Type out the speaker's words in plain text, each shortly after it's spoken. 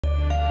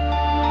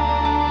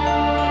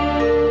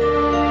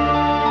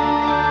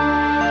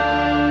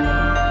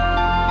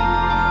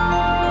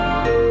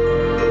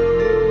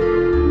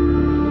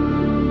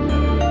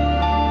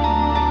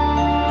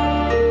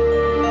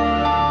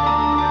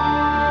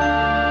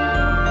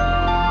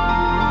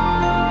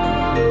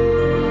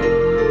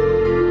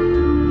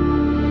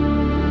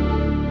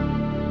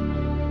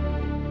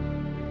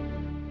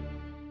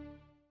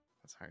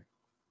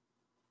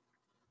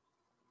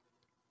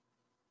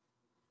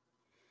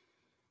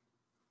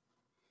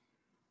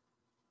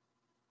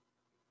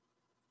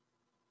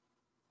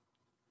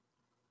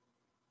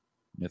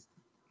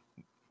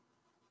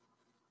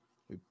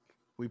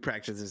We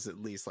practiced this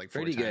at least like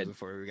 4 Pretty times good.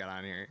 before we got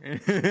on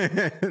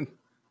here.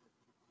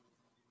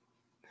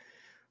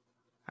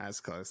 That's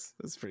close.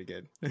 That's pretty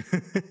good.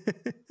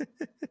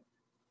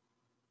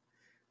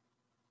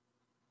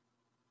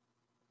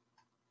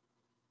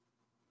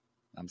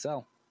 I'm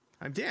Sal.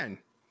 I'm Dan.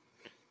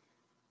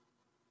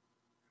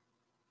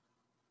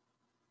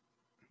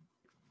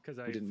 Because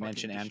I didn't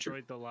mention destroyed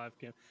Andrew. the live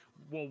cam.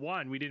 Well,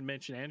 one, we didn't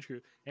mention Andrew,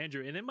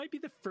 and it might be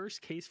the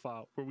first case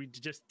file where we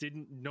just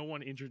didn't. No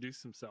one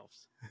introduced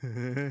themselves.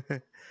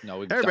 No,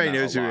 we've Everybody done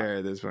that knows a who we lot. are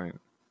at this point.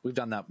 We've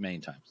done that many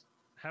times.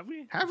 Have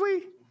we? Have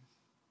we?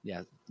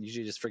 Yeah,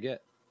 usually just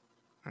forget.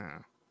 Oh.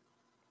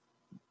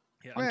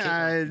 Yeah.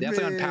 Well,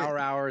 Definitely on Power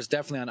Hours.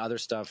 Definitely on other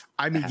stuff.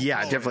 I mean, yeah,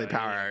 Oh, definitely yeah,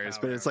 Power yeah, Hours,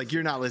 Power but it's like Hours.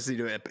 you're not listening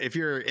to it. If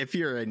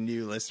you're a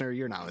new listener,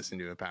 you're not listening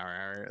to a Power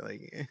Hour.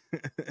 Like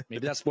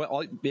Maybe that's what.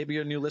 Maybe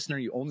you're a new listener.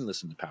 You only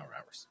listen to Power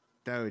Hours.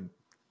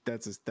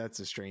 that's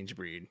a strange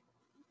breed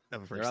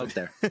of a They're person.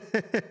 out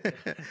there.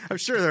 I'm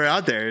sure they're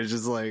out there. It's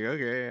just like,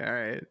 okay, all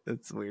right,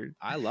 that's weird.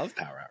 I love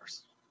Power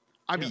Hours.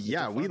 I mean,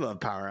 Yeah, yeah, we fun. love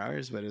Power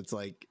Hours, but it's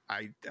like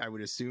I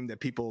would assume that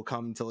people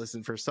come to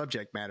listen for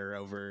subject matter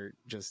over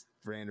just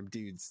random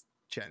dudes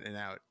chatting it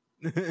out.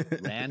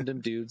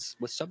 Random dudes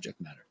with subject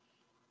matter.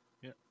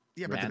 Yeah,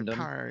 but the Random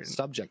power.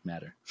 subject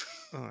matter.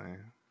 Oh,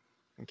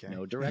 yeah. Okay.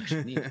 No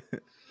direction needed.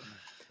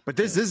 But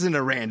this isn't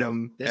a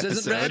random. This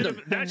isn't episode.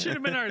 random.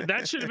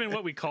 That should have been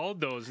what we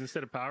called those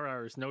instead of Power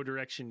Hours. No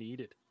direction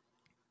needed.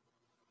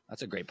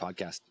 That's a great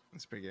podcast.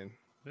 That's pretty good.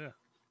 Yeah.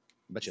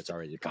 I bet you it's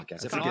already a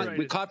podcast. If That's not, good.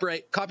 we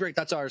copyright.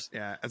 That's ours.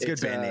 Yeah, that's a good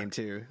It's, band name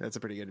too. That's a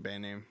pretty good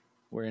band name.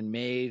 We're in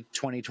May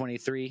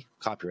 2023.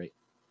 Copyright.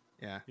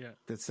 Yeah, Yeah.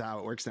 that's how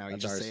it works now. You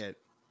That's just ours. say it.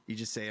 You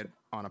just say it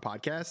on a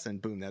podcast,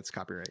 and boom, that's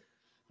copyright.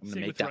 I'm Same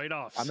gonna make with that.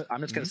 write-offs. I'm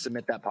just gonna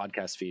submit that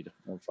podcast feed.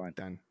 Oh, fine.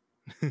 Done.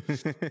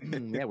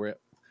 Yeah, we're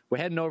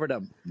heading over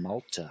to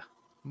Malta,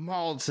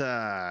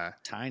 Malta.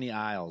 tiny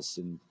isles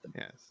in the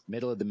Yes,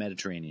 middle of the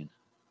Mediterranean.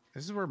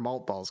 this is where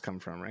malt balls come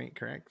from, right?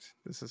 Correct.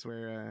 This is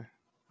where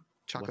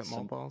chocolate What's malt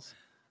some- balls.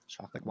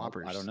 Chocolate Like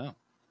Whoppers. I don't know.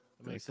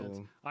 That makes Like sense.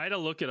 little- I had to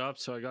look it up,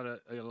 so I got a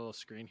little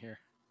screen here.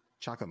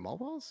 Chocolate malt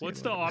balls. What's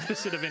You the know what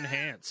opposite of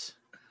enhance?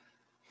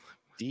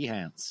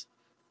 Dehance.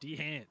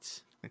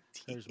 Dehance.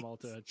 There's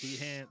Malta.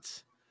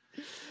 Dehance.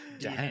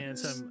 Dehance.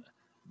 Dehance.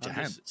 I'm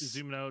just Dehance.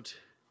 zooming out.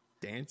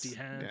 Dance.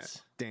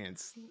 Dehance. Yeah,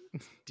 dance.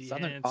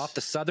 Dehance. Off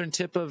the southern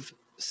tip of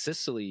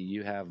Sicily,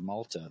 you have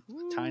Malta.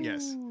 Tiny.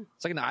 Yes.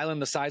 It's like an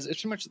island the size.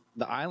 It's pretty much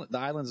the island. The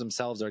islands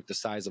themselves are like the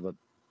size of a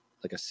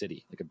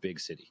city, like a big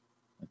city.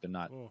 Like they're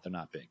not. Whoa. They're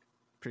not big.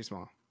 Pretty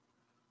small.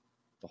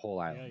 The whole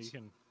Yeah, island. you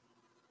can.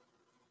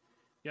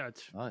 Yeah,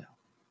 it's Oh yeah.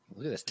 Look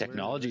at this Where is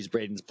technologies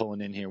Braden's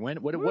pulling in here.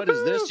 What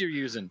is this you're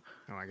using?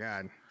 Oh my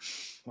god.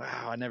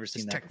 Wow, I've never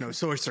seen It's that. techno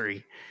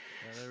sorcery.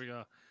 yeah, there we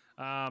go.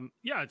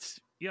 Yeah, it's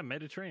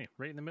Mediterranean,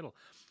 right in the middle.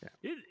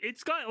 Yeah.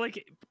 It's got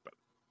like,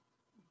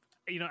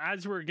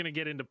 as we're gonna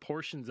get into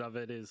portions of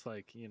it, is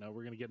like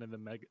we're gonna get into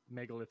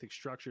megalithic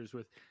structures.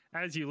 With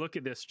as you look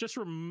at this, just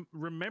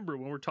remember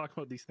when we're talking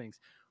about these things,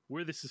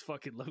 where this is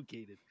fucking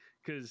located,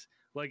 because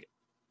like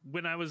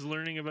when I was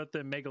learning about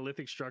the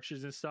megalithic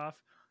structures and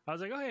stuff, I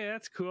was like, oh yeah,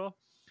 that's cool.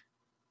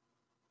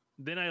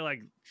 Then I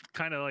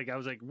I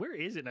was like, where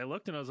is it? And I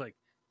looked and I was like,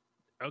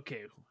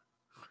 okay,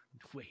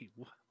 wait,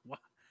 what?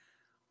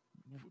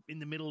 In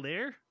the middle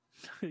there?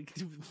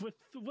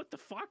 what the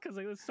fuck? I was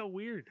like, that's so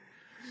weird.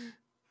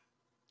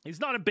 It's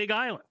not a big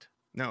island.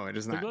 No, it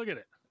is Like, not. look at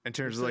it. In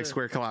terms It's of like a-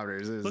 square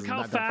kilometers. it is Look how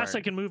not that fast far.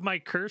 I can move my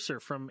cursor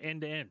from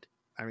end to end.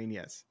 I mean,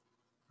 yes.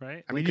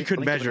 Right? I mean, Blink you of- could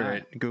blink of an measure eye.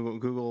 it.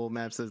 Google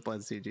Maps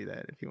lets you do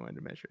that if you wanted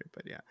to measure it.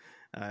 But yeah,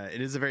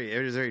 it is a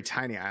very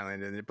tiny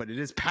island, but it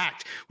is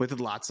packed with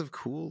lots of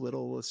cool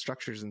little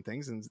structures and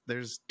things. And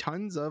there's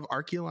tons of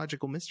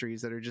archaeological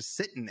mysteries that are just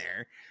sitting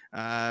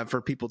there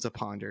for people to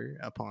ponder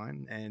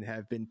upon, and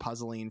have been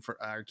puzzling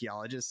for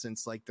archaeologists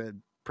since like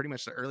pretty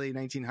much the early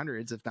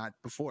 1900s, if not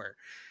before.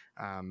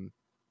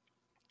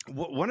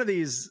 One of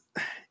these,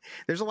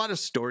 there's a lot of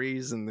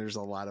stories and there's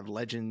a lot of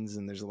legends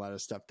and there's a lot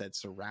of stuff that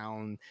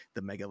surround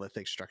the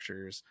megalithic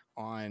structures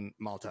on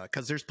Malta,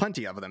 because there's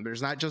plenty of them.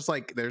 There's not just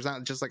like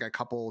a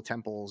couple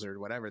temples or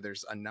whatever.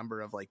 There's a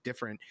number of like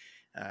different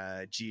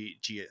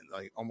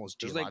like almost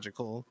There's, like,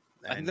 geological.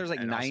 I think there's like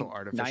and also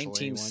artificial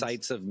 19 ones.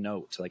 sites of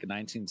note, like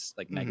 19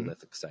 like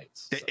megalithic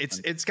sites. So,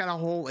 It's got a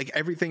whole, like,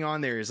 everything on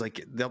there is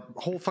like the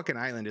whole fucking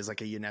island is like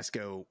a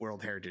UNESCO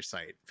World Heritage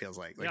Site. Feels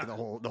like Yeah. the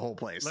whole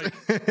place. Like,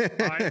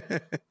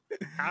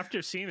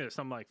 after seeing this,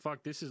 I'm like,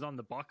 fuck, this is on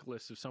the bucket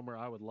list of somewhere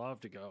I would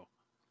love to go.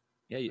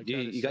 yeah, you, Like, that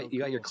is you got so you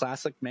got your cool.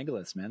 classic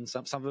megaliths, man.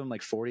 Some of them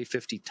like 40,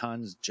 50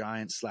 tons,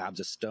 giant slabs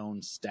of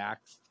stone,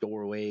 stacked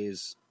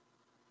doorways.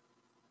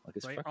 Like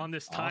it's Right fucking on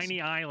this awesome.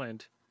 tiny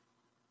island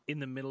in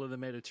the middle of the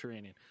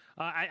Mediterranean.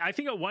 I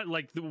think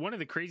one of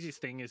the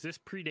craziest thing is this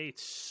predates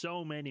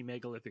so many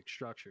megalithic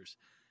structures,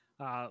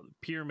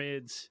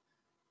 pyramids,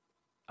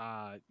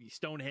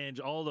 Stonehenge,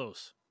 all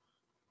those.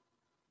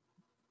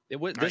 It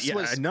was this yeah,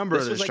 was a number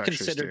this of was the like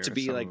structures considered do. to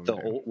be Some like of the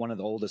them do. one of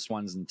the oldest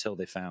ones until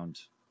they found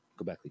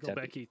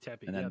Göbekli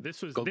Tepe. And then Yeah,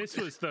 this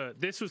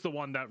was the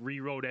one that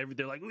rewrote everything.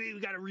 They're like, we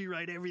got to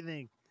rewrite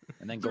everything.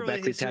 And then Throw the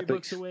history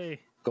books away.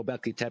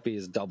 Göbekli Tepe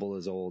is double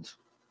as old.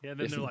 Yeah,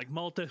 then they're like,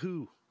 Malta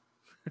who?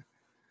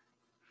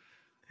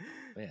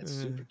 Yeah, it's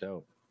super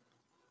dope.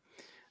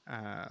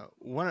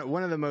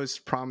 One of the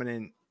most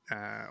prominent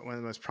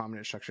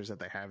structures that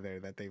they have there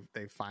that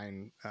they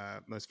find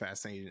most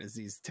fascinating is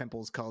these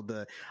temples called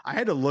the. I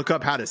had to look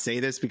up how to say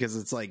this because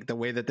it's like the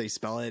way that they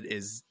spell it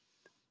is.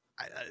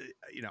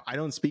 I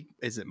don't speak.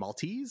 Is it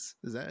Maltese?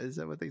 Is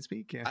that what they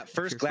speak? Yeah. At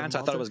first glance,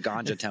 I thought it was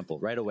Ganja Temple.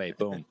 Right away,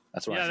 boom.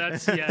 That's what. Yeah,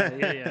 that's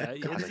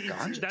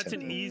that's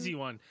an easy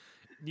one.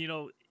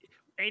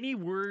 Any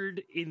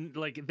word in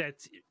like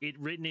that's it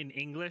written in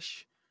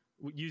English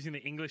using the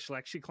English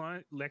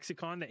lexicon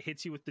that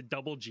hits you with the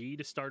double G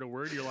to start a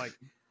word, you're like,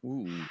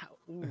 ooh.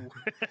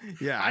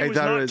 Yeah, I was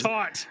not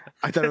taught.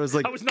 I thought it was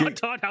like I was not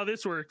taught how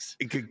this works.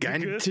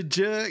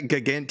 Gigantija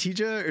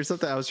or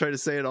something. I was trying to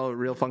say it all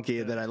real funky,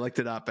 and then I looked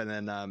it up, and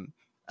then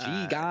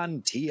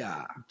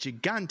Gigantia,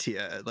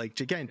 like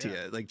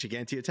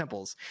Gigantia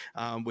temples,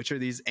 which are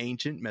these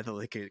ancient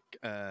Megalithic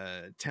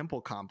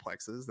temple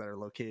complexes that are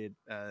located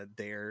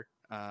there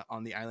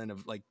on the island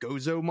of like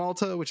Gozo,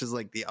 Malta, which is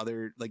like the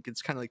other, like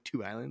it's kind of like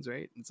two islands,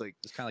 right? It's kind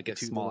of like a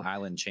small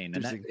island chain,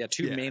 and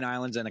two main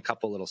islands and a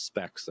couple little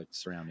specks like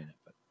surrounding it.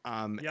 But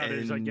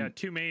there's like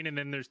two main, and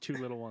then there's two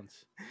little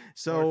ones.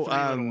 So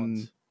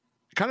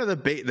kind of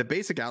the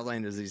basic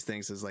outline of these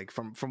things is like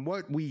from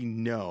what we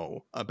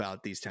know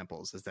about these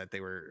temples is that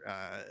they were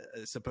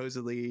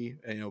supposedly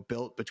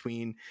built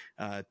between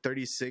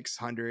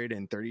 3600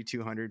 and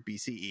 3200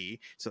 BCE,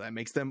 so that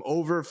makes them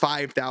over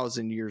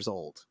 5,000 years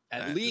old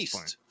at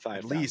least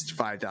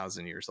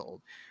 5,000 years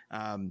old.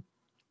 And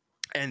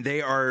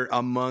they are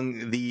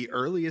among the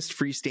earliest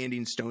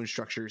freestanding stone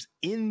structures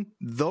in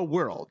the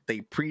world. They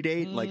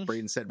predate, like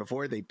Braden said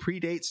before, they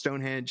predate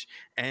Stonehenge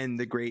and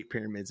the Great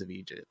Pyramids of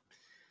Egypt.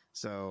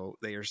 So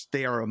they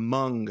are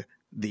among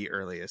the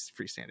earliest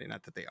freestanding.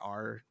 Not that they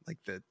are like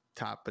the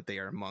top, but they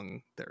are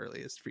among the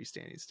earliest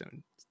freestanding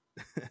stone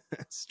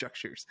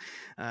structures.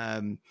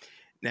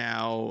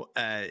 Now,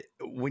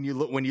 when you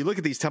look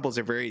at these temples,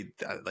 they're very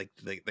like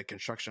the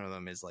construction of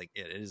them is like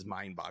it is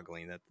mind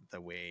boggling that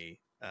the way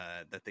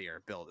that they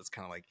are built. It's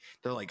kind of like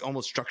they're like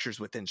almost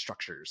structures within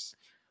structures.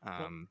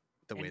 The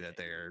way that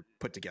they're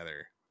put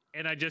together.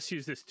 And I just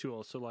use this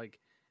tool. So like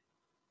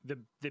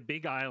the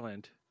big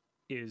island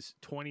is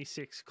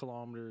 26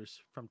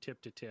 kilometers from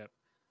tip to tip,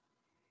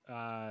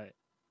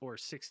 or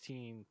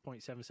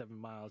 16.77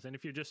 miles. And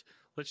if you're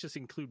let's just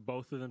include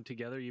both of them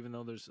together, even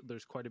though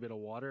there's quite a bit of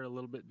water, a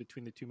little bit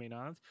between the two main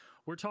islands,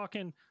 we're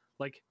talking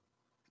like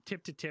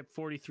tip to tip,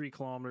 43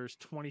 kilometers,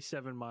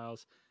 27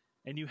 miles.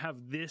 And you have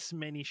this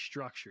many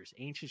structures,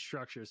 ancient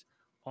structures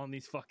on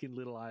these fucking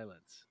little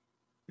islands.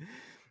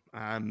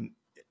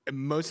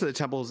 Most of the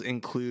temples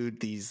include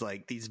these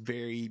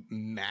very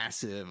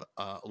massive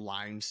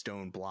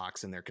limestone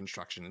blocks in their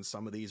construction, and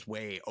some of these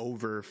weigh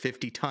over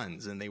 50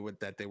 tons, and they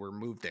were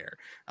moved there,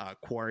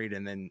 quarried,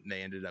 and then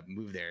they ended up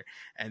moved there.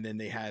 And then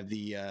they have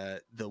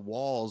the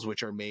walls,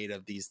 which are made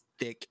of these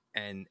thick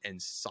and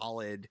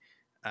solid,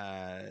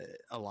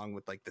 along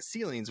with like the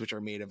ceilings, which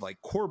are made of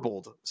like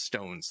corbelled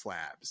stone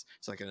slabs.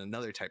 It's like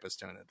another type of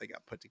stone that they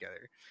got put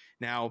together.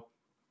 Now,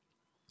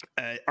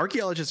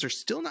 archaeologists are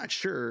still not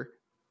sure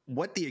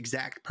what the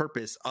exact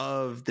purpose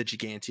of the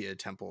Gigantia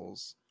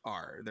temples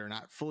are. They're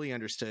not fully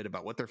understood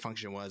about what their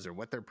function was or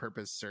what their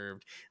purpose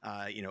served,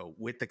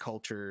 with the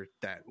culture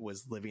that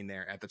was living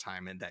there at the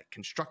time and that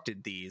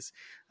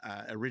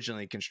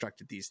originally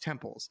constructed these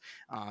temples.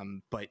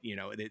 But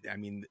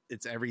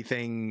it's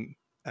everything.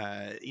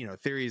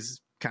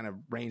 Theories kind of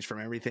range from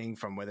everything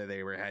from whether they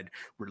had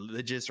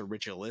religious or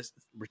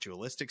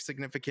ritualistic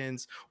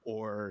significance,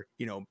 or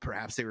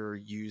perhaps they were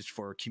used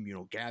for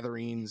communal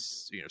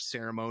gatherings,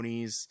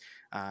 ceremonies,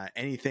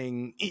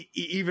 anything,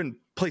 even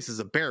places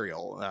of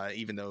burial.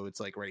 Even though it's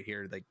like right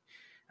here, like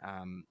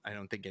I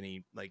don't think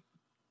any like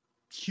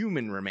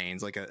human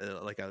remains,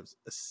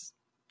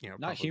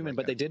 not human,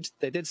 but they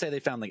did say they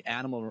found like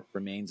animal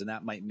remains, and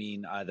that might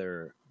mean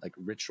either like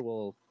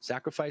ritual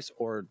sacrifice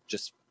or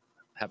just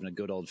having a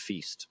good old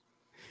feast.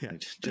 Yeah.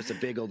 Like just a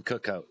big old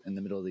cookout in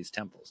the middle of these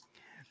temples.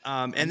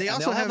 And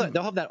they'll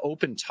have that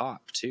open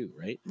top too,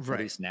 right? Right.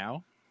 At least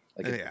now.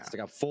 It's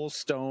like a full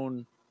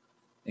stone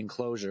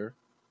enclosure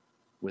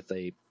with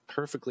a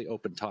perfectly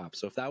open top.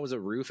 So if that was a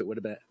roof, it would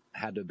have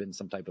had to have been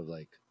some type of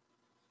like,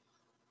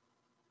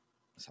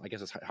 I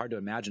guess it's hard to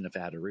imagine if it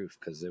had a roof,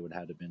 because it would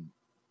have had to have been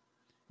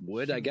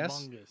wood, humongous. I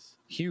guess.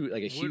 Huge,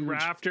 like a huge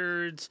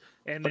rafters,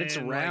 but it's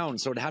round,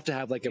 so it'd have to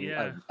have like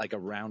a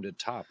rounded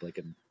top, like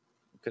a.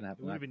 Couldn't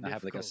have not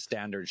have like a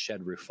standard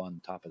shed roof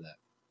on top of that.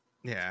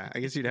 Yeah, I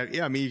guess you'd have.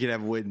 Yeah, I mean, you could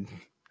have wood.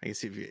 I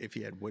guess if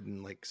you had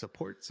wooden like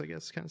supports, I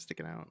guess, kind of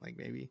sticking out, like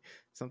maybe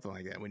something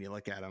like that when you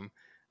look at them.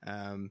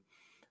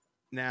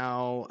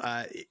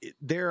 Now,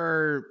 there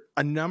are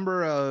a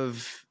number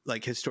of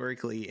like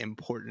historically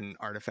important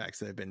artifacts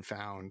that have been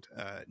found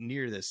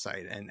near this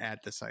site and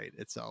at the site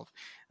itself.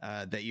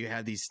 That you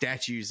have these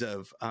statues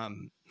of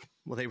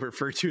well, they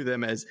refer to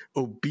them as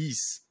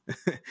obese,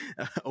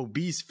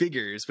 obese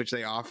figures, which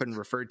they often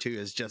refer to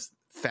as just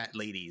fat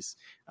ladies,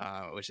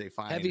 which they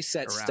find heavy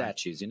set around.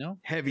 statues, you know,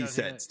 heavy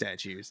set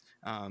statues.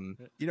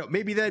 You know,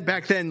 maybe that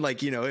back then,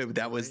 like, you know,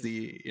 that was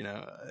the, you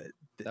know,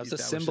 that was a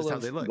symbol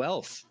of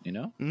wealth, you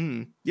know.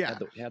 Yeah,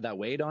 you had that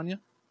weight on you.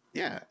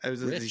 Yeah, it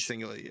was these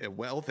things,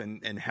 wealth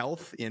and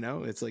health. You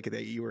know, it's like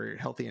that you were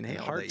healthy and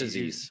hale. Heart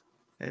disease.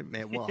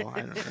 Well,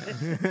 I don't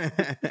know.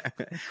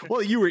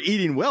 Well, you were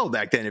eating well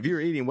back then. If you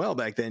were eating well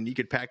back then, you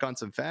could pack on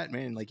some fat,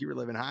 man. Like, you were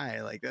living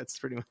high. Like, that's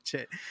pretty much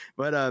it.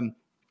 But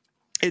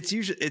it's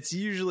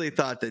usually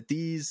thought that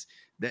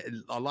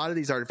a lot of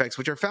these artifacts,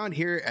 which are found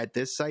here at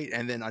this site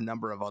and then a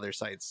number of other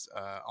sites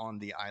on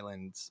the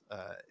islands,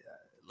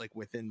 like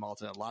within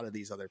Malta, a lot of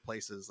these other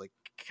places, like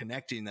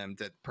connecting them,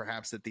 that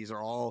perhaps that these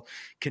are all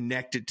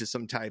connected to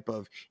some type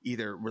of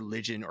either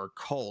religion or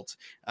cult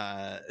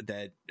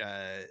that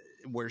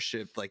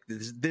worship, like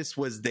this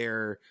was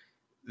their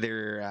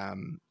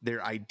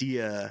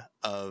idea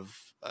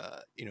of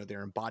you know,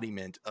 their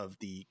embodiment of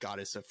the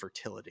goddess of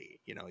fertility.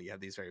 You know, you have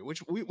these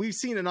which we've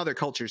seen in other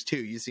cultures too.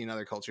 You've seen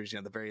other cultures, you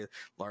know, the very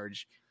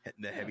large,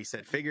 the heavy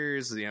set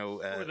figures, you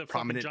know, or the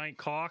prominent giant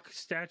cock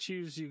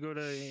statues you go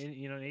to,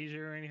 you know, in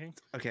Asia or anything.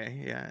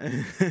 Okay, yeah.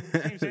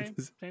 same,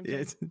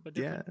 but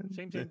different.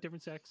 Same,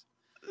 different sex.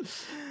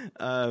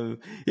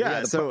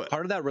 Yeah, so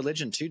part of that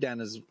religion too, Dan,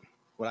 is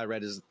what I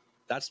read, is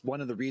that's one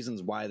of the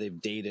reasons why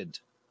they've dated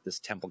this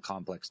temple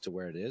complex to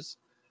where it is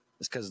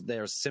because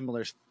there are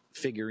similar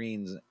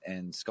figurines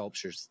and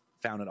sculptures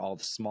found in all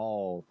the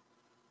small,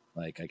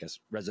 like, I guess,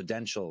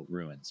 residential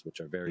ruins, which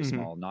are very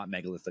small, not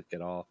megalithic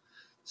at all.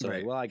 So,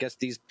 well, I guess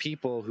these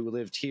people who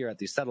lived here at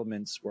these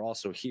settlements were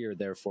also here,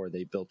 therefore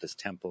they built this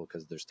temple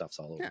because their stuff's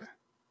all over.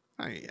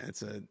 Yeah,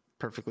 it's a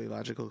perfectly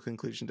logical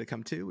conclusion to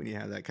come to when you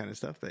have that kind of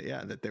stuff.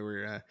 That that they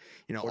were,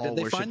 you know, or all did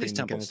they worshiping find these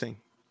temples? Kind of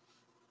thing.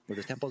 Were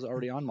the temples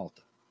already on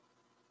Malta?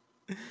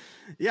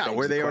 Yeah,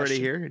 were they already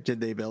here?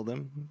 Did they build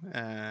them?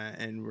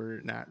 And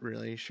we're not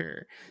really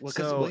sure. Well,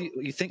 because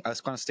you think, I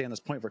was going to stay on this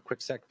point for a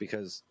quick sec,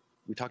 because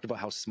we talked about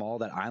how small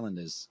that island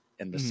is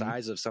and the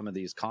size of some of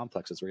these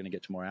complexes we're going to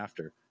get to more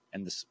after.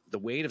 And the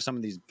weight of some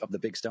of the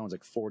big stones,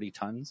 like 40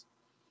 tons.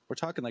 We're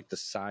talking like the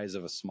size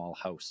of a small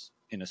house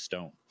in a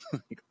stone.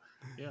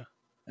 Yeah.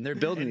 And they're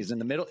building these in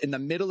the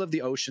middle of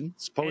the ocean.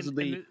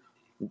 Supposedly,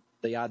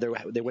 they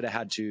would have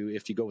had to,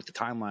 if you go with the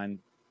timeline,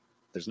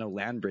 there's no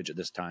land bridge at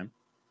this time.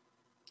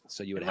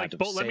 So you would have to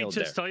sail there. Let me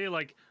just tell you,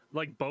 like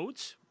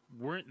boats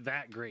weren't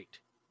that great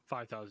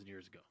 5,000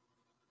 years ago.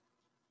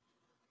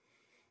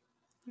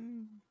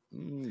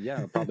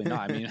 Yeah, probably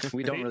not. I mean,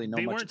 we don't really know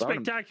much about them. They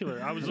weren't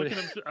spectacular. I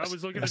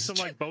was looking at some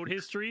like boat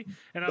history,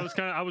 and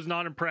I was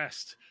not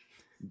impressed.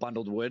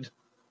 Bundled wood,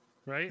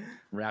 right?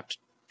 Wrapped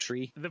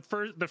tree. The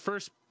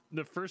first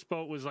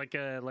boat was like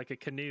a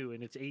canoe,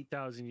 and it's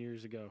 8,000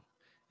 years ago,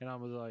 and I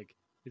was like,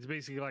 it's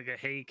basically like a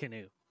hay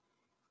canoe,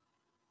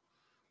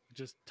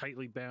 just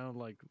tightly bound,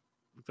 like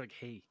looks like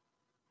hay.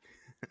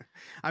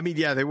 I mean,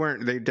 yeah,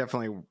 they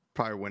definitely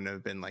probably wouldn't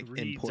have been like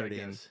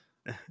Reeds,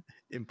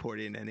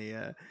 importing any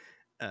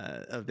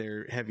of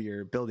their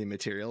heavier building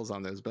materials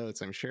on those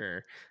boats, I'm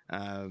sure.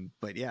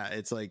 But yeah,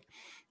 it's like,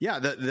 yeah,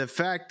 the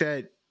fact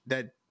that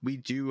we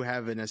do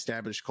have an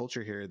established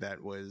culture here that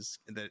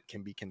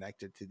can be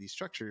connected to these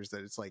structures,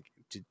 that it's like,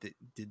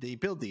 did they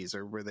build these,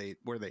 or were they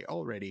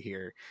already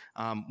here?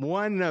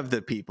 One of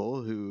the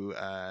people who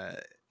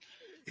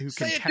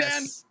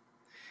contests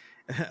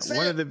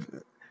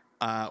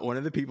one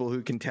of the people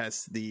who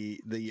contests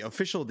the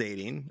official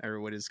dating,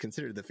 or what is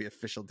considered the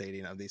official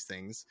dating of these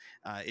things,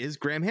 is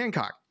Graham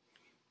Hancock,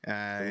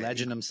 the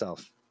legend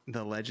himself,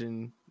 the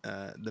legend,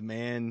 the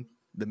man,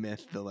 the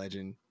myth, the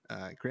legend,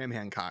 Graham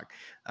Hancock,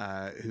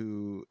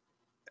 who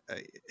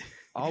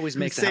always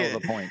makes a hell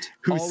of a point.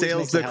 Who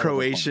sails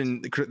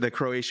the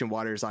Croatian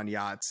waters on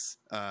yachts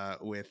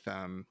with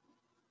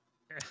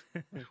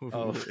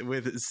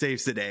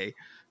Saves the Day.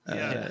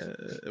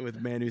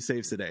 With Man Who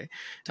Saves the Day,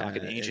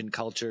 talking ancient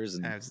cultures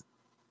and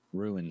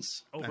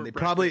ruins. And they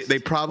probably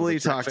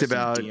talked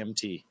about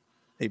DMT.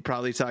 They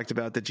probably talked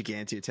about the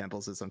Gigantia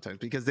temples at sometimes,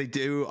 because they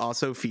do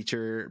also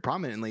feature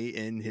prominently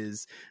in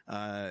his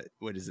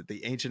what is it,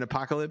 the Ancient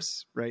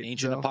Apocalypse, right?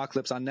 Ancient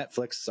Apocalypse on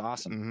Netflix. It's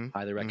awesome.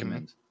 Highly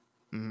recommend.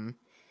 And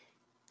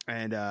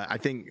I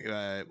think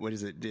what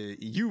is it?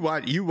 You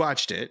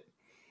watched it?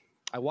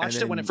 I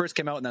watched it when it first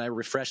came out, and then I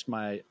refreshed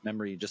my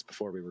memory just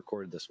before we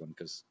recorded this one,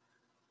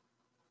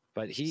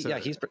 But he's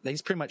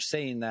pretty much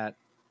saying that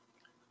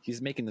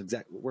he's making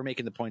we're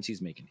making the points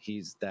he's making.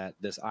 He's that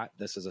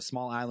this is a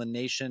small island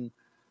nation.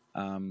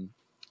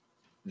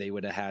 They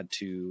would have had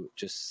to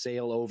just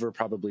sail over,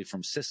 probably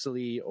from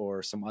Sicily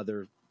or some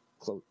other.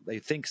 They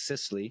think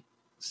Sicily,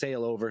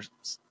 sail over,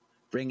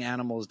 bring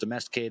animals,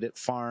 domesticate it,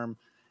 farm,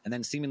 and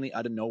then seemingly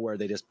out of nowhere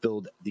they just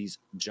build these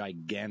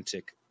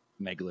gigantic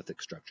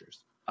megalithic structures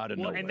out of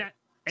nowhere.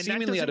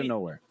 Seemingly out of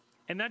nowhere.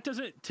 And that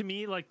doesn't, to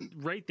me, like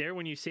right there,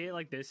 when you say it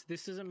like this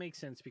doesn't make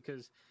sense,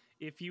 because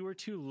if you were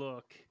to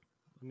look,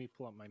 let me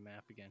pull up my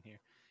map again here.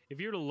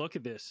 If you were to look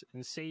at this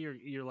and say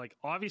you're like,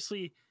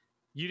 obviously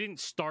You didn't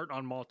start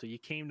on Malta. You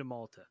came to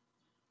Malta,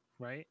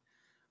 right?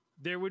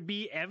 There would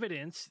be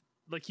evidence,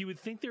 like you would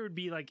think there would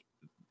be like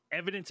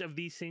evidence of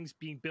these things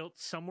being built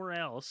somewhere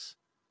else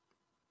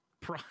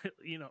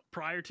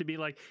prior to be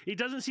like, it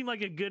doesn't seem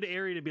like a good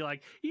area to be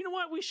like, you know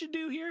what we should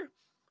do here?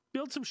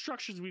 Build some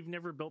structures we've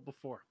never built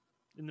before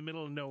in the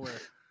middle of nowhere.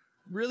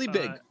 Really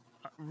big.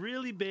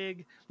 Really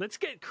big. Let's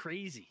get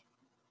crazy.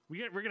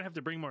 We're going to have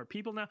to bring more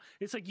people now.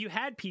 It's like you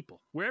had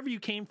people wherever you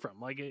came from.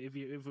 Like if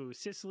it was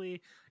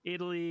Sicily,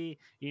 Italy,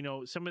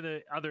 some of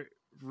the other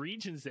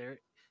regions there,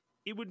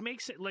 it would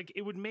make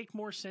it would make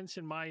more sense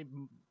in my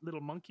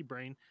little monkey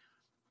brain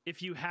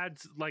if you had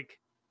like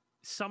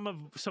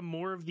some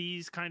more of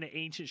these kind of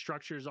ancient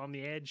structures on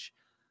the edge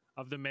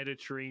of the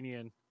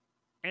Mediterranean,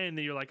 and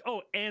then you're like,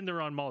 oh, and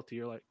they're on Malta.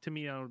 You're like, to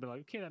me, I would be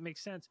like, okay, that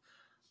makes sense.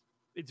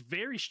 It's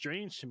very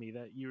strange to me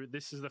that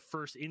this is the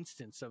first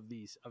instance of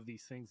these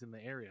things in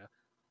the area.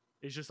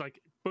 It's just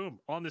like, boom,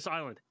 on this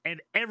island,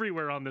 and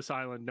everywhere on this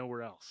island,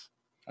 nowhere else.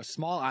 A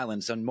small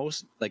island. So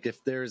most, like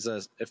if there's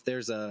a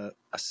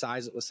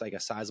size, it looks like a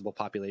sizable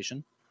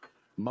population,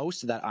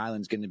 most of that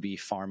island's going to be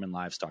farm and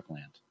livestock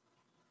land.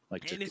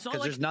 Like, because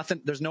there's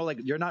nothing, there's no, like,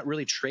 you're not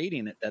really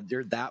trading it, that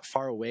you're that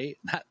far away,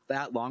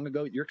 that long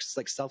ago. You're just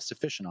like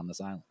self-sufficient on this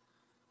island.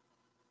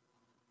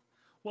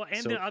 Well,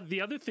 and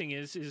the other thing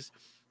is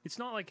it's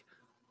not like,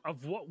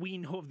 of what we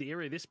know of the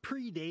area, this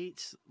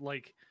predates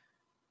like,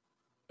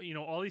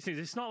 all these things.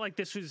 It's not like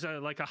this was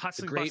like a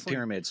hustling. The Great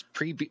Pyramids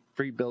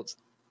pre-built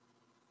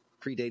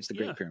predates the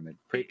Great Pyramid.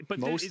 But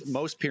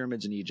most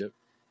pyramids in Egypt.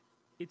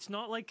 It's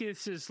not like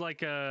this is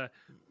like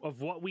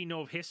of what we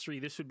know of history.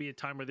 This would be a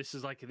time where this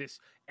is like this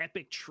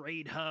epic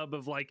trade hub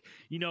of like,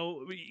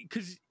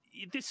 because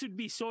this would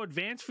be so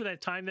advanced for that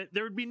time that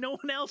there would be no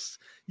one else.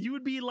 You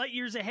would be light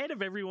years ahead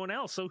of everyone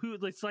else. So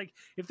it's like,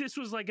 if this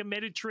was like a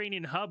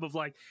Mediterranean hub of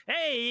like,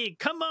 hey,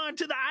 come on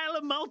to the Isle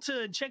of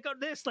Malta and check out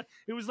this. Like,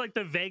 it was like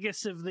the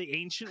Vegas of the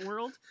ancient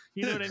world.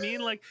 You know what I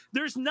mean? Like,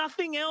 there's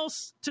nothing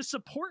else to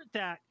support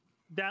that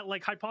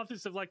like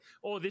hypothesis of like,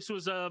 oh, this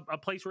was a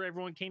place where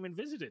everyone came and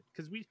visited.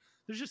 Because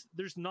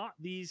there's not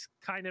these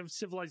kind of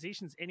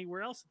civilizations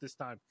anywhere else at this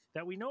time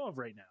that we know of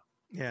right now.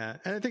 Yeah,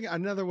 and I think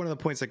another one of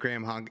the points that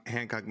Graham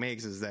Hancock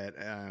makes is that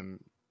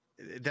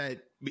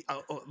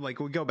like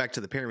we go back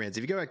to the pyramids.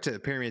 If you go back to the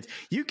pyramids,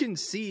 you can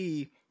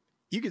see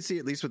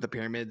at least with the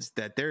pyramids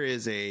that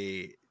there's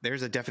a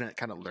definite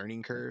kind of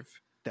learning curve.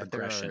 That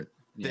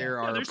there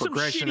are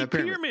progression of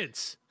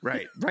pyramids.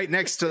 Right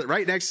next to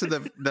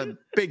the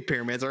big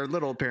pyramids or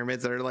little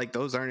pyramids that are like,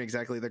 those aren't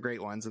exactly the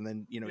great ones. And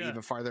then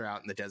even farther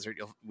out in the desert,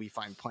 we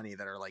find plenty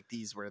that are like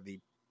these, where the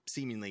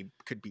seemingly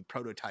could be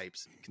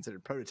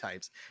considered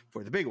prototypes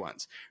for the big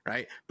ones,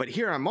 right? But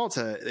here on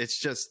Malta, it's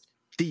just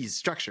these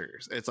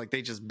structures. It's like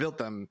they just built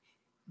them.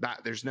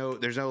 There's no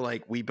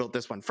like, we built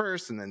this one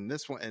first and then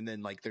this one, and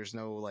then like there's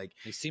no like,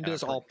 they seem to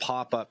just all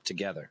pop up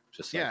together.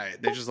 Just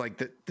like, they're just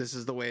like, this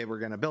is the way we're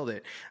gonna build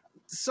it.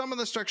 Some of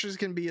the structures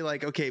can be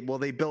like, okay, well,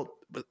 they built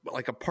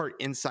like a part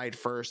inside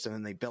first, and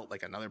then they built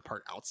like another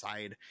part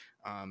outside,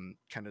 kind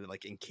of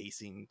like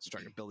encasing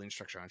building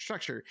structure on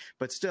structure.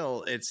 But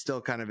still, it's still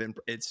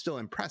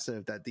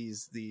impressive that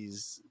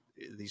these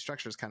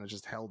structures kind of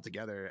just held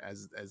together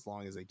as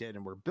long as they did,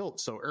 and were built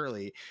so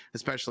early,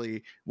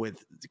 especially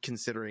with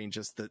considering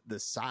just the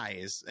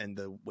size and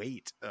the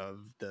weight of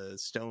the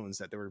stones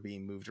that they were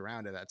being moved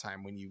around at that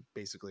time, when you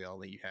basically all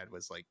that you had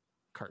was like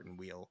cart and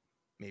wheel,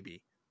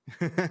 maybe.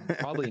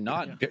 Probably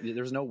not. Yeah.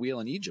 There was no wheel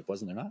in Egypt,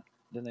 wasn't there? Not?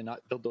 Didn't they not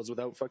build those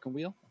without fucking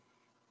wheel?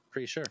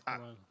 Pretty sure.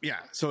 Yeah.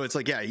 So it's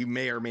like, you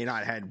may or may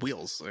not had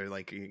wheels or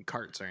like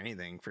carts or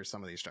anything for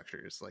some of these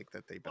structures like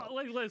that they built. Well,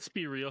 like, let's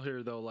be real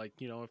here though. Like,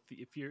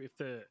 if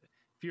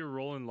you're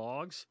rolling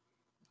logs,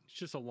 it's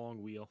just a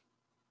long wheel.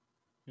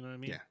 You know what I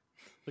mean? Yeah.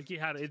 Like you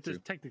had it. It's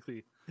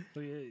technically,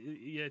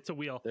 it's a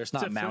wheel. It's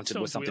not mounted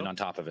with something on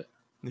top of it.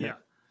 Yeah.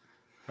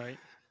 Right.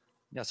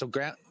 Yeah.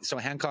 So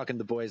Hancock and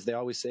the boys, they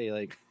always say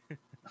like,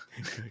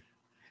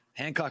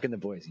 Hancock and the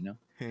boys,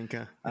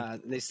 Hancock.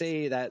 They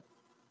say that,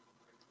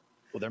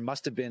 well, there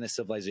must have been a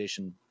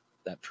civilization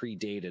that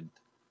predated,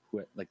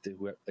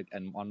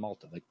 and on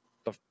Malta, like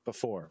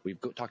before. We've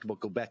talked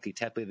about Göbekli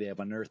Tepe. They have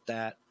unearthed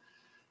that,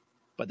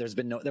 but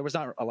there was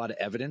not a lot of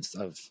evidence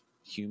of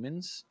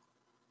humans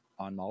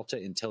on Malta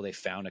until they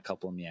found a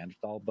couple of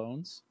Neanderthal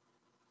bones.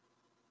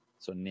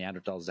 So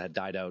Neanderthals had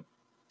died out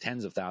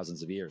tens of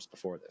thousands of years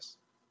before this,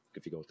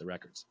 if you go with the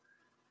records.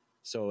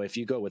 So if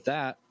you go with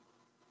that,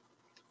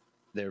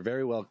 they're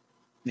very well,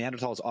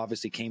 Neanderthals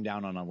obviously came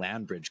down on a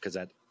land bridge, because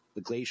at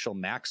the glacial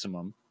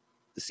maximum,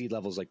 the sea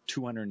level is like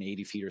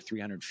 280 feet or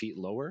 300 feet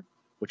lower,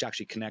 which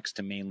actually connects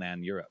to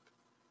mainland Europe.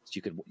 So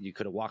you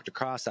could have walked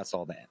across. That's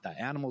all the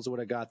animals would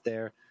have got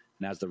there.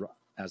 And as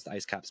the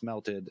ice caps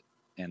melted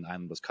and the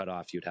island was cut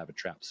off, you'd have a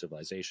trapped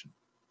civilization.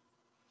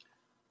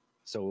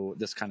 So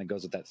this kind of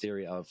goes with that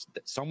theory of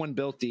that someone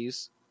built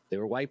these. They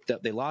were wiped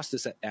out. They lost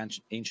this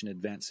ancient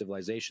advanced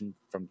civilization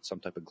from some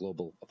type of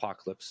global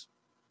apocalypse,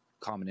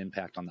 common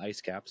impact on the ice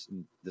caps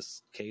in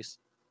this case.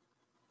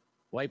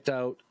 Wiped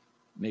out,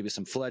 maybe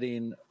some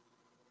flooding,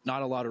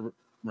 not a lot of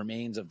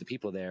remains of the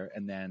people there,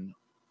 and then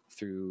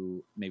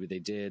through maybe they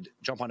did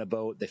jump on a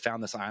boat, they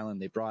found this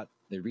island,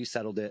 they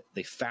resettled it,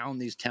 they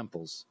found these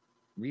temples,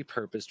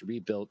 repurposed,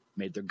 rebuilt,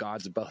 made their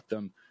gods about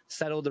them,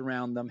 settled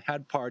around them,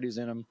 had parties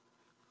in them,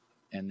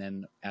 and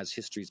then as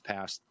history's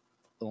passed,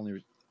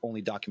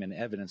 only documented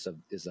evidence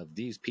is of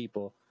these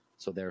people,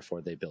 so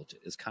therefore they built it.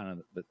 Is kind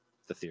of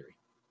the theory.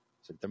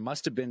 So there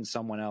must have been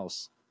someone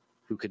else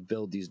who could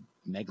build these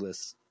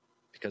megaliths,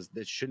 because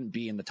this shouldn't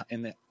be in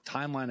the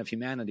timeline of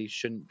humanity,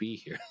 shouldn't be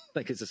here.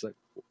 Like, it's just like,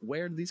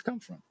 where did these come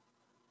from?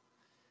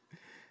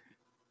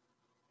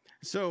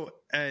 So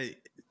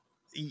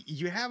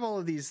you have all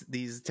of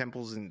these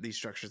temples and these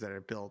structures that are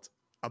built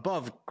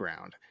above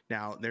ground.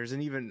 Now, there's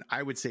an even,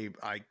 I would say,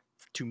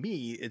 to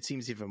me, it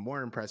seems even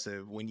more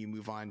impressive when you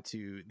move on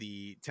to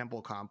the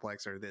temple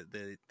complex, or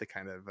the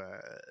kind of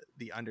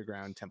the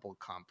underground temple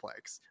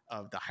complex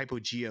of the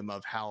Hypogeum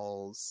of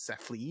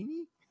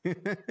Halseflini.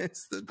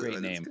 It's the great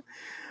name.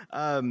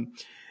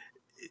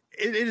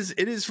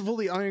 It is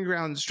fully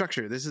underground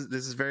structure. This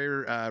is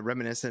very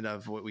reminiscent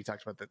of what we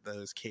talked about,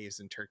 those caves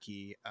in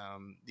Turkey,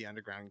 the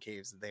underground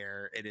caves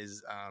there. It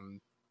is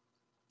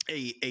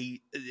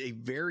a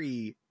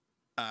very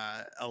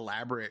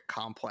elaborate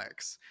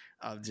complex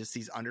of just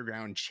these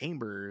underground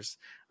chambers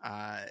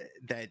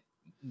that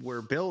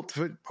were built.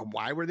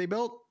 Why were they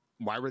built?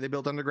 Why were they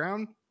built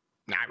underground?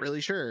 Not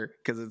really sure,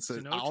 because it's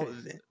all.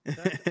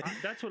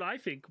 That's what I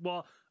think.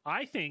 Well,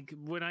 I think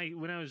when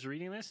I was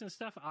reading this and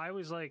stuff, I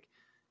was like,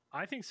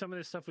 I think some of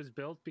this stuff was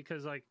built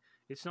because, like,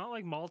 it's not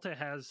like Malta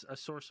has a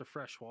source of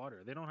fresh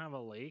water. They don't have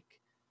a lake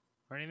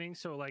or anything.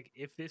 So, like,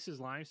 if this is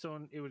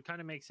limestone, it would kind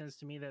of make sense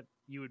to me that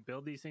you would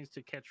build these things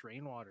to catch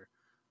rainwater.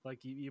 Like,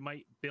 you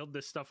might build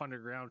this stuff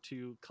underground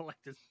to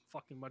collect as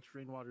fucking much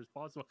rainwater as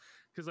possible.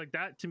 Because, like,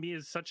 that to me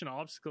is such an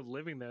obstacle to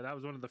living there. That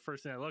was one of the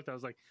first things I looked. I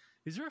was like,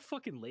 is there a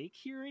fucking lake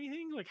here or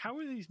anything? Like, how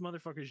are these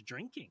motherfuckers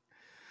drinking?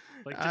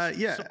 Like,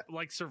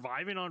 like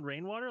surviving on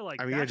rainwater.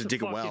 Like, I mean, you have to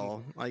dig a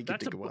well. Like, you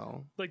dig a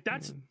well. Like,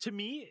 that's to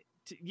me.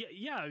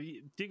 Yeah,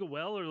 dig a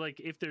well, or like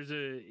if there's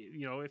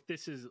if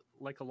this is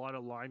like a lot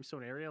of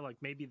limestone area, like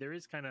maybe there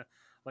is kind of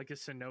like a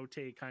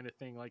cenote kind of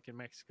thing, like in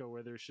Mexico,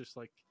 where there's just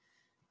like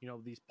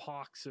these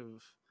pockets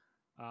of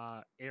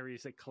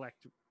areas that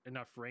collect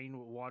enough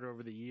rainwater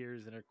over the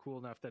years and are cool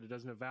enough that it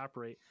doesn't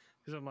evaporate.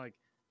 Because I'm like,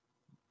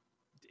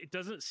 it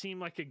doesn't seem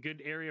like a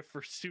good area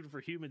suited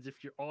for humans if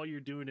all you're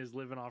doing is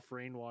living off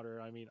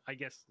rainwater. I mean, I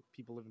guess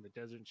people live in the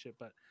desert and shit,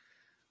 but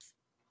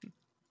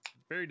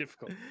very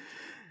difficult.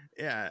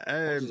 Yeah,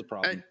 this is a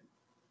problem.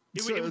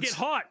 It would get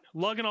hot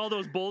lugging all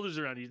those boulders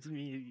around.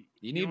 You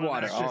need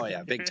water. Oh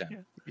yeah, big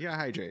time. You gotta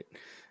hydrate.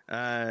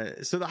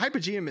 So the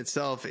Hypogeum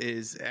itself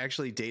is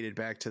actually dated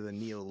back to the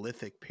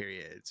Neolithic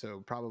period,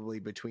 so probably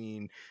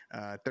between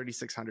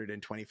 3600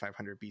 and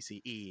 2500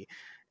 BCE,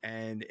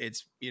 and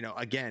it's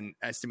again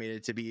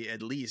estimated to be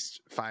at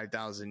least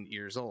 5,000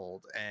 years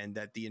old, and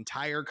that the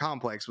entire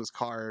complex was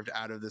carved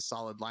out of the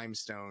solid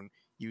limestone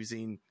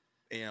using,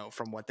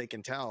 from what they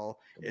can tell,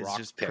 is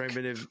just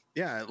primitive,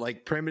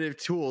 like primitive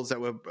tools that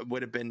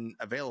would have been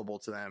available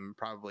to them,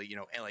 probably,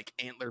 like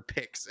antler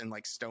picks and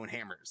like stone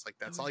hammers. Like,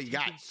 that's all you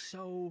got.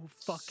 So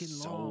fucking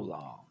long. So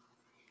long.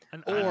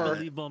 An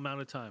unbelievable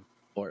amount of time.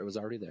 Or it was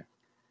already there.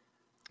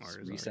 Or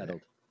it was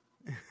resettled.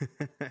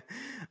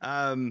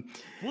 Well,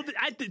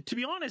 to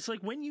be honest, like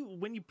when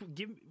you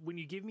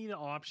give me the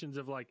options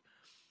of like,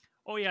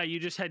 oh yeah, you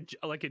just had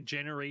like a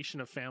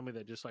generation of family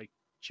that just like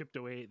chipped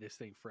away at this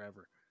thing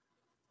forever.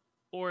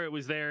 Or it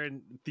was there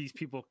and these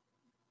people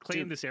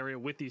claimed this area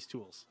with these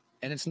tools.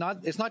 And it's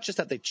not just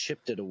that they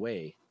chipped it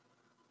away.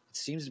 It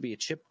seems to be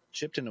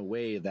chipped in a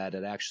way that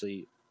it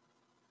actually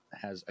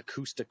has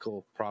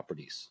acoustical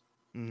properties.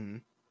 Mm-hmm.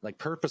 Like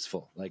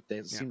purposeful. Like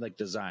they seem like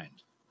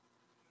designed.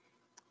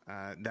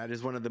 That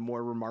is one of the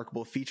more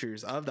remarkable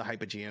features of the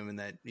Hypogeum, and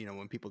that,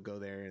 when people go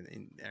there,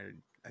 and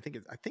I think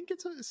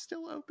it's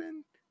still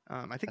open.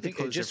 I think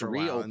it just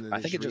reopened.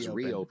 I think it just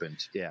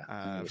reopened.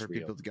 Yeah, for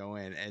people to go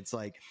in. And it's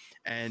like,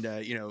 and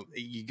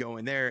you go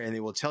in there, and they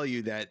will tell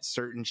you that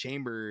certain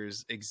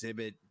chambers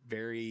exhibit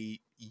very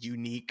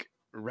unique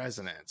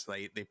resonance.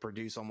 They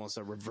produce almost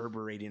a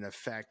reverberating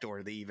effect,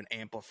 or they even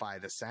amplify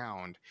the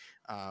sound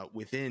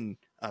within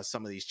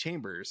some of these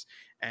chambers,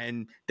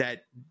 and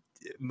that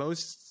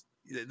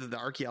the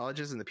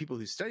archaeologists and the people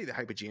who study the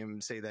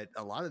Hypogeum say that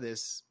a lot of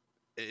this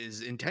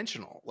is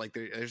intentional. Like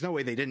there's no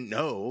way they didn't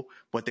know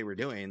what they were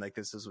doing. Like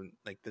this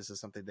is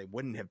something they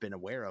wouldn't have been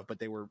aware of, but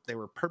they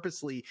were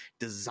purposely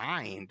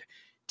designed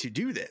to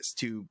do this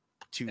to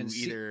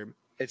either.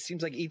 It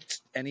seems like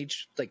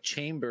each like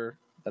chamber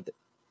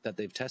that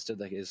they've tested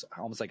like is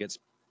almost like it's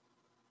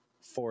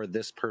for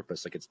this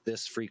purpose. Like it's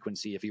this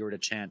frequency. If you were to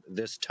chant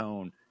this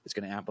tone, it's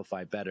going to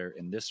amplify better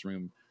in this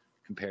room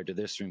compared to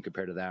this room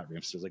compared to that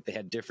room. So it's like they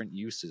had different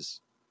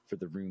uses for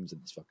the rooms in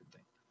this fucking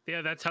thing.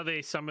 Yeah, that's how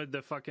they summoned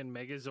the fucking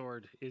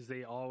Megazord, is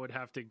they all would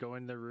have to go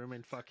in the room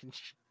and fucking...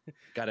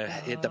 Gotta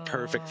hit the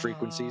perfect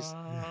frequencies.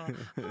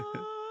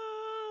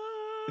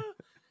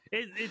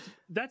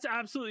 That's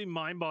absolutely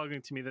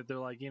mind-boggling to me that they're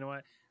like, you know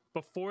what?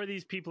 before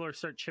these people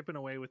start chipping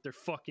away with their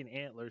fucking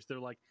antlers, they're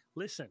like,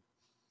 listen,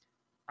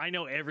 I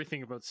know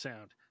everything about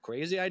sound.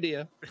 Crazy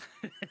idea.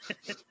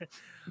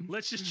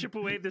 Let's just chip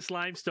away at this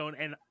limestone,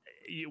 and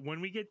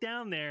when we get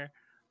down there,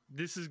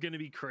 this is going to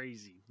be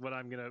crazy. What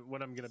I'm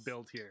gonna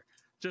build here.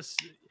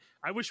 Just,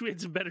 I wish we had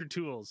some better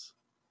tools.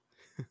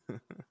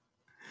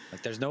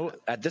 Like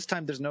at this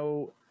time,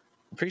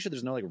 I'm pretty sure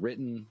there's no like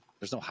written.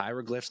 There's no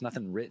hieroglyphs,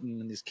 nothing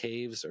written in these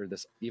caves or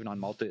this, even on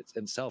Malta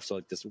itself. So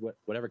like this,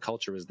 whatever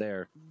culture was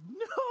there.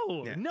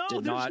 No, there's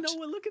no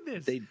one. Look at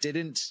this. They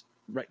didn't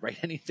write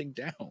anything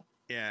down.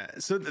 Yeah.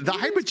 So the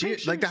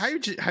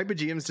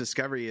Hypogeum's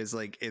discovery is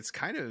like, it's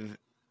kind of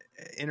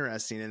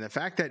interesting in the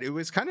fact that it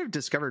was kind of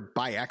discovered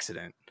by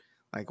accident,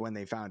 like when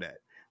they found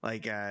it.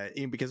 Like,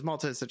 because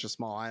Malta is such a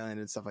small island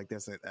and stuff like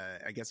this,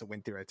 I guess it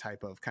went through a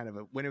type of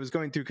when it was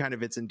going through kind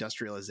of its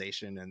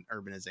industrialization and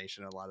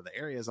urbanization, a lot of the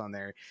areas on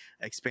there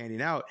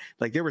expanding out,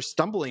 like they were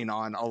stumbling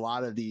on a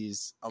lot of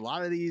these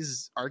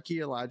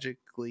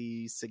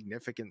archaeologically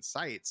significant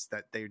sites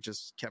that they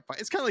just kept.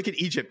 It's kind of like in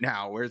Egypt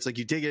now, where it's like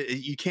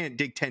you can't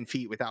dig 10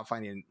 feet without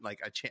finding like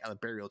a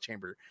burial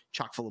chamber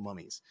chock full of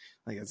mummies.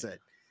 Like I said,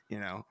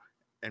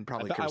 and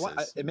probably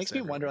curses. It makes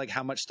me wonder like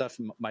how much stuff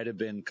might have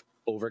been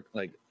over,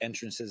 like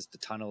entrances to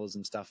tunnels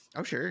and stuff.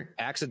 Oh, sure.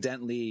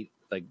 Accidentally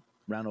like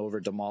run over,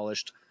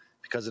 demolished,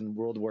 because in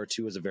World War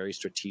II is a very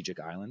strategic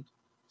island.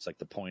 It's like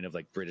the point of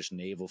like British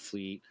naval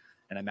fleet.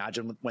 And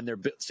imagine when they're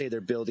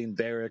building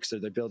barracks or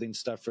they're building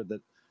stuff for the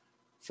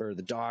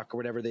dock or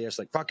whatever, they just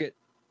like, fuck it.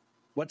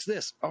 What's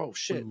this? Oh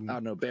shit. I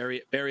don't know.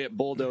 Bury it,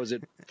 bulldoze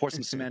it, pour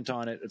some cement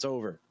on it. It's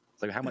over.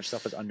 It's like how much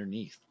stuff is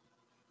underneath.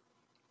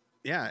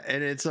 Yeah,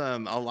 and it's a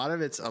lot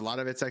of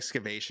its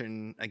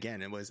excavation,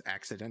 again, it was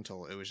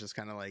accidental. It was just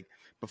kind of like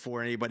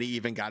before anybody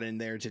even got in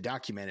there to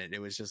document it.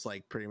 It was just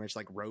like pretty much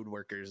like road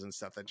workers and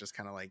stuff that just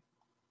kind of like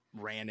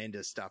ran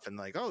into stuff and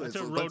like, oh,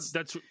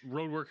 that's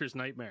road workers'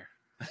 nightmare.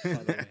 By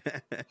the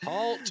way.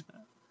 Halt.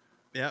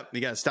 Yep,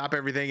 you gotta stop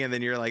everything, and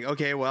then you're like,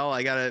 okay, well,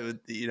 I gotta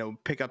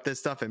pick up this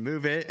stuff and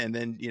move it, and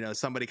then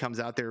somebody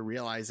comes out there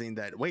realizing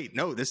that, wait,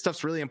 no, this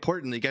stuff's really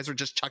important. You guys are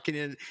just chucking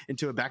it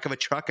into the back of a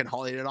truck and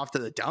hauling it off to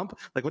the dump.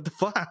 Like, what the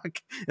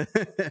fuck?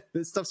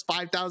 This stuff's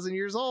 5,000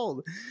 years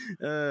old.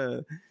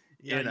 You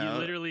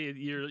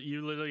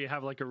literally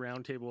have like a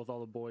round table with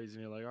all the boys,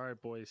 and you're like, all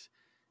right, boys,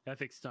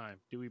 ethics time.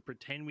 Do we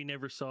pretend we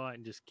never saw it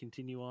and just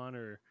continue on,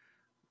 or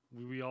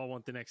we all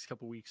want the next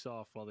couple weeks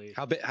off while they?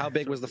 How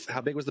big was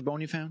the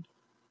bone you found?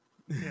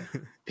 Yeah.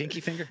 Pinky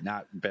finger?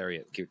 Not bury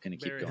it. Gonna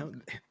keep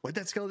going. What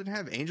that skeleton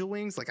have? Angel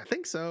wings? Like, I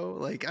think so.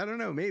 Like, I don't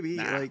know. Maybe.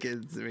 Like, check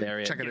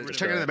it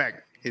in the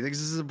back. He thinks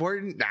this is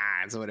important? Nah,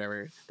 it's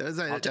whatever.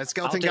 That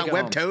skeleton got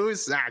webbed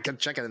toes? Nah, come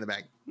check it in the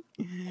back.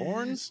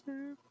 Horns?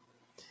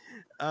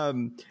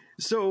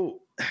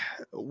 So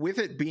with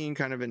it being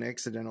kind of an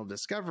accidental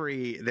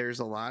discovery, there's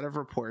a lot of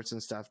reports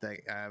and stuff that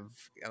have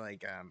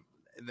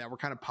that were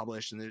kind of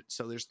published, and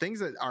so there's things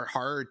that are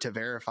hard to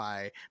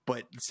verify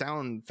but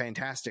sound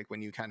fantastic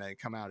when you kind of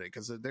come out it,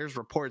 because there's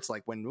reports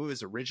like when it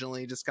was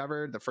originally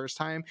discovered the first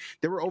time,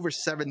 there were over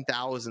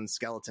 7,000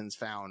 skeletons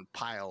found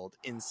piled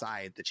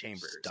inside the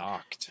chambers,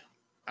 stocked.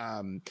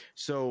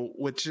 So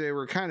which they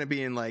were kind of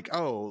being like,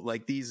 oh,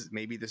 like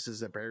maybe this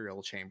is a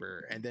burial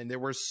chamber. And then there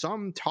was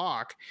some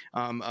talk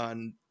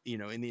on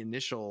in the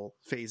initial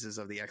phases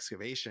of the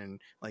excavation,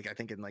 like I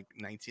think in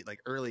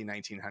early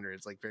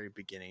 1900s, like very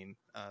beginning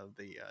of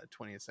the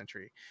 20th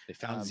century, they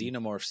found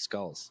xenomorph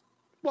skulls.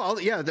 Well,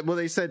 yeah,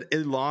 they said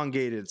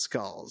elongated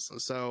skulls.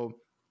 So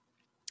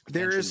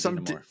there is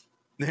some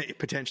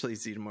potentially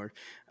xenomorph.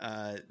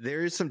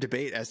 There is some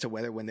debate as to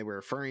whether when they were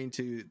referring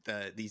to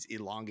these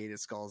elongated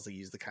skulls, they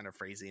used the kind of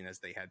phrasing as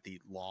they had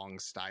the long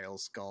style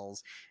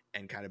skulls,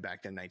 and kind of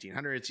back in the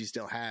 1900s, you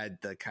still had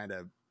the kind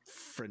of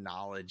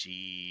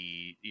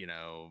phrenology,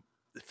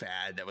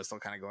 fad that was still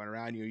kind of going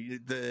around.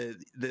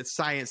 The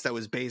science that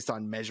was based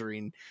on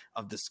measuring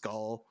of the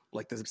skull,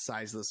 like the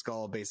size of the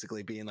skull,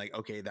 basically being like,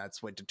 okay,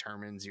 that's what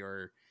determines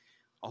a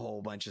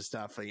whole bunch of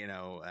stuff.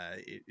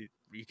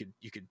 You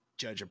could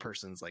judge a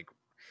person's like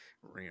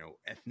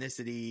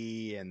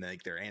ethnicity and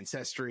like their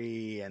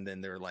ancestry, and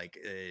then their like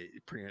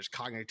pretty much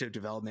cognitive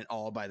development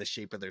all by the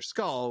shape of their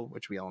skull,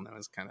 which we all know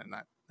is kind of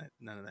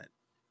none of that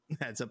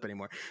adds up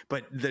anymore.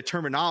 But the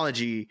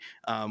terminology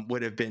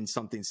would have been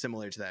something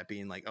similar to that,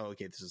 being like, oh,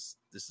 okay, this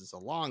is a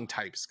long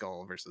type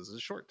skull versus a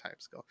short type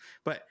skull.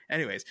 But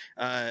anyways,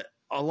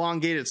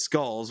 elongated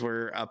skulls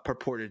were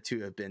purported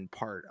to have been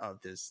part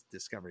of this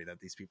discovery, that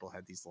these people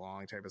had these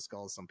long type of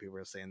skulls. Some people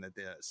are saying that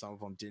some of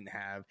them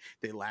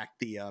they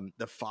lacked the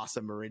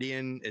fossa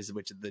meridian,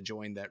 which is the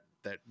joint that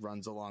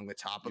runs along the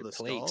top of the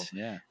plate. Skull.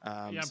 Yeah,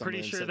 I'm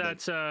pretty sure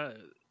that's a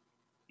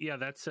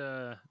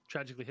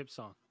Tragically Hip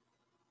song.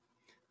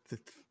 The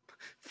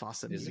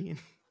fossa meridian.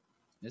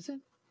 Is it?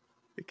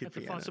 It could be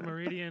the fossa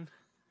meridian.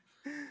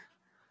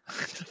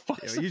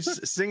 You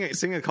just sing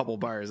a couple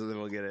bars and then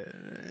we'll get it.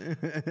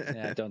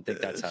 Yeah, I don't think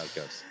that's how it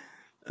goes.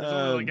 There's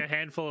only like a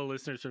handful of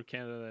listeners from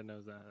Canada that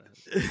knows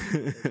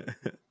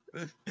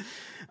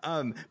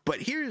But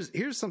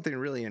here's something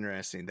really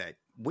interesting, that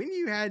when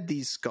you had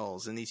these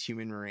skulls and these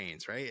human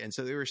remains, right? And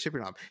so they were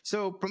shipping off.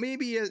 So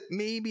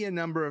maybe a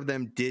number of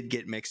them did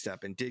get mixed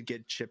up and did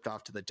get shipped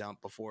off to the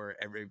dump before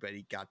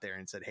everybody got there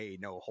and said, hey,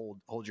 no,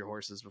 hold your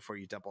horses before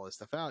you dump all this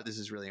stuff out. This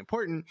is really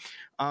important.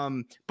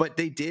 But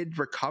they did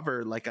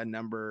recover like a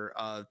number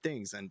of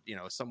things, and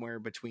somewhere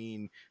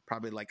between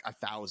probably like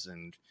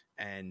 1,000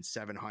 and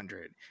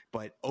 700.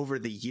 But over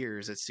the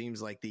years, it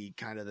seems like the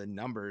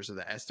numbers or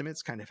the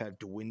estimates kind of have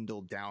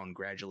dwindled down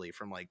gradually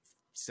from like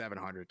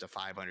 700 to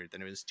 500,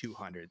 then it was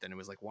 200, then it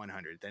was like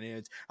 100, then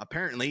it's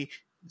apparently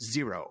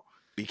 0,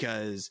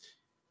 because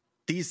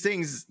these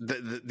things,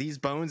 these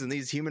bones and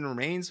these human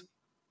remains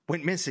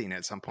went missing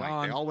at some point.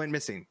 They all went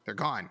missing. They're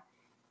gone.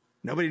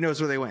 Nobody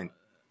knows where they went.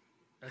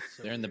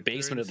 They're in the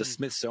basement of the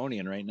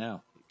Smithsonian right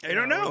now. I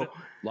don't know.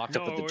 Locked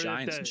up with the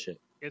giants and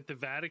shit. At the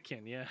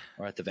Vatican, yeah.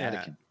 Or at the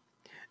Vatican.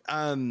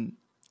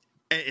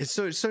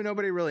 So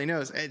nobody really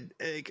knows. And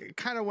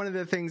kind of one of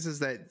the things is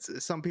that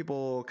some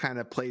people kind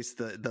of place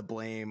the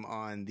blame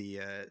on the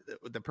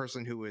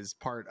person who was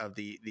part of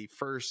the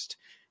first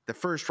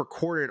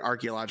recorded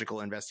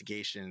archaeological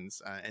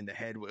investigations, and the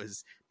head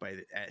was by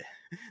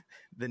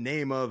the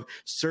name of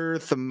Sir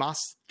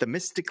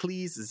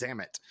Themistocles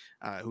Zammit,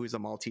 who is a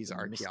Maltese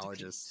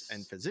archaeologist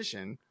and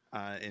physician,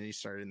 and he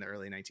started in the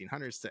early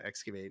 1900s to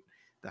excavate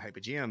the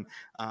hypogeum.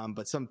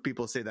 But some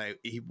people say that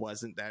he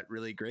wasn't that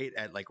really great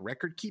at like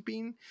record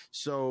keeping.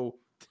 So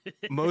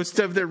most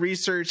of the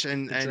research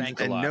and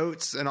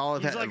notes and all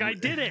of He's that. Like, I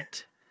did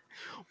it.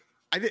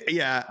 I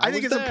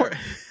think it's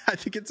important. I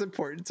think it's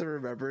important to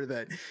remember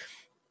that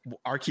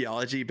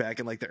archaeology back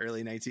in like the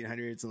early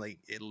 1900s and like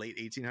late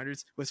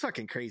 1800s was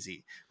fucking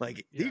crazy.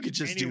 Like you could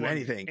just do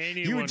anything.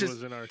 Anyone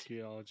was an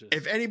archaeologist.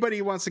 If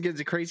anybody wants to get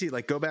into crazy,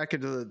 like go back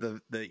into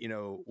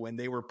the when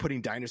they were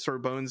putting dinosaur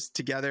bones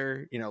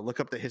together, look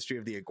up the history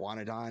of the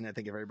iguanodon. I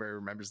think if everybody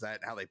remembers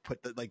that, how they put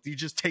you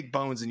just take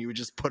bones and you would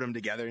just put them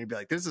together and be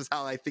like, this is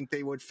how I think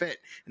they would fit.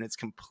 And it's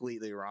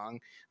completely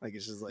wrong. Like,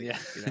 it's just like,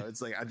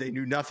 it's like they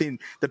knew nothing.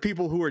 The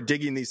people who were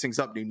digging these things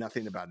up knew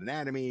nothing about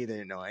anatomy. They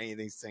didn't know any of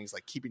these things,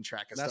 like keeping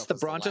track of That's stuff.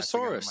 the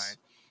Brontosaurus.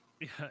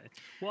 Yeah.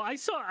 Well, I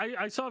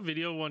saw a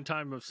video one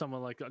time of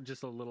someone, like,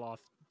 just a little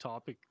off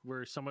topic,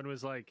 where someone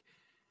was like,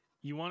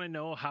 you want to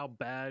know how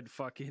bad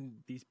fucking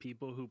these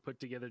people who put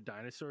together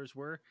dinosaurs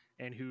were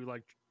and who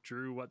like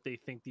drew what they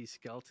think these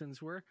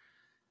skeletons were?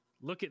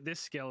 Look at this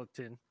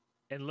skeleton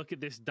and look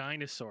at this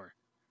dinosaur.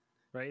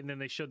 Right. And then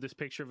they showed this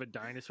picture of a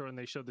dinosaur and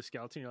they showed the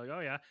skeleton. You're like, oh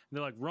yeah. And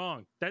they're like,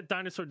 wrong. That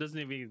dinosaur doesn't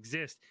even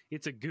exist.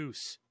 It's a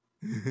goose.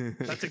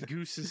 That's a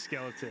goose's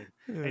skeleton.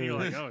 And you're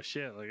like, oh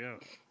shit. Like, oh,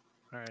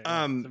 all right.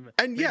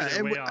 And yeah,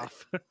 and way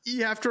off.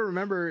 You have to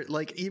remember,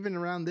 like, even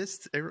around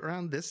this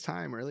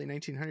time, early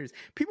 1900s,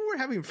 people were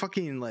having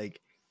fucking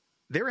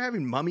they were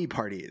having mummy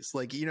parties.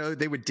 Like,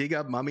 they would dig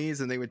up mummies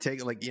and they would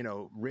take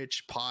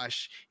rich,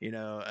 posh,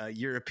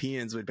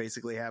 Europeans would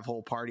basically have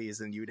whole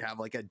parties, and you'd have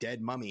like a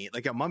dead mummy,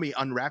 like a mummy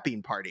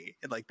unwrapping party.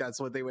 Like, that's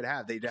what they would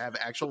have. They'd have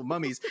actual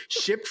mummies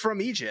shipped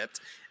from Egypt,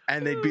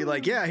 and they'd be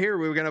like, yeah, here,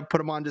 we were going to put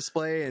them on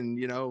display and,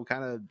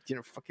 kind of,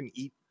 fucking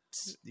eat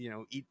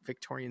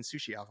Victorian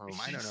sushi off of them.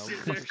 I don't know.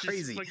 Fucking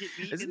crazy.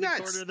 It's nuts.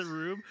 The corner of the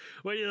room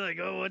when you're like,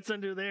 oh, what's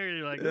under there? And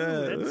you're like,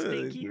 oh, that's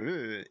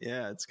stinky.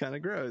 Yeah, it's kind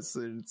of gross.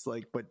 And it's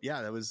like, but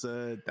yeah, that was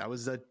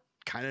a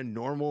kind of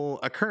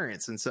normal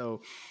occurrence. And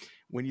so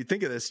when you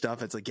think of this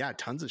stuff, it's like, yeah,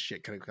 tons of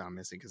shit could have gone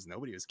missing because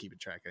nobody was keeping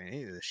track of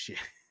any of this shit.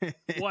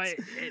 Well,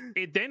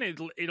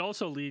 it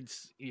also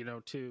leads,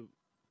 to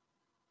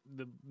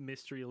the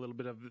mystery a little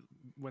bit of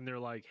when they're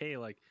like, hey,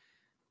 like,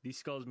 these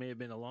skulls may have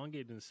been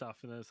elongated and stuff,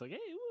 and then it's like, hey,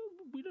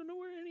 we don't know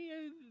where any.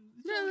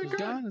 It's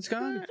gone. It's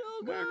gone.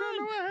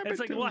 It's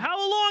like, well, how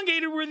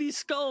elongated were these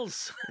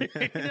skulls? Do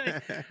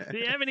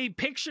you have any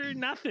picture?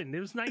 Nothing. It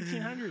was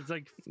 1900s.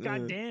 Like,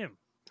 goddamn.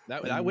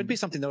 That would be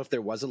something though if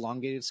there was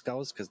elongated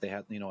skulls, because they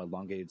had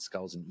elongated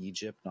skulls in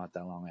Egypt not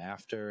that long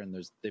after, and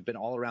they've been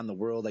all around the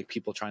world, like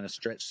people trying to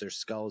stretch their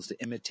skulls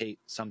to imitate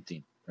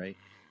something, right?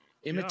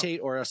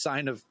 Imitate or a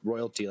sign of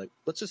royalty. Like,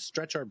 let's just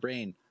stretch our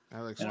brain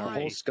and our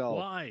whole skull.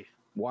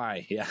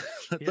 Why? Yeah.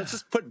 Let's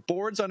just put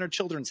boards on our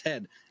children's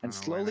head and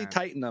slowly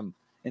tighten them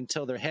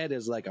until their head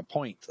is like a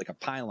point, like a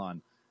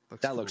pylon.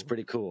 Looks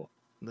pretty cool.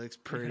 Looks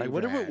pretty. Like,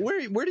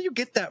 where do you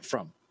get that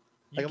from?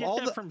 You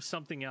get that from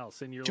something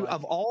else, and you're like,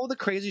 of all the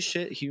crazy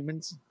shit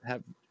humans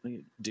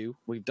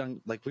we've done,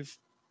 like, we've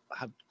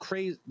had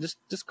crazy, this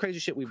crazy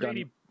shit we've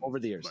done over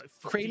the years.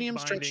 Cranium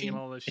stretching and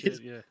all this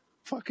shit.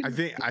 Fucking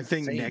I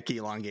think neck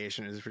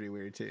elongation is pretty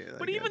weird too. Like,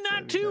 but even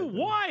that too.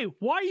 Why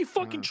are you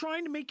fucking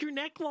trying to make your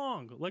neck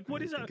long? Like,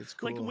 what is that?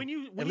 Cool. Like,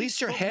 when at least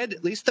your head,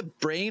 at least the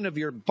brain of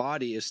your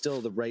body is still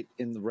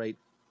in the right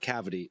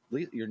cavity.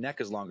 Your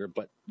neck is longer,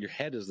 but your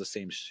head is the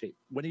same shape.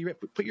 When you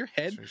put your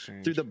head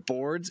through the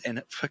boards and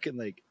it fucking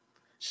like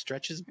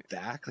stretches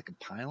back like a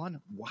pylon,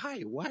 why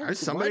do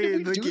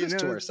we do this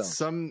to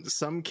ourselves?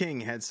 Some king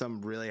had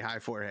some really high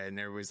forehead, and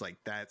everybody's like,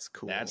 "That's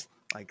cool." That's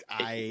like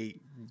I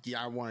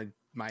want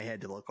my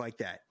head to look like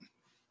that.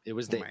 It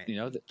was the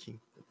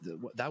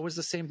that was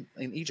the same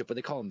in Egypt, but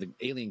they call him the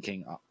alien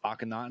king,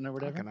 Akhenaten or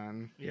whatever.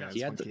 Akhenaten. Yeah. He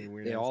had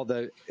in all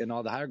the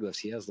hieroglyphs,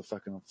 he has the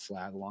fucking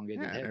flat,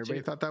 elongated head.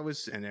 Everybody thought that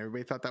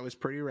was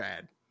pretty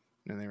rad.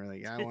 And they were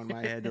like, I want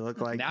my head to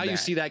look like now that. You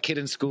see that kid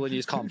in school and you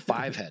just call him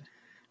Five Head.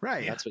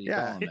 Right. That's what you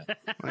call him.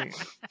 Like,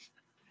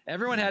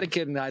 everyone had a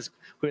kid in high school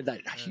who had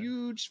that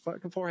huge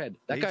fucking forehead.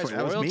 That guy's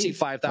royalty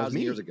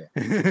 5,000 years ago.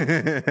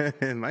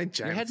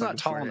 Your head's not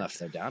tall enough,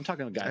 though, Dan. I'm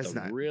talking about guys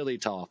with a really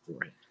tall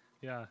forehead.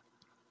 Yeah.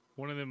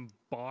 One of them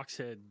box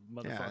head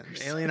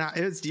motherfuckers. Alien.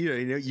 It's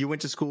you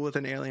went to school with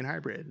an alien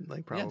hybrid,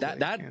 like probably. Yeah,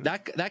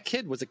 that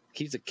kid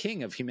he's a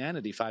king of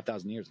humanity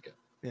 5,000 years ago.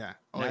 Yeah.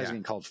 Now he's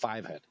being called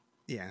Five Head.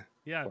 Yeah.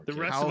 Yeah. Poor The kid.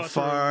 rest How of us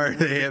far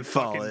they have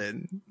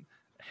fallen.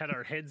 Had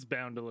our heads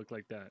bound to look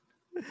like that.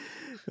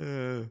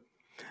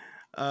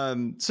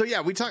 So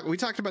yeah, we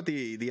talked about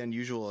the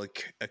unusual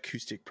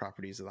acoustic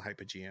properties of the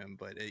hypogeum,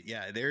 but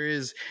there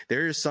is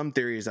some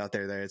theories out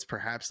there that it's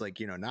perhaps like,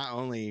 not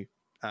only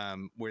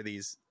were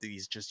these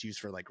just used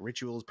for like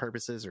rituals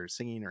purposes or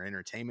singing or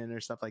entertainment or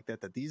stuff like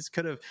that, that these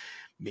could have,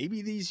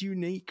 maybe these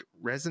unique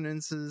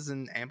resonances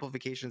and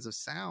amplifications of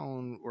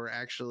sound were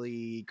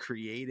actually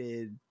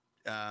created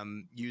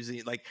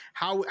using, like,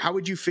 how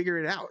would you figure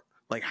it out?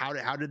 Like how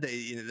did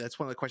they, that's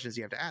one of the questions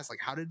you have to ask. Like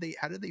how did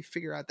they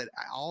figure out that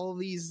all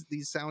these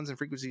sounds and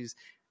frequencies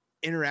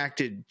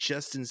interacted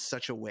just in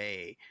such a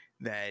way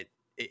that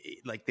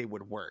like they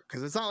would work?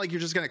 Because it's not like you're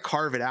just going to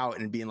carve it out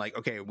and being like,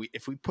 okay,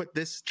 if we put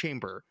this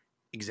chamber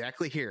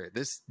exactly here,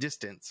 this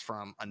distance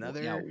from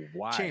another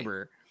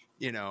chamber,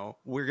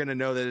 we're going to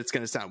know that it's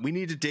going to sound. We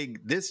need to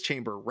dig this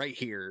chamber right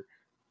here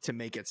to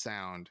make it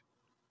sound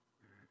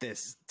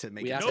this, to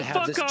make it sound.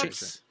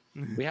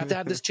 We have to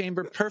have this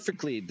chamber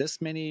perfectly this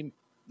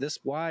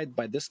wide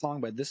by this long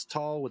by this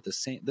tall with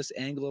this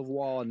angle of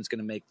wall, and it's going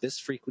to make this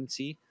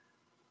frequency.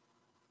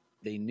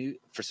 They knew,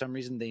 for some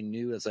reason,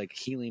 it's like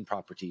healing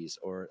properties,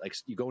 or like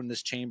you go in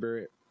this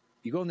chamber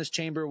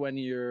when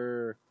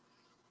you're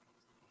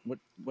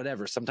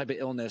whatever, some type of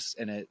illness,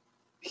 and it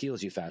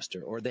heals you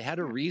faster. Or they had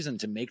a reason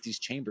to make these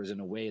chambers in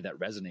a way that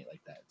resonate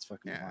like that. It's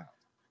fucking wild.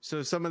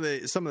 So some of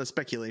the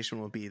speculation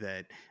will be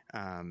that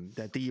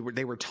that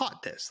they were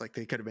taught this, like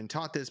they could have been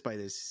taught this by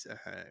this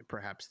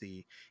perhaps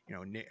the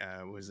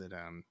was it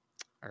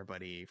our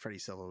buddy Freddie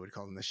Silva would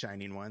call them the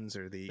Shining Ones,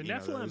 or the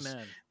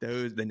Nephilim,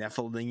 the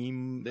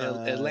Nephilim,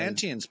 the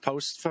Atlanteans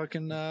post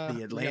fucking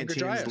the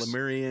Atlanteans,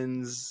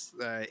 Lemurians,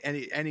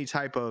 any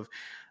type of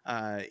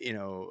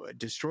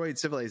destroyed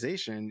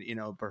civilization.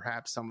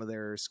 Perhaps some of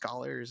their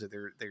scholars, or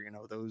their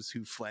those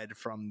who fled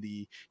from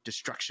the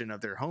destruction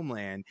of their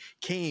homeland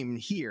came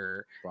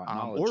here,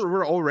 or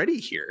were already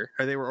here,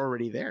 or they were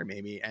already there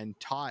maybe, and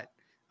taught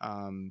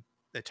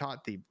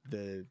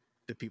the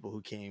people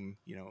who came,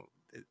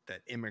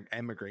 that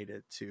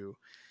emigrated to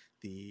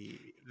the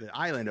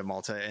island of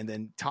Malta, and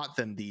then taught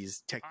them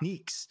these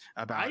techniques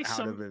about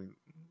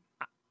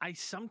I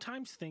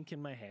sometimes think in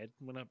my head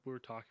when we were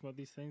talking about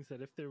these things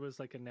that if there was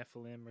like a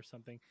Nephilim or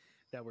something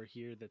that were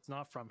here that's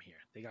not from here,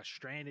 they got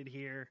stranded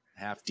here,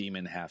 half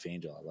demon, half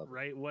angel. I love it.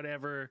 Right,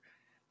 whatever.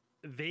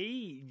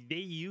 They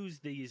use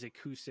these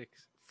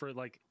acoustics for,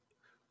 like,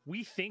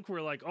 we think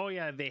we're like, oh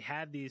yeah, they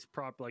had these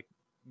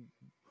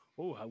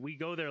we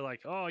go there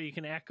like, oh, you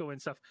can echo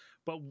and stuff,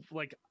 but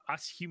like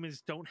us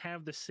humans don't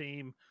have the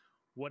same,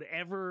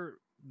 whatever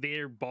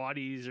their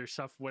bodies or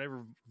stuff,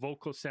 whatever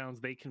vocal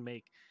sounds they can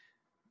make.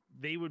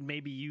 They would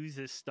maybe use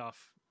this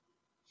stuff.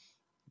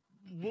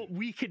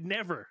 We could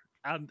never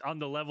on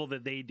the level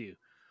that they do,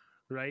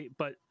 right?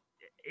 But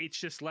it's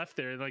just left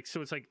there, like,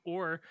 so it's like,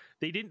 or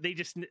they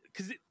just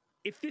because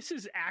if this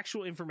is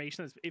actual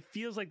information, it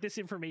feels like this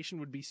information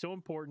would be so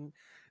important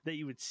that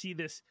you would see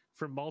this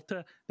from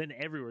Malta, then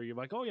everywhere. You're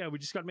like, oh yeah, we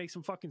just got to make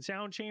some fucking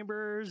sound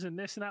chambers and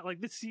this and that.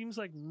 Like, this seems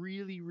like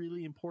really,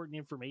 really important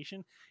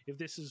information if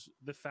this is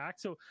the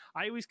fact. So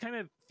I always kind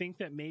of think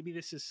that maybe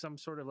this is some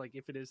sort of, like,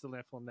 if it is the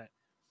Nephilim, that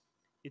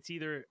it's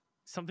either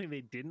something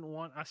they didn't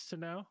want us to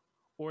know,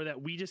 or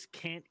that we just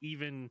can't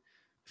even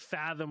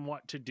fathom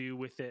what to do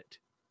with it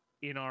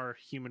in our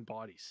human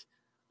bodies.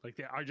 Like,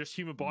 they are just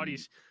human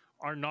bodies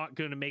are not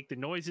going to make the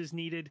noises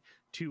needed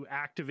to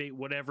activate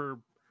whatever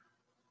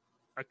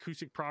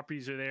acoustic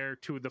properties are there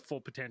to the full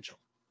potential.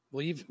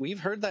 Well, we've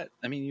heard that.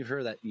 I mean, you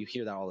hear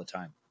that all the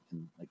time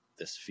in, like,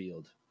 this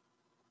field,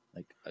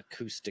 like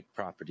acoustic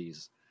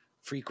properties,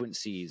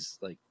 frequencies,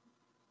 like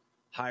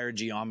higher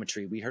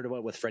geometry. We heard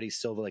about with Freddie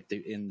Silva, like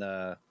in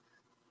the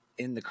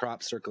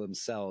crop circle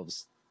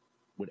themselves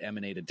would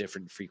emanate a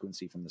different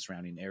frequency from the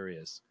surrounding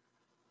areas.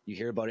 You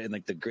hear about it in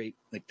like the great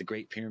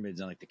pyramids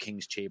and like the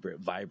King's Chamber. It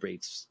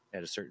vibrates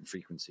at a certain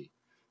frequency.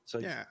 So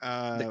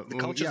the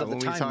cultures of the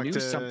time knew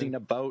something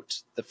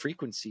about the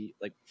frequency.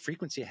 Like,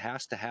 frequency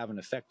has to have an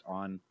effect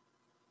on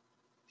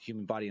the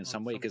human body in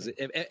some way, because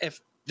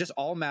if just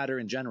all matter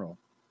in general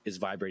is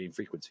vibrating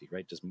frequency,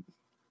 right? Just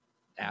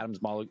atoms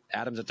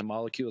into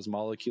molecules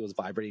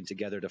vibrating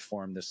together to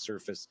form this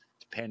surface,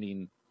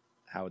 depending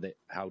how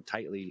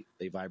tightly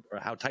they vibrate, or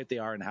how tight they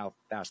are and how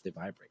fast they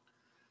vibrate.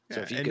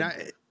 So if you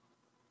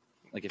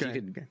Like if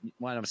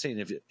what I'm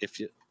saying,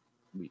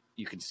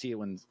 you can see it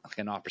when like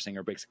an opera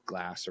singer breaks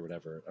glass or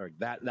whatever, or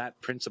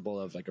that principle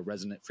of like a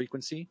resonant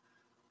frequency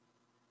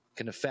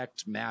can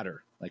affect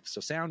matter. Like,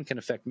 so sound can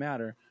affect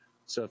matter.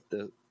 So if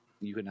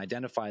you can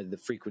identify the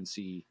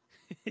frequency,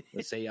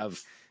 let's say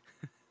of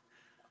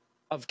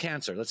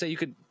cancer. Let's say you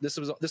could, this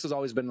has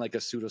always been like a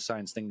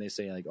pseudoscience thing. They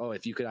say like, oh,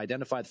 if you could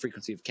identify the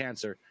frequency of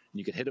cancer and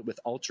you could hit it with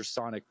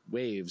ultrasonic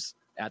waves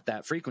at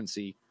that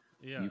frequency,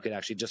 you could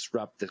actually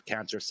disrupt the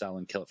cancer cell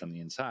and kill it from the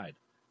inside.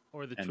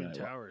 Or the Twin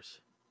Towers.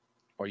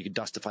 Or you could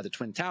dustify the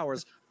Twin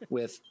Towers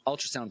with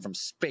ultrasound from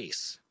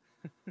space.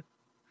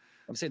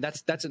 I'm saying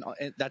that's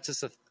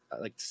just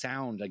like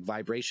sound, like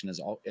vibration it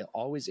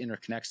always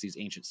interconnects these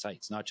ancient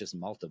sites, not just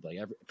Malta, but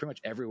like pretty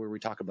much everywhere we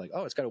talk about, like,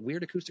 oh, it's got a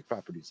weird acoustic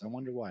properties. I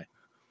wonder why.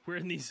 We're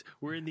in these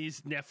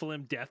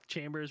Nephilim death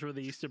chambers where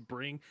they used to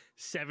bring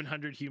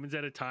 700 humans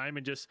at a time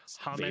and just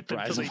hum at them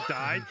until they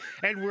died.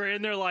 And we're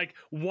in there like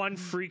one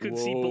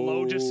frequency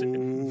below, just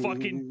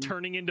fucking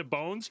turning into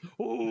bones.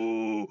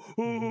 Oh,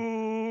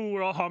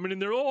 we're all humming in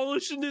there. Oh,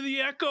 listen to the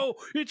echo.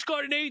 It's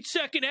got an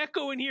 8-second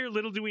echo in here.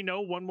 Little do we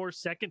know, one more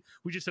second,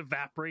 we just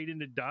evaporate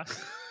into dust.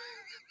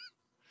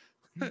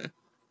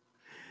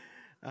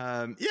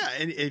 And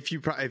if you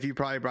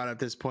probably brought up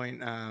this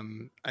point,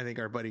 I think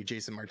our buddy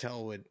Jason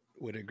Martell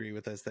would agree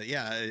with us that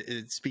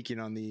it's speaking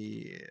on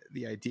the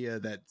idea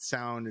that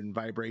sound and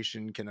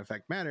vibration can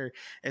affect matter.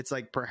 It's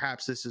like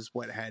perhaps this is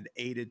what had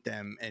aided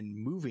them in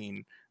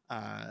moving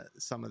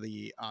some of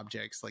the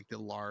objects, like the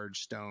large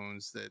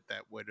stones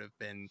that would have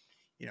been,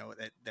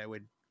 that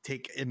would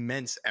take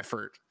immense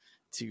effort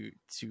to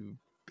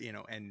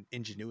and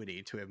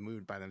ingenuity to have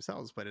moved by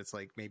themselves. But it's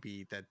like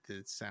maybe that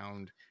the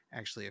sound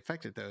actually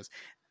affected those,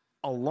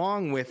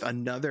 along with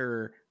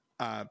another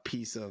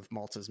piece of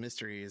Malta's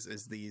mystery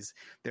is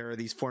there are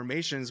these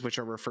formations which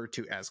are referred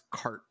to as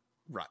cart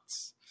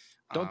ruts.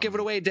 Don't give it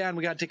away, Dan.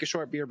 We got to take a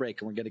short beer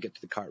break, and we're going to get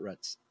to the cart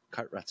ruts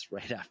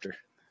right after.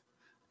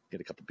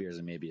 Get a couple beers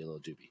and maybe a little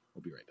doobie.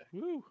 We'll be right back.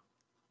 Woo.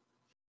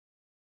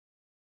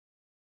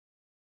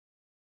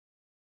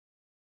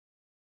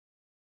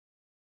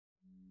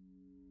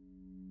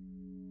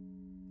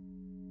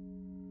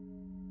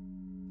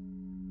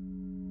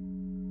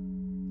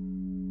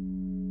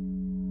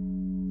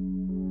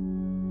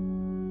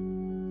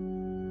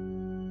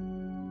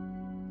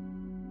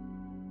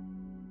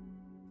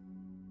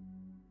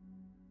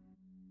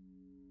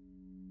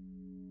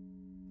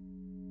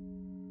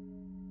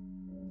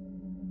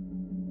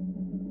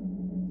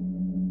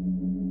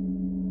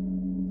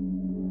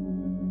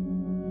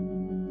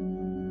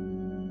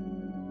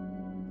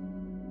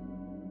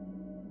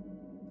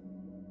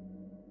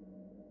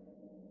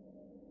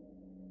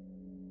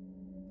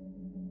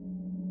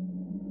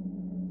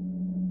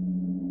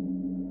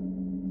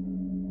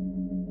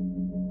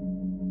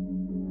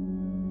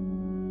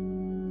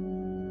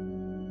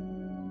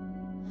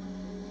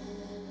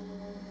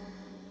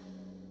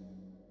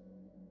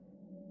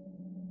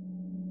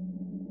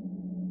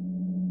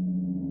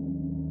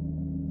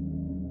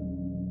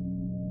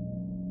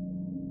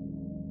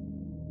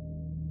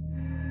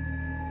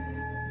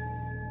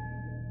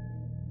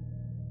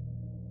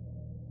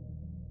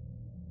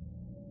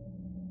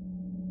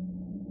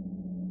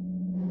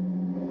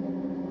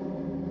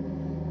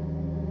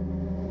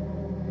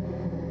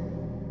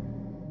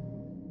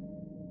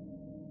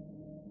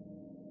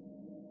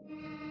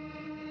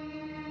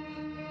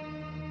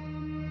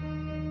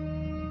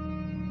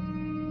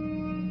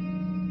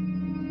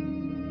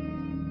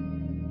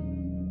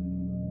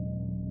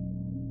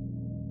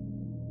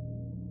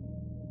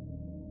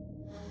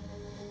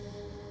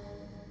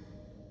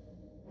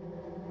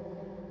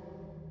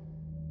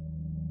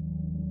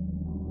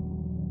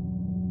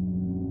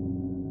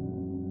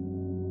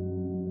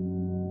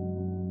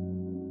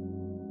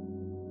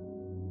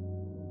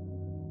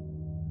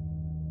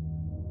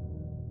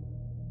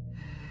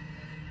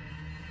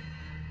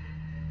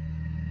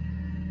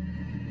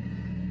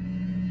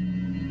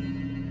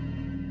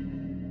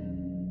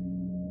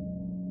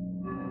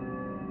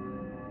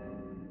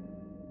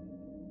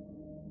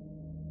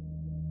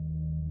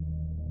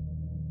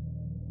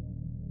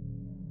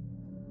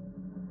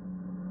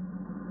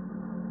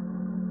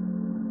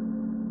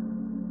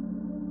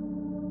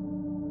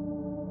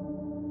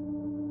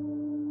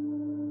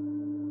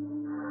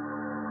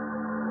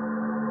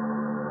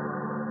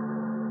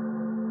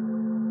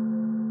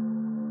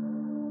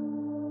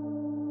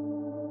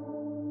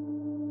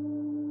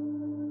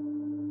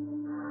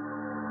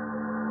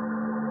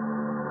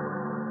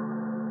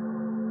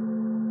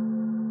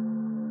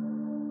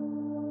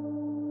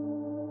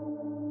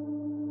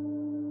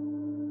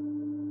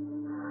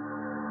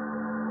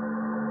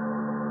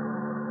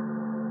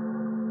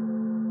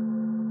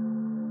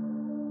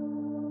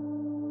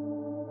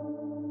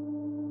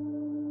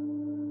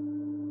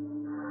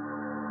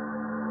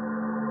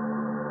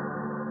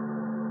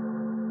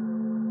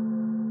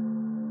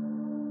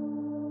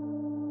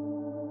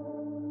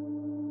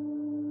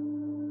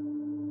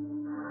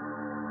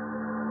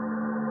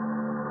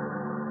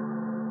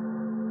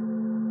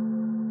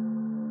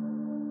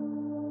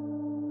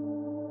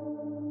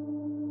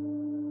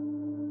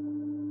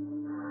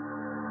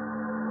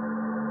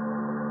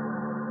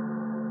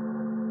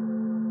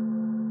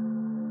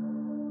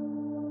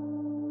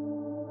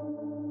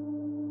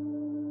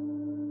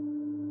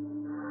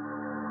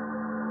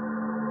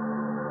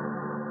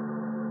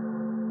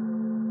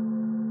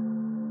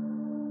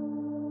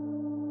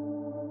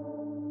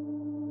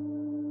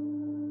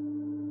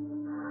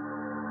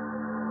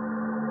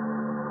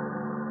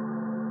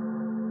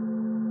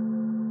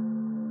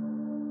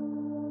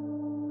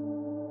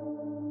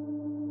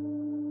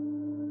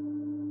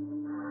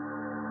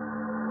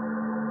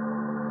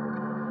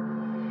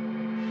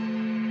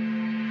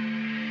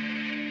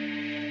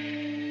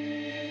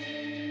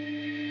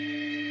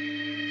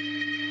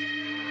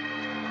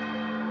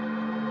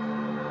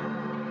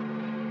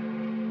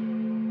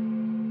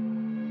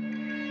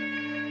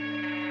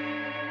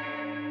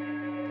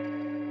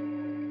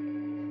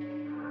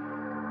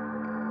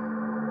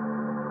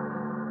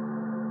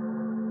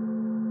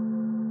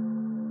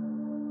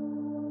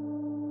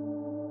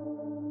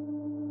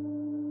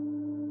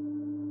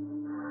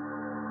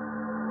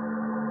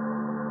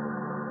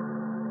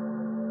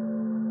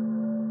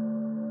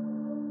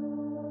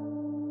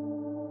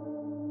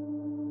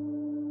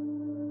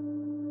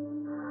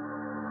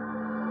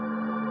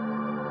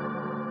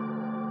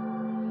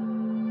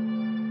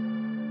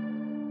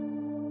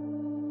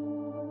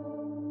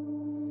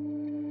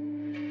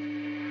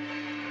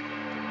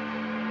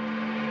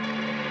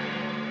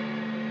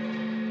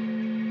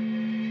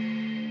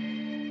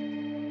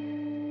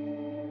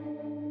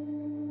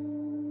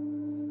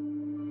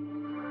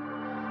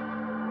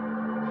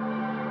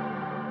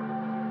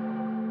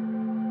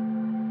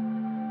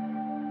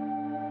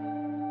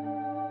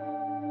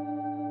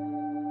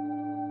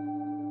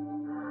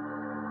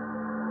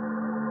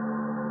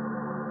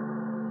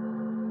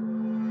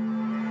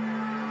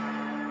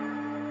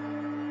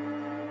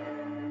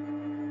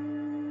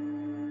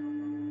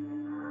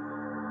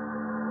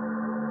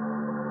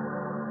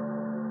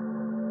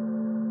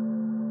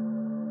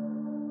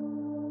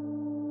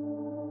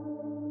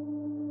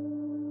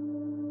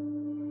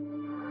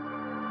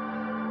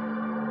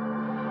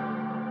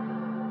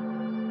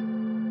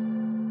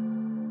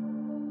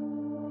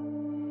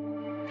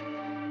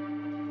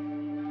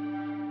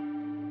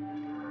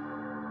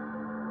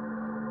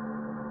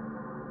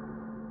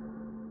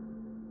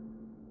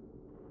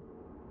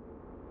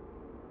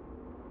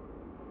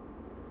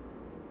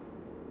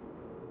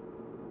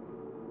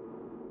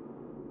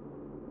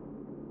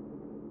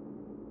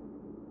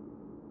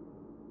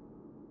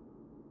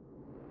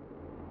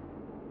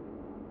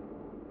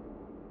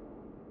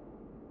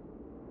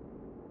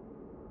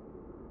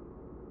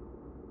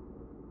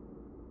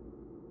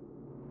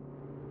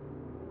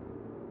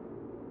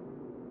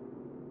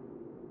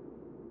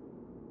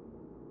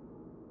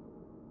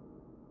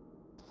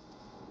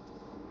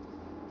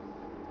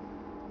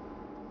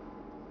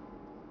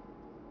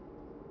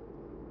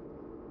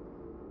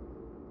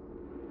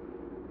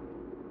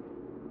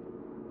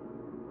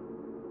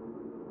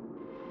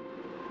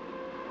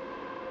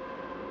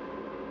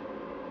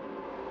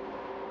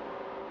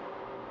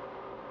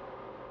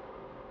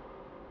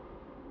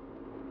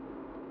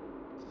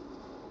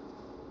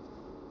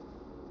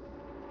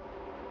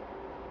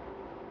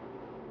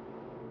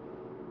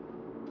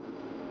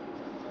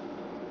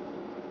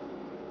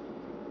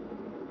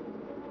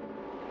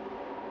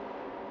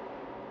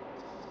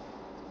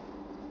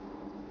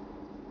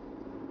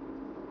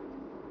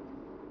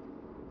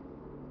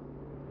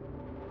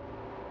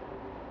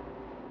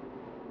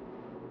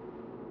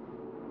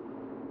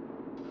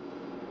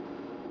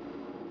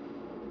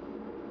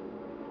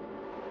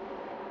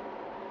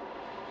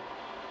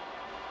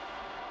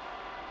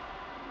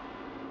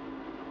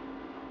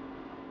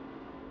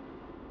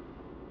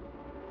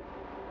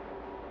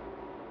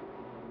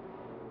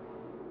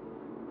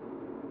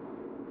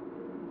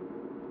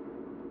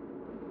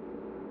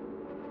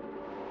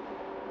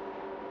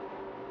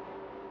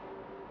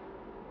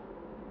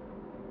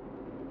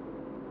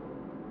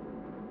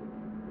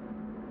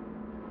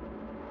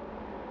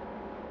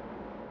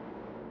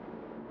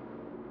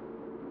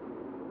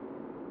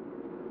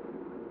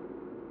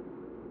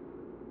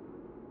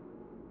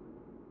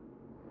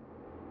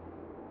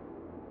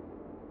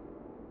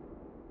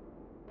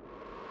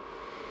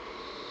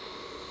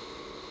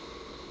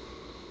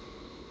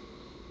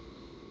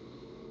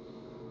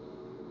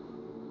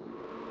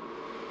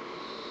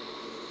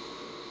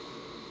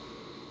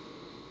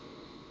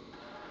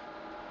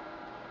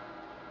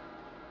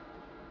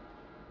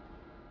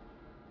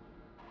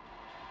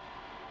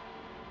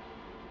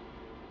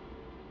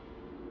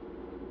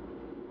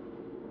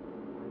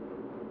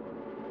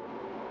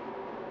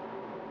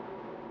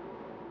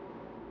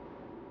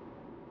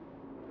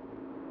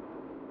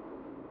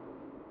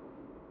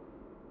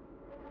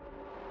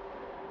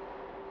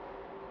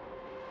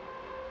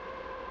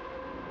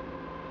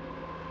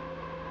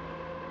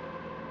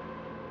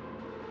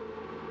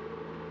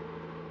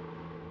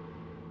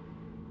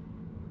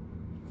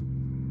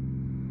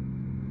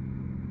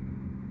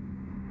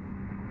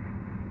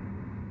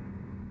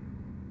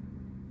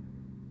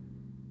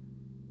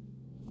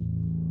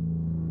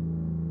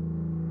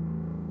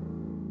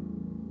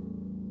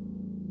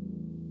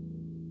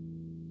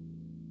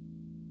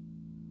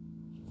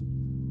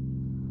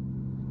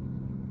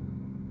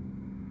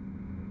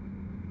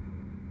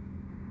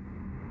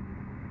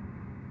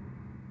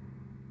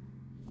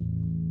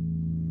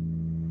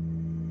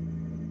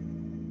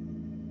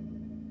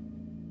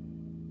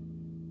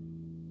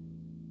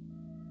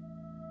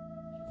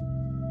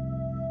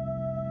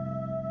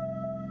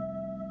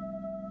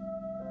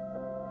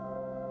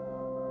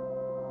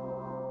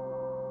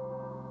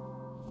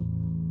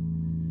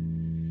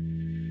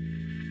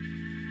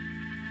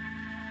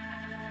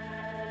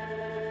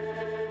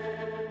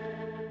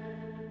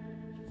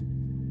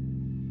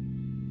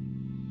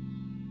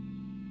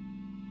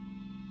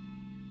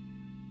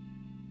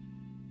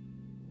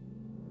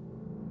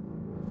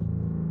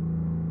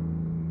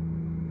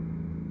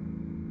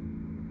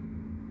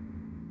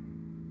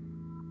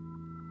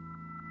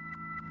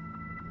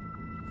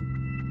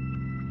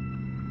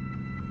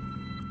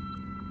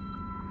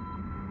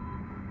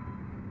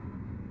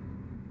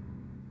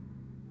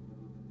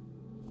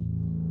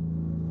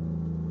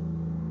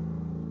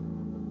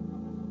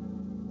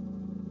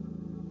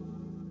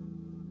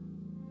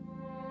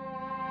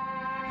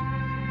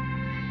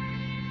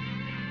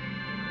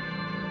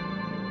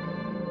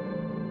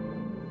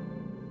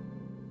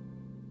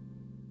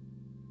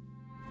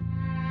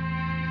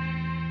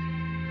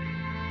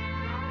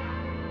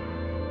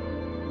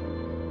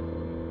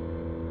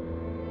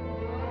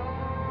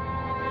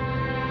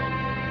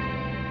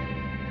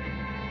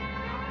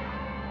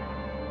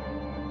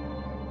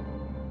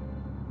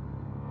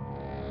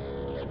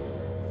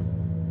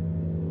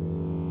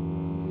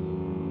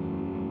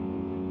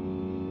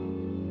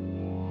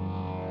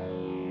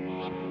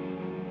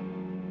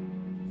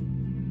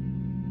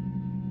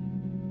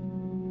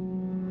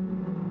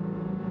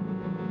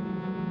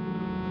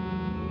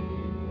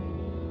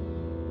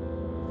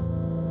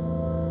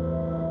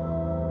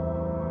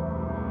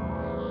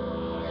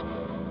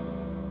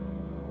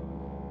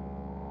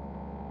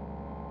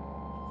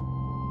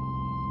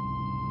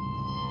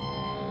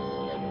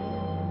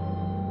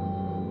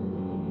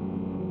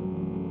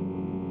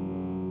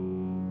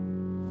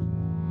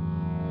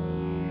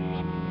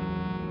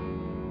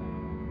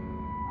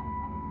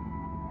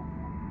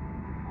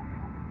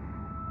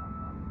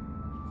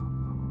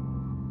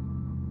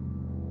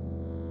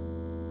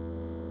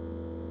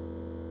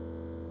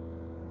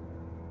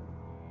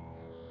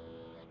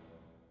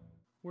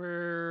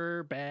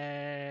 We're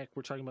back.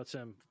 We're talking about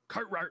some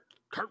cart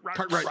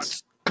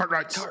Cartwrights.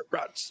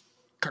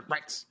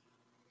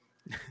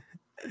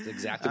 That's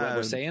exactly what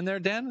we're saying there,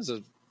 Dan. Is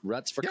it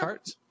ruts for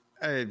carts?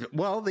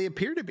 Well, they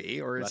appear to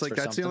be, or it's Ruts like for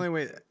that's something? the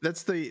only way.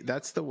 That's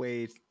the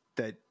way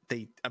that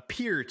they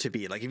appear to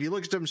be. Like if you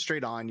looked at them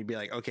straight on, you'd be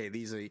like, okay,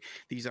 these are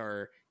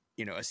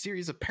a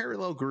series of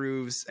parallel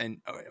grooves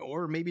and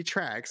or maybe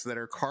tracks that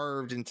are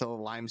carved into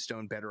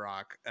limestone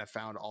bedrock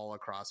found all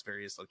across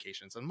various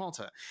locations in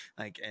Malta.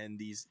 Like, and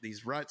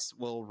these ruts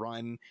will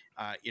run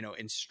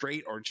in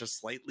straight or just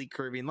slightly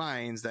curving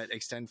lines that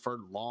extend for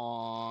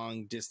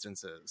long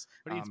distances.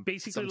 But it's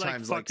basically like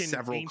sometimes fucking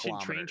several ancient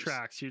train kilometers.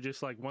 tracks. You're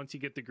just like, once you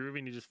get the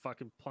grooving, you just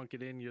fucking plunk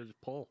it in, you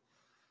just pull.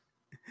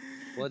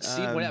 Well, it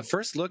seemed when at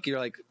first look, you're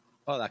like,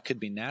 oh, that could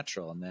be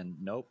natural, and then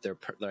nope, they're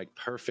like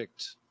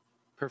perfectly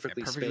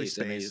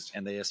spaced,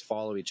 and they just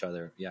follow each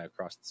other. Yeah,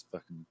 across the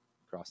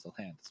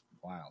land. It's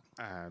wild.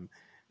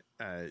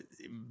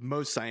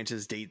 Most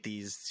scientists date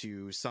these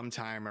to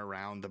sometime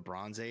around the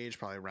Bronze Age,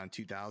 probably around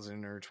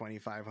 2000 or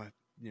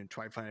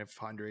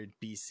 2500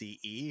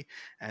 BCE,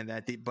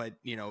 and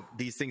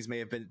these things may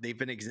have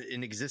been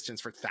in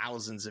existence for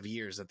thousands of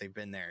years, that they've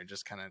been there,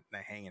 just kind of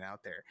hanging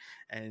out there.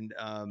 And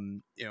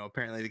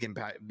apparently they can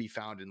be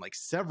found in like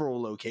several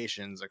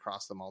locations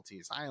across the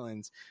Maltese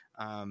Islands.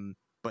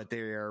 But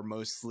they are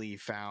mostly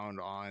found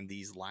on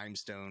these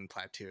limestone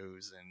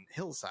plateaus and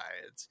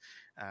hillsides.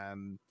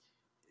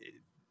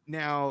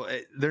 Now,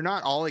 they're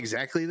not all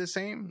exactly the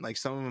same. Like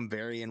some of them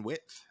vary in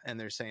width, and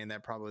they're saying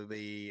that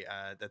probably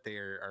that they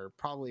are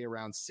probably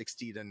around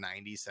 60 to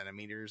 90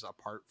 centimeters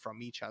apart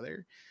from each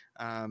other.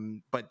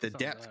 But the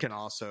depth can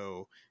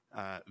also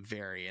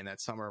vary, and that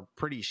some are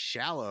pretty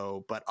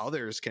shallow, but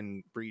others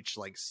can reach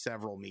like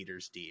several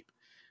meters deep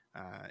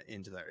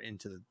into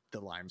the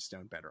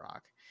limestone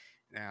bedrock.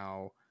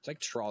 Now it's like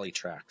trolley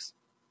tracks,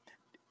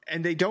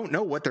 and they don't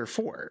know what they're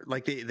for.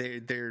 Like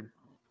they're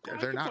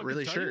not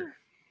really sure.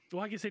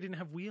 Well, I guess they didn't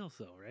have wheels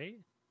though, right?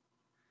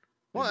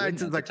 Well,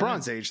 it's like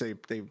Bronze Age. They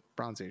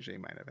Bronze Age. They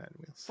might have had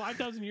wheels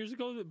 5,000 years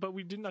ago, but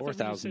we didn't.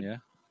 4,000, yeah.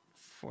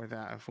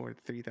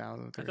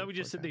 3,000. I thought we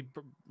just said they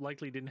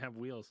likely didn't have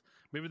wheels.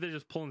 Maybe they're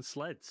just pulling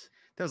sleds.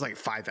 That was like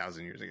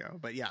 5,000 years ago.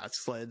 But yeah,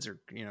 sleds are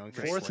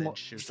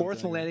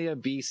fourth millennia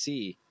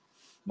BC,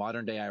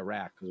 modern day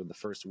Iraq was the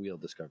first wheel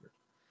discovered.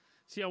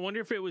 See, I wonder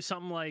if it was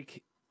something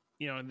like,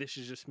 and this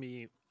is just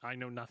me. I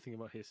know nothing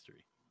about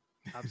history.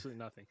 Absolutely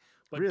nothing.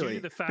 But really? due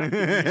to the fact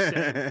that you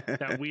said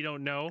that we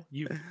don't know,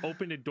 you've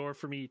opened a door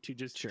for me to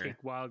just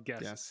take wild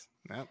guesses.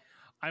 Yes. Yep.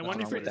 I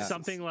wonder if it's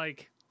something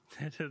like,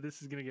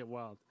 this is going to get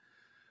wild,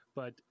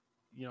 but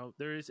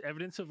there is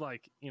evidence of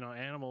like,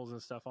 animals and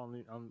stuff on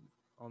the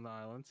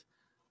islands.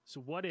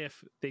 So what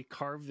if they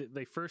carve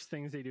the first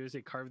things they do is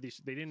they carve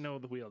these, they didn't know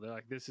the wheel. They're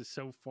like, this is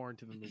so foreign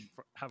to them to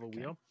have a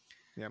wheel.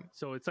 Yeah.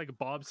 So it's like a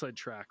bobsled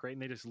track, right?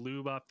 And they just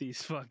lube up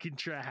these fucking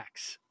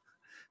tracks,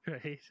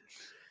 right?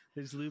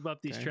 They just lube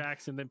up these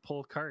tracks and then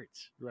pull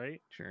carts,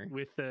 right? Sure.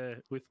 With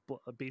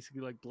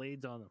basically like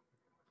blades on them.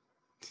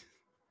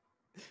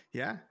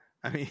 Yeah,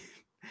 I mean,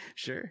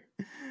 sure.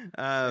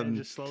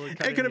 Just slowly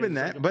cut it could have been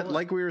that, but pull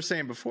like we were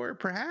saying before,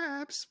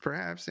 perhaps,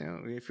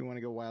 if you want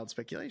to go wild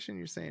speculation,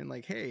 you're saying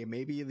like, hey,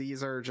 maybe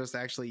these are just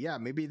actually,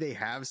 maybe they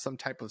have some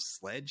type of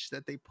sledge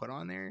that they put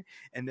on there,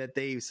 and that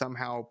they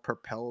somehow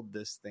propelled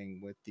this thing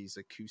with these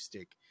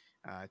acoustic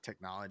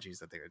technologies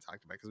that they had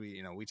talked about. Because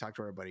we talked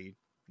to our buddy.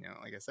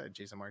 Like I said,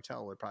 Jason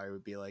Martell would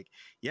be like,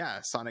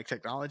 sonic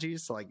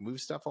technologies to like move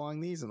stuff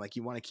along these, and like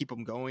you want to keep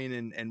them going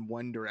in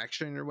one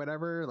direction or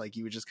whatever. Like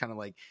you would just kind of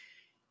like,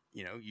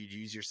 you'd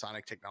use your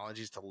sonic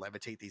technologies to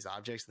levitate these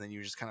objects, and then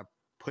you just kind of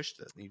push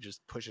it. You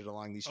just push it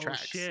along these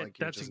tracks. Shit. Like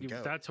that's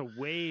a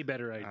way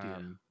better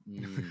idea.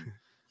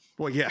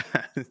 Well, yeah,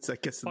 it's I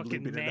guess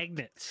fucking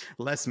magnets.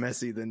 Less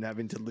messy than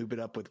having to lube it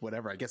up with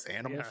whatever. I guess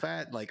animal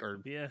fat, like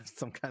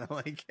some kind of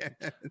like.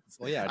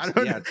 Well, yeah, I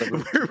don't know.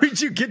 Where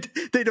would you get?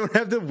 They don't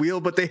have the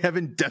wheel, but they have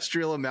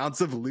industrial amounts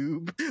of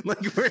lube.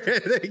 Like where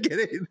are they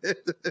getting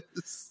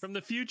this? From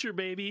the future,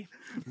 baby.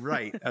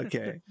 Right.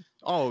 Okay.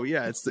 Oh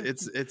yeah,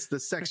 it's the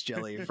sex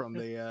jelly from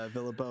the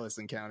Villa Boas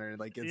encounter.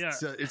 Like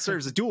it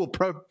serves a dual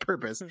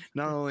purpose.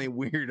 Not only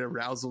weird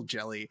arousal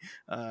jelly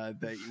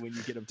that when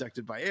you get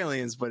abducted by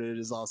aliens, but it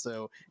is also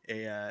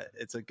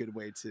it's a good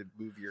way to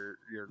move your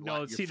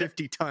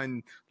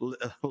 50-ton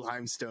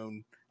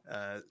limestone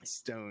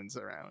stones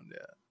around.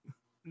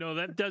 No,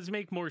 that does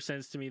make more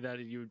sense to me that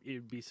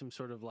it'd be some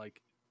sort of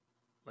like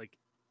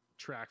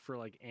track for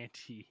like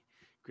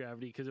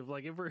anti-gravity, because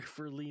if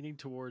we're leaning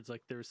towards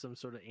like there's some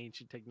sort of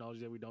ancient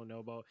technology that we don't know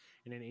about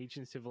in an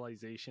ancient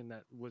civilization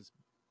that was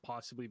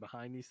possibly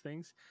behind these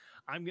things,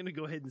 I'm gonna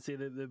go ahead and say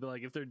that they'd be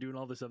like, if they're doing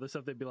all this other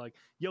stuff, they'd be like,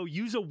 yo,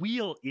 use a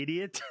wheel,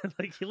 idiot.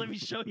 Like, let me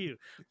show you.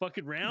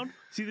 Fucking round,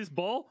 see this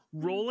ball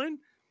rolling,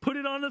 put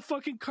it on the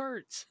fucking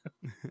carts.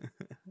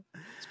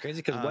 It's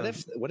crazy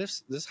because what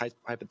if this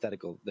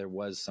hypothetical, there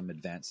was some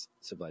advanced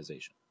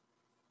civilization,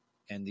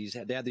 and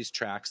they had these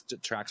tracks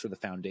were the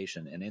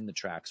foundation, and in the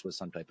tracks was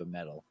some type of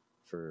metal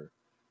for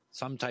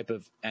some type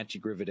of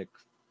anti-gravitic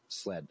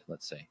sled,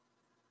 let's say.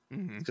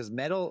 because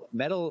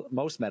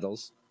most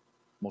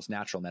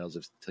natural metals,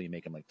 until you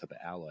make them like type of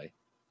alloy,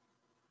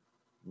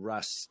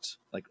 rust.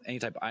 Like any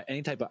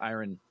type of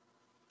iron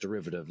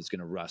derivative is going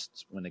to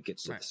rust when it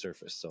gets to the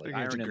surface. So like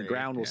iron in the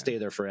ground will stay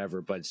there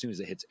forever, but as soon as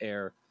it hits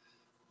air,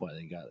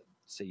 you got,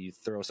 say you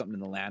throw something in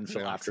the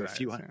landfill after a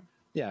few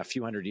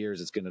hundred years,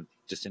 it's going to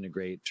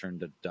disintegrate, turn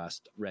to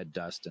dust, red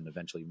dust, and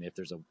eventually, if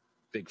there's a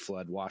big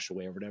flood, wash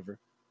away or whatever.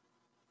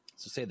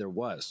 So say there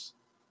was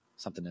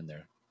something in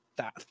there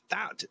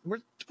that we're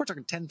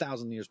talking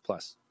 10,000 years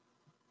plus,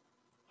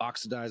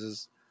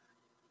 oxidizes,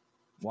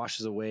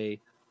 washes away,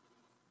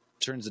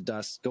 turns to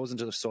dust, goes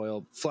into the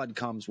soil, flood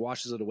comes,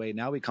 washes it away.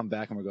 Now we come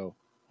back and we go,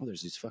 oh,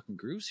 there's these fucking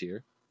grooves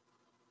here.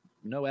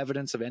 No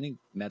evidence of any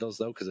metals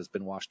though, because it's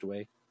been washed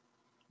away.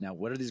 Now,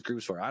 what are these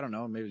grooves for? I don't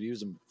know. Maybe use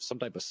them some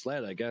type of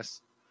sled, I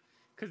guess.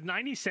 Because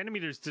 90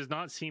 centimeters does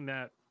not seem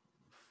that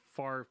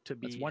far to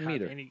be. That's 1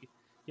 meter.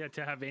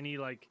 To have any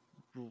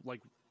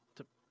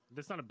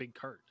that's not a big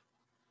cart.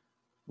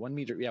 1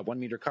 meter, 1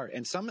 meter cart.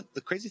 And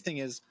the crazy thing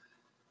is,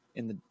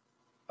 in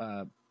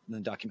the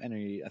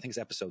documentary, I think it's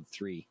episode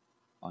 3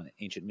 on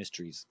Ancient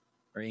Mysteries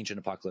or Ancient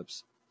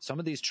Apocalypse, some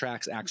of these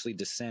tracks actually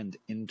descend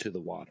into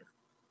the water.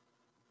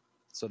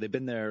 So they've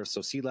been there.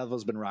 So sea level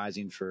has been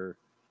rising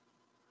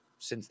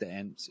since the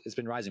end. It's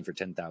been rising for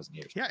 10,000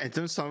 years. Yeah, and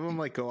then some of them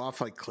like go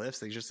off like cliffs.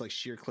 They just like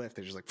sheer cliff.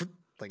 They just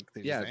they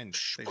just end.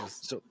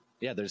 So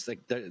there's like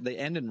they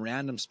end in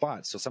random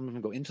spots. So some of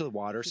them go into the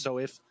water. So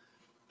if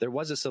there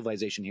was a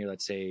civilization here,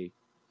 let's say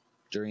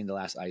during the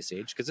last ice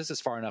age, because this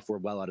is far enough, we're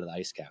well out of the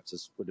ice caps.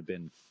 This would have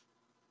been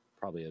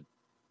probably a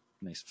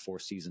nice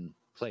 4-season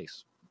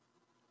place.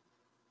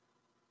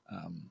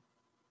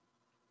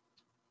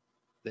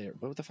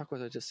 What the fuck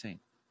was I just saying?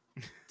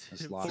 I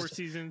just lost 4 it.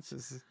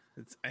 seasons.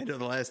 It's end of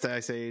the last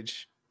ice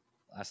age.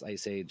 Last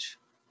ice age.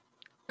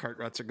 Cart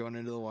ruts are going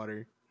into the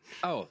water.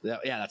 Oh, yeah,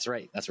 that's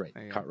right. That's right.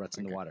 Cart ruts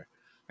in the water.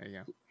 There you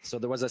go. So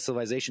there was a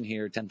civilization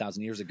here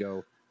 10,000 years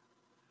ago.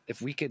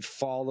 If we could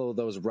follow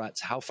those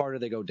ruts, how far do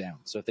they go down?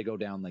 So if they go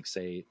down, like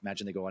say,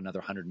 imagine they go another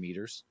 100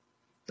 meters,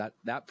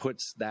 that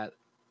puts that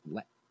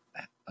like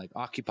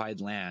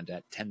occupied land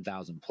at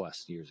 10,000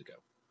 plus years ago.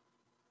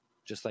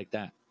 Just like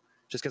that.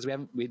 Just because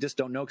we just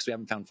don't know because we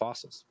haven't found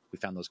fossils. We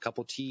found those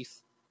couple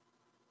teeth.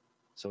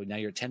 So now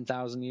you're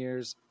 10,000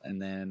 years,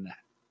 and then,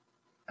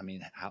 I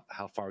mean,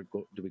 how far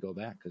do we go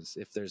back? Because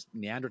if there's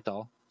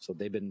Neanderthal, so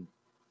they've been,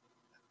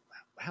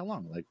 how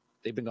long? Like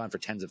they've been gone for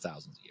tens of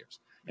thousands of years,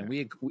 and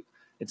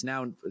it's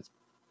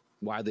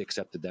widely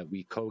accepted that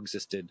we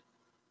coexisted.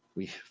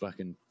 We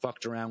fucking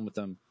fucked around with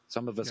them.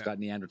 Some of us got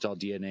Neanderthal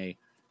DNA.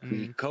 Mm-hmm.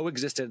 We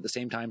coexisted at the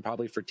same time,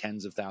 probably for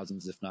tens of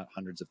thousands, if not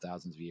hundreds of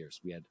thousands of years.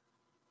 We had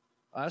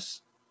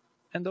us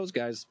and those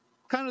guys,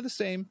 kind of the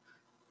same.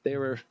 They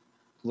were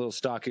a little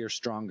stockier,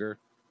 stronger.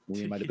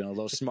 We might have been a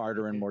little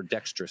smarter and more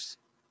dexterous.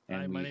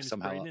 And Hi, my name is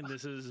Brandon.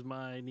 This is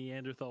my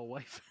Neanderthal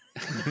wife.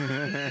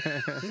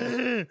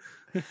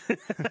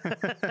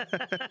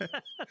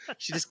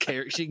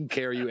 She can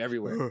carry you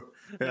everywhere.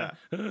 Yeah.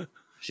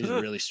 She's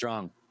really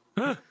strong.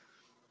 No,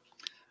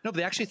 but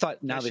they actually thought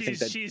they think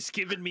that she's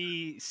given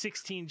me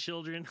 16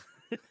 children.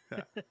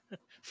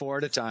 4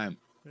 at a time.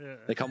 Yeah.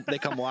 They come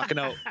walking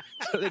out.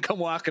 They come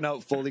walking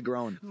out fully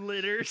grown,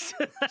 litters,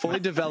 fully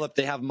developed.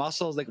 They have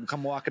muscles. They can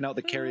come walking out.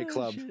 They carry a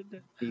club,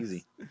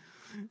 easy.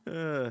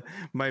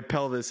 My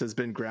pelvis has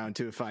been ground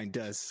to a fine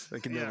dust. I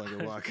can no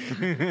longer walk.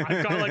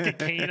 I've got like a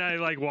cane. I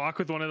like walk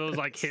with one of those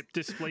like hip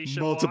dysplasia.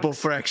 I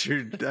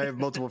have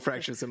multiple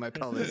fractures in my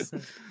pelvis.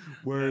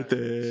 Worth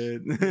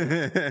it.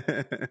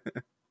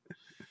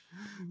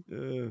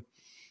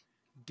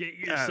 Get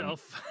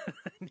yourself.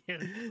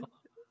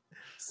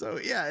 So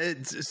yeah,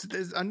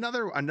 there's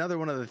another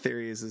one of the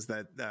theories is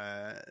that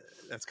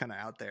that's kind of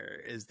out there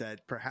is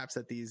that perhaps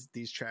that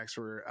these tracks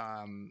were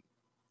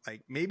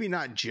like maybe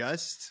not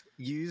just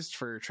used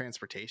for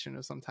transportation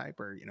of some type,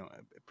 or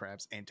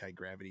perhaps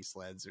anti-gravity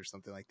sleds or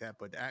something like that,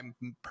 but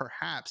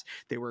perhaps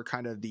they were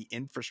kind of the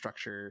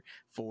infrastructure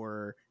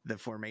for the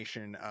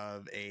formation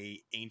of a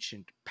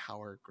ancient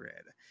power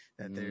grid.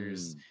 That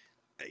there's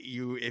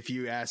if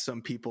you ask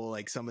some people,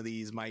 like some of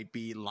these might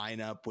be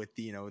line up with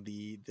the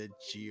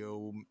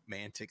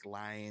geomantic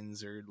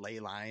lines or ley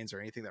lines or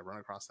anything that run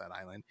across that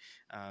island,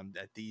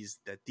 that these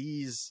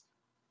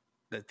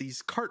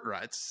cart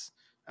ruts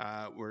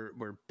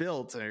were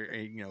built or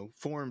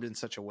formed in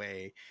such a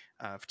way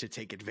to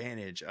take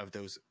advantage of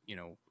those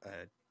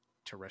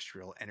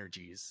terrestrial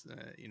energies,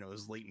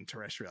 those latent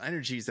terrestrial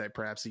energies that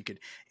perhaps you could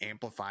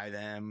amplify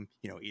them,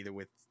 either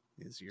with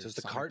does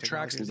the cart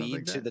tracks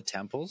lead to the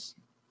temples?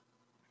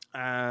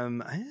 I'm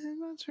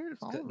not sure.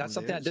 That's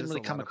something I didn't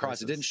really come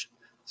across. It didn't.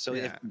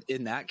 If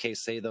in that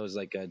case, say those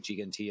like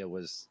Gigantea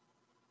it's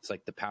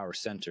like the power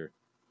center,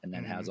 and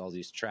then has all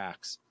these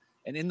tracks,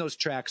 and in those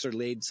tracks are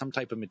laid some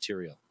type of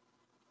material.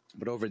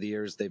 But over the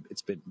years,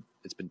 it's been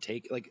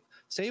taken. Like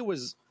say it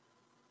was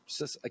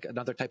just like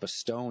another type of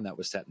stone that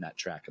was set in that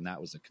track, and that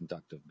was a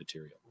conductive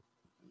material.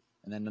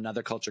 And then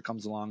another culture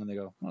comes along and they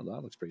go, "Oh,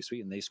 that looks pretty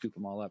sweet," and they scoop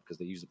them all up because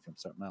they use it from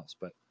something else.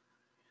 But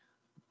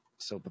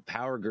the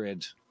power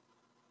grid.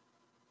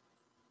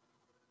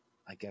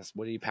 I guess,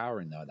 what are you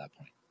powering though at that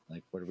point?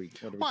 Like, what are we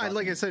Well,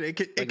 like I said, it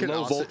could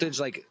low also, voltage,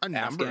 like a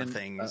number Afghan, of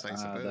things, I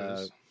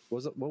suppose.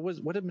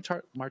 What did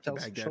Martell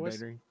Baghdad show us?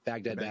 battery.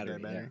 Baghdad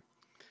battery.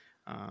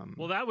 Yeah.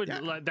 Well,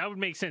 that would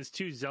make sense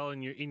too, Zell,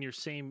 in your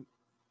same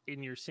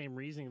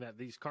reasoning that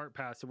these cart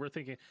paths. So we're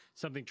thinking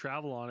something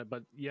travel on it,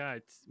 but yeah,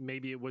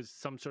 maybe it was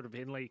some sort of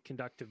inlay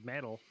conductive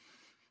metal,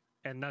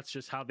 and that's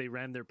just how they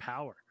ran their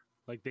power.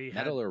 Like they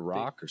metal or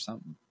rock or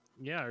something.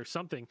 Yeah, or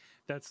something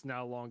that's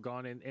now long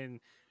gone, and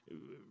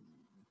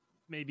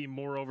maybe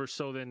moreover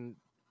so than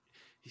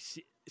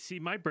see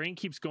my brain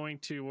keeps going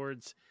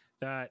towards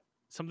that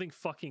something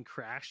fucking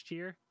crashed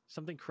here.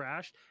 Something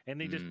crashed, and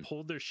they just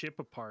pulled their ship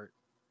apart.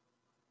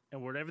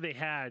 And whatever they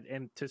had,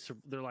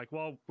 they're like,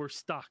 well, we're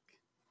stuck,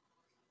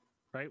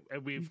 right?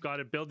 And we've got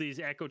to build these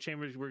echo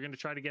chambers. We're going to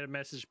try to get a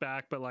message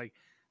back, but like,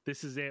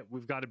 this is it.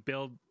 We got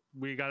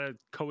to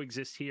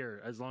coexist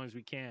here as long as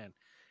we can.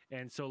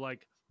 And so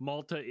like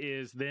Malta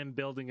is them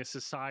building a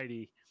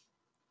society,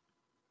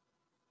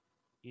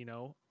 you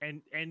know,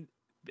 and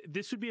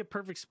this would be a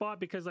perfect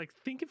spot because like,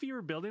 think if you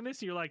were building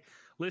this, you're like,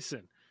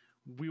 listen,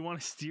 we want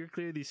to steer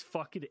clear of these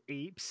fucking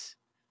apes.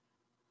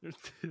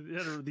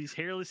 That are these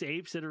hairless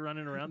apes that are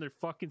running around. They're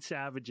fucking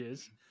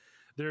savages.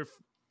 They're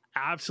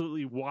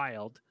absolutely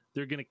wild.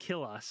 They're gonna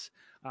kill us.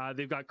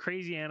 They've got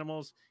crazy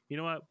animals. You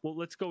know what? Well,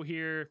 let's go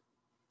here.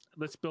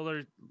 Let's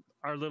build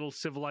our little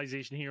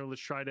civilization here. We'll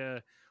try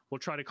to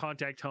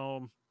contact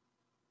home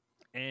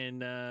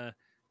and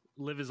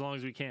live as long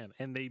as we can.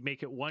 And they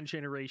make it one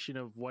generation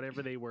of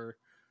whatever they were,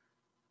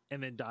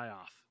 and then die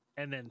off.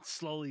 And then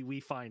slowly we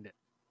find it,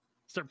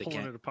 start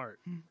pulling it apart.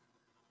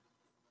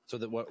 So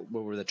that what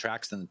were the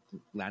tracks and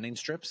landing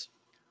strips?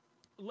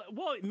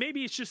 Well,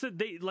 maybe it's just that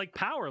they like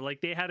power,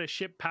 like they had a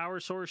ship power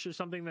source or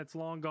something that's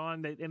long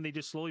gone, and they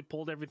just slowly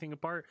pulled everything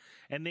apart.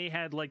 And they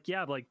had like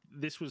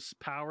this was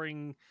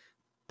powering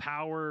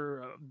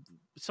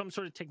some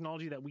sort of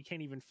technology that we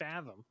can't even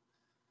fathom,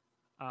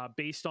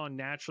 based on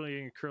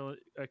naturally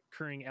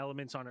occurring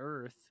elements on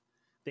Earth.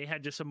 They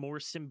had just a more a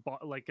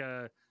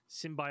symbiotic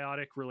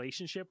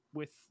relationship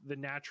with the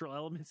natural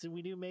elements than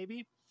we do,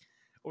 maybe.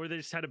 Or they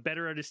just had a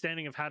better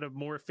understanding of how to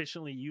more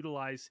efficiently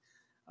utilize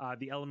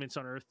the elements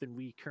on Earth than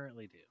we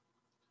currently do.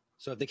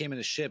 So if they came in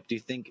a ship, do you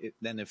think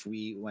then if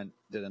we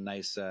did a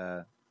nice,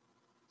 spent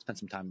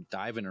some time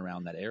diving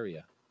around that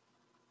area,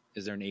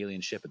 is there an alien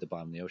ship at the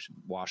bottom of the ocean,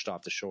 washed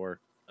off the shore?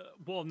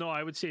 Well, no,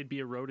 I would say it'd be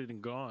eroded and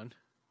gone.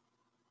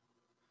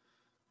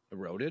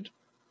 Eroded?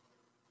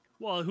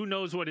 Well, who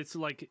knows what it's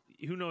like?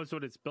 Who knows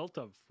what it's built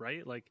of,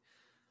 right? Like,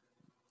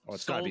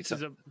 it's got to be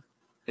some...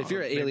 If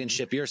you're an alien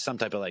ship, you're some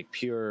type of like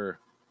pure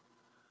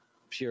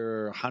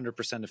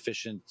 100%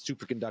 efficient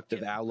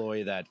superconductive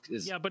alloy that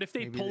is. Yeah, but if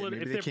they pull it,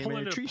 if they're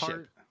pulling it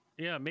apart,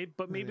 yeah, maybe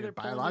they're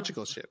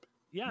biological ship.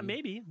 Yeah,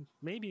 maybe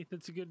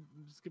that's a good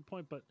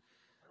point. But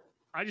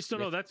I just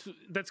don't know.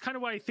 That's kind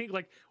of why I think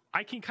like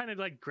I can kind of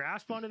like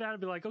grasp onto that and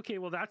be like, okay,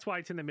 well that's why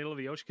it's in the middle of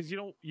the ocean, because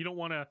you don't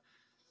want to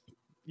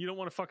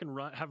fucking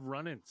have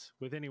run-ins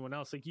with anyone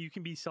else. Like you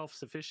can be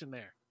self-sufficient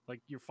there.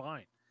 Like you're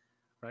fine.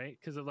 Right?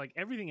 Because of like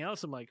everything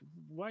else, I'm like,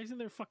 why isn't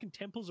there fucking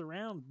temples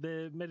around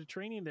the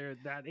Mediterranean there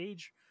at that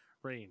age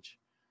range?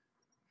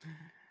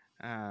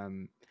 Yeah,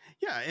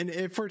 and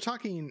if we're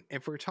talking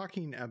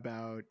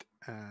about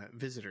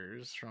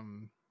visitors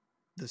from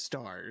the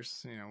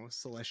stars, you know,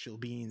 celestial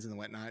beings and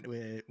whatnot,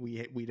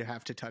 we'd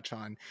have to touch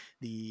on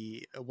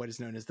the what is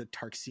known as the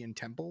Tarxian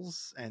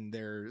temples and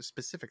their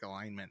specific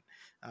alignment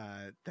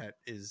that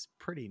is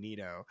pretty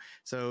neato.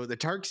 So the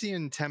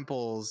Tarxian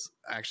temples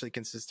actually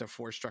consist of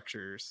 4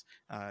 structures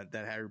that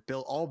are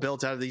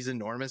built out of these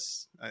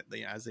enormous,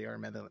 as they are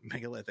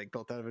megalithic,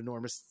 built out of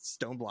enormous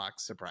stone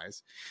blocks.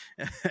 Surprise.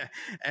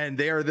 And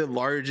they are the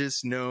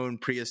largest known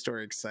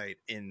prehistoric site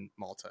in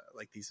Malta.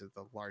 Like these are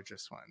the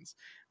largest ones.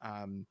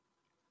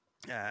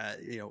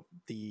 You know,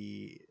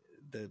 the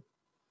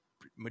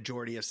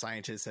majority of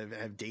scientists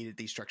have dated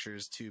these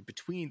structures to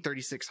between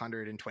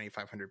 3600 and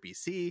 2500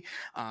 BC.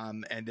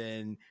 And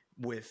then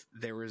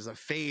there was a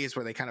phase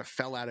where they kind of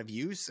fell out of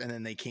use, and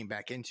then they came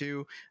back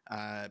into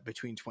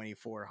between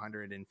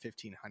 2400 and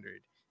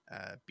 1500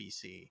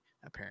 BC,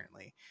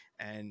 apparently.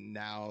 And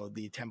now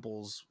the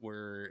temples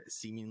were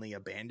seemingly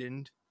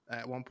abandoned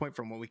at one point,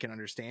 from what we can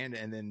understand,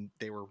 and then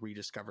they were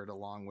rediscovered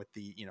along with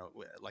the, you know,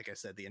 like I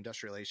said, the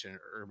industrialization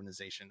or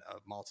urbanization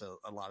of Malta.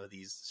 A lot of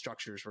these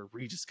structures were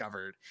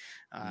rediscovered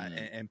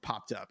and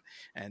popped up,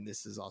 and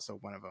this is also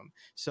one of them.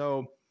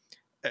 So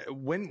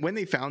when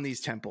they found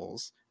these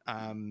temples,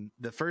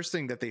 the first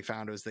thing that they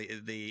found was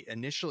they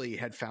initially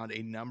had found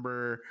a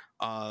number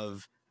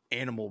of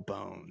animal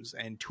bones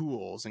and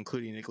tools,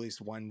 including at least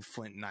one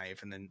flint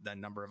knife, and then the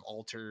number of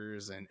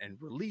altars and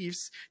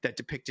reliefs that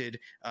depicted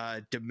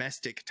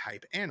domestic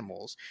type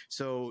animals.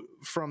 So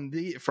from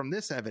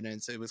this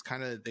evidence, it was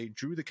kind of, they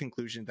drew the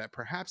conclusion that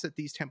perhaps that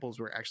these temples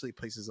were actually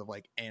places of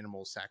like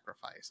animal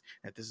sacrifice,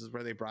 that this is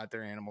where they brought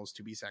their animals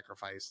to be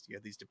sacrificed. You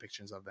have these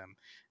depictions of them,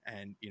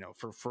 and you know,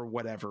 for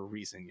whatever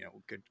reason, you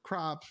know, good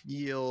crop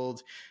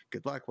yield,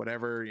 good luck,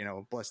 whatever, you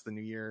know, bless the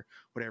new year,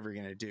 whatever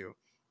you're gonna do.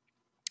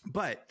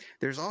 But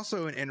there's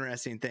also an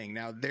interesting thing.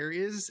 Now there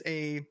is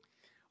a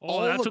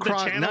that's across,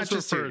 what the channels not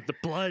just refer. here. The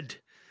blood.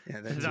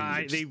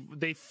 Yeah,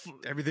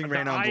 Everything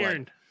ran on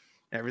iron. blood.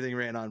 Everything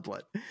ran on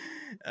blood.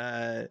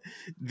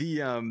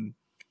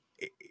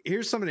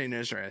 Here's something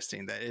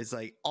interesting that is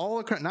like all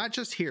across, not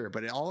just here,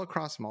 but all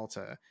across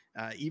Malta.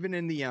 Even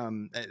in the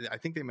I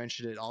think they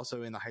mentioned it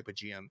also in the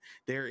hypogeum.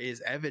 There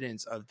is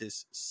evidence of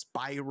this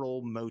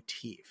spiral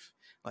motif.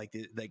 Like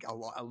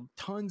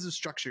tons of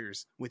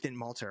structures within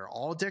Malta are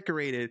all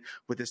decorated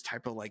with this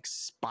type of like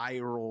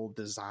spiral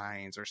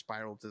designs or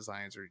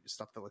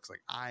stuff that looks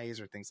like eyes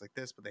or things like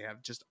this. But they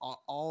have just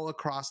all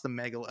across the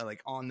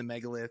like on the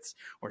megaliths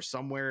or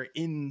somewhere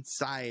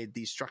inside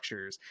these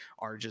structures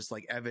are just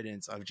like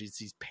evidence of just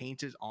these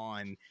painted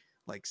on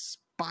like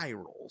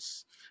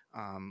spirals,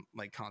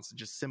 like constant,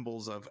 just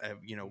symbols of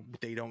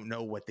they don't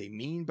know what they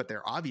mean, but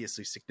they're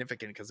obviously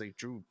significant because they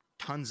drew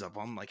tons of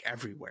them like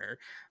everywhere,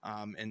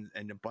 and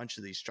a bunch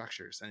of these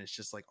structures. And it's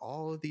just like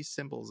all of these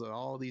symbols and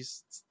all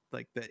these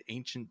like the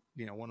ancient,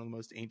 one of the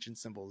most ancient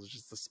symbols is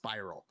just the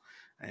spiral,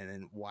 and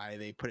then why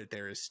they put it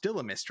there is still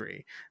a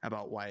mystery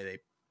about why they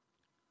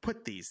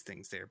put these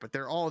things there, but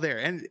they're all there.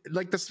 And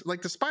like the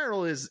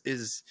spiral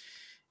is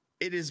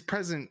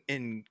present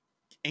in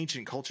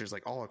ancient cultures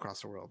like all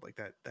across the world, like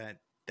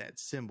that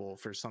symbol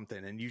for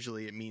something. And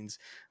usually it means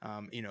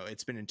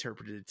it's been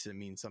interpreted to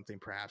mean something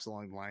perhaps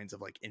along the lines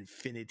of like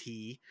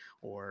infinity,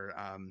 or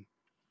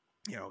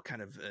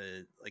kind of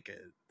like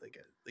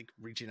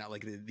reaching out,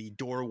 like the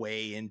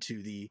doorway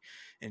into the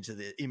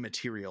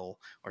immaterial,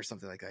 or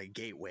something like a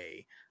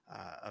gateway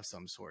of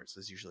some sorts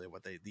is usually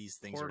what these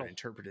things Portal. Are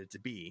interpreted to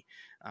be.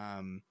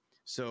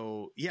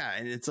 So yeah,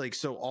 and it's like,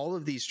 so all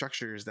of these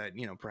structures that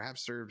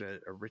perhaps served a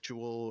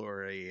ritual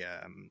or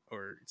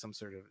or some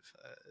sort of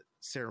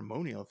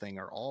ceremonial thing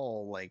are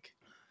all like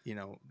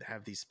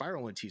have these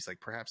spiral motifs.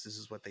 Like perhaps this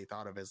is what they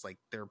thought of as like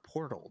their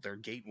portal, their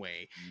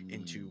gateway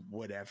into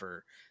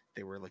whatever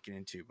they were looking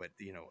into. But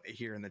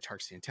here in the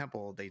Tarxian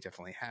Temple, they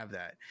definitely have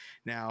that.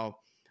 Now,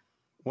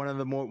 one of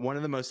the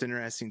most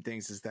interesting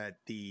things is that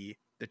the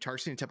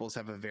Tarxian temples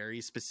have a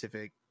very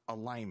specific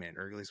alignment,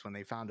 or at least when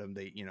they found them,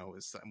 they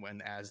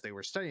as they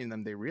were studying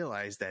them, they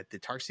realized that the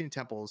Tarxian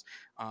temples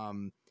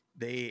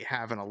they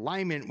have an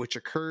alignment which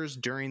occurs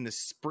during the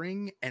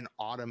spring and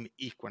autumn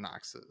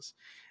equinoxes,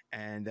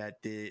 and that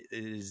it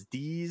is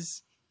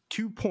these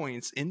 2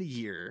 points in the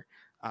year,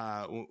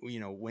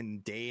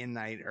 when day and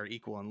night are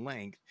equal in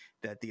length,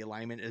 that the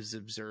alignment is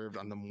observed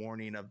on the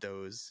morning of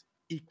those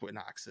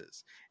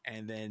equinoxes.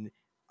 And then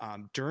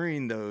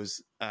during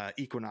those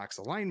equinox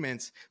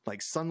alignments,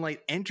 like sunlight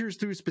enters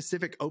through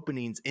specific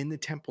openings in the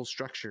temple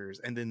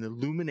structures and then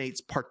illuminates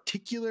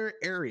particular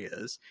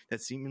areas that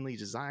seemingly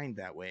designed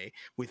that way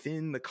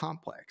within the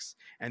complex.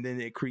 And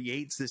then it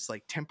creates this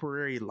like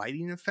temporary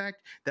lighting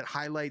effect that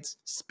highlights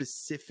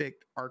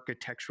specific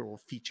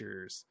architectural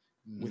features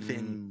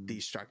within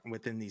these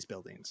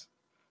buildings.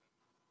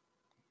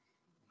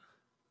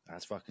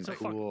 That's fucking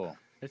cool.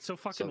 It's so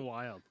fucking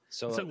wild.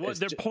 So it's like,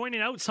 they're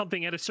pointing out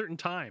something at a certain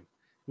time.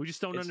 We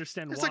just don't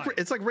understand why.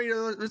 It's like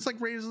Raiders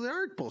of the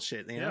Ark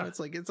bullshit. It's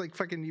like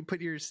fucking, you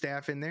put your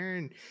staff in there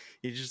and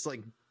you just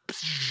like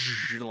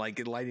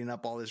lighting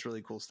up all this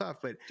really cool stuff.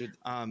 But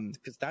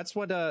because that's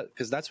what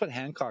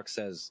Hancock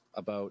says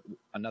about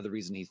another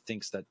reason he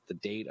thinks that the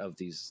date of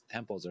these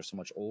temples are so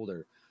much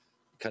older,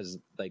 because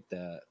like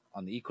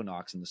on the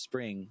equinox in the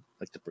spring,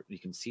 like you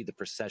can see the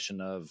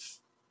precession of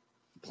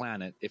the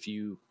planet. If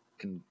you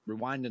can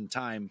rewind in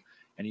time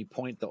and you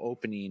point the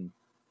opening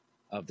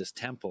of this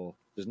temple,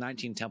 there's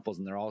 19 temples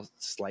and they're all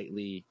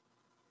slightly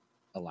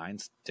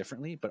aligned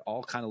differently, but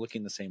all kind of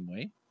looking the same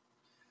way.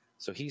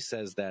 So he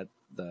says that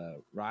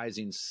the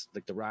rising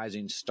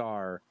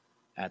star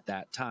at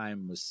that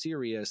time was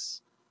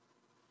Sirius,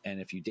 and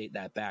if you date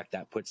that back,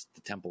 that puts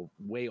the temple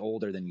way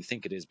older than you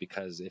think it is,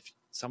 because if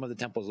some of the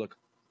temples look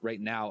right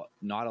now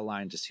not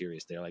aligned to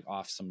Sirius, they're like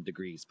off some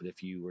degrees. But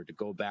if you were to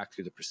go back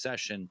through the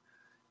precession,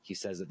 he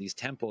says that these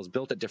temples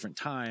built at different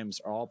times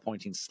are all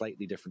pointing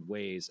slightly different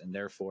ways, and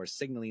therefore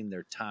signaling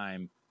their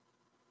time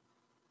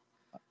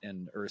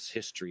and Earth's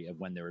history of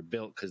when they were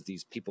built, because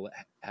these people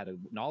had a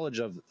knowledge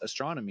of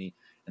astronomy,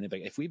 and they'd be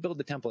like, if we build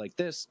the temple like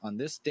this, on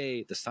this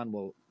day the sun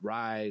will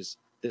rise,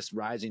 this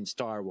rising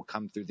star will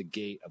come through the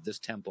gate of this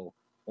temple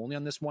only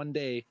on this one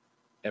day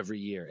every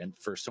year, and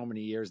for so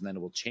many years, and then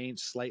it will change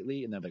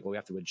slightly, and then like, well, we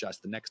have to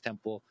adjust the next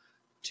temple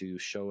to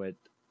show it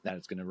that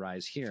it's going to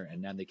rise here.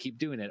 And then they keep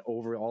doing it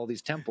over all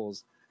these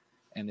temples.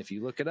 And if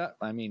you look it up,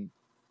 I mean,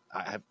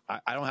 I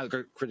don't have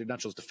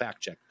credentials to fact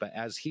check, but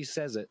as he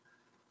says it,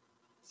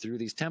 through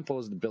these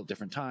temples, they're built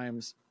different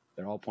times,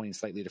 they're all pointing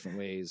slightly different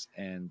ways,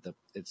 and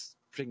it's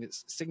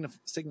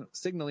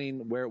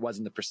signaling where it was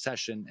in the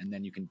precession, and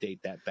then you can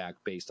date that back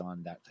based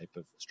on that type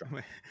of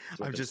structure.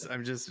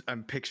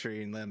 I'm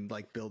picturing them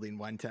like building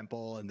one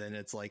temple, and then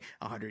it's like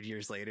 100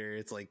 years later,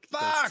 it's like,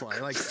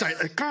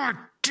 God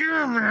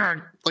damn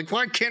it! Like,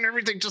 why can't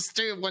everything just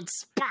stay in one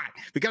spot?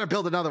 We got to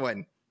build another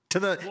one to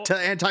the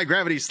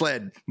anti-gravity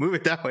sled. Move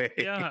it that way.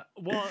 Yeah.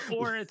 Well,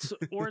 or it's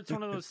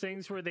one of those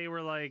things where they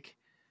were like,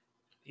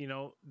 you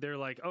know, they're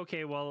like,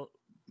 okay, well,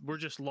 we're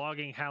just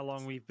logging how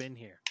long we've been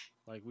here.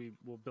 Like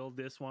we'll build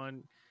this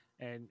one,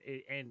 and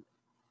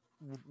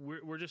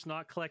we're just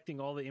not collecting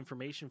all the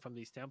information from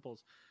these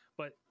temples.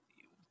 But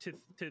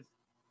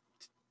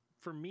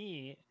for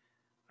me,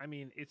 I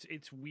mean,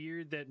 it's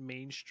weird that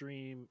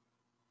mainstream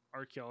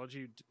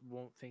archaeology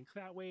won't think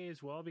that way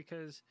as well,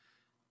 because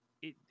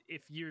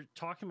if you're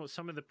talking about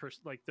some of the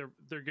like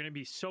they're going to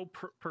be so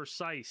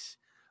precise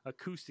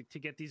acoustic to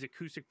get these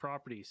acoustic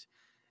properties,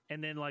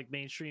 and then like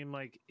mainstream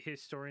like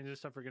historians and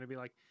stuff are going to be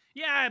like,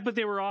 yeah, but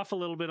they were off a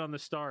little bit on the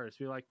stars.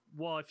 Be like,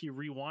 well, if you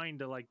rewind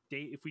to like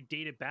if we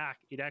date it back,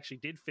 it actually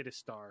did fit a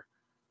star.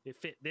 It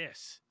fit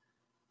this.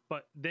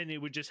 But then we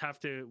would just have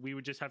to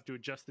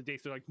adjust the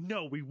dates. They're like,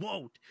 no, we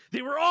won't.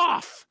 They were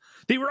off.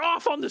 They were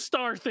off on the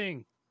star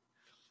thing.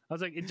 I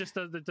was like,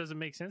 that doesn't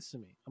make sense to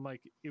me. I'm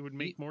like, it would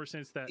make more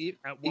sense that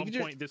at one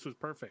point this was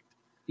perfect.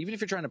 Even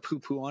if you're trying to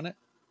poo-poo on it,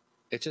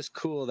 it's just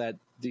cool that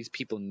these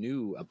people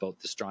knew about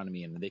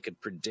astronomy and they could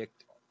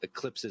predict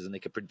eclipses and they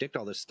could predict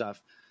all this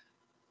stuff.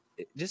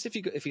 Just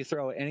if you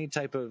throw any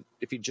type of,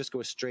 if you just go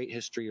a straight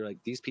history, you're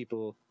like, these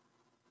people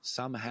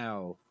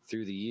somehow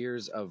through the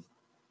years of,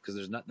 because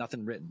there's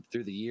nothing written,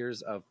 through the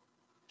years of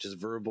just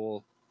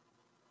verbal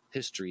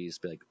histories,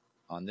 be like,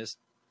 on this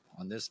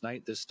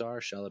night, this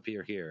star shall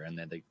appear here. And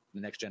then the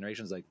next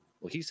generation's like,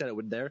 well, he said it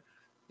would there.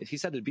 He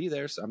said it'd be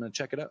there, so I'm going to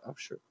check it out. Oh,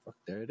 sure. Fuck,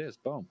 there it is.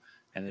 Boom.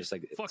 And it's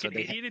like, fucking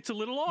idiot, it's a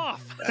little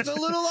off. It's a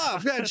little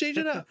off. Gotta change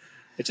it up.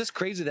 It's just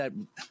crazy that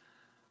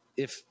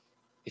if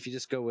you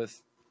just go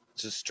with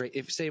just straight,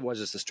 if say it was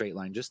just a straight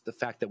line, just the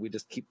fact that we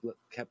just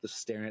kept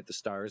staring at the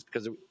stars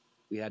because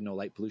we had no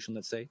light pollution,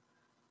 let's say.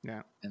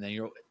 Yeah. And then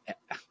you're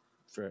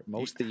for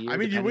most of the year. I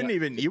mean, you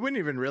wouldn't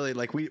even really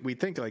like, we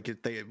think like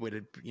if they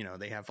would, you know,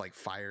 they have like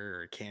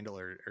fire or candle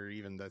or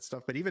even that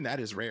stuff, but even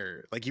that is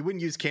rare. Like you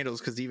wouldn't use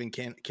candles because even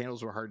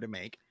candles were hard to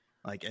make.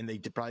 Like, and they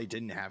probably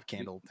didn't have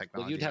candle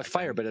technology. Well, you'd have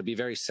fire, but it'd be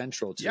very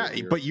central to. Yeah,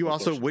 but you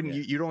also wouldn't.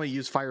 Yeah. You'd only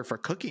use fire for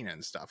cooking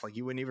and stuff. Like,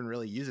 you wouldn't even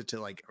really use it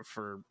to like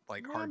for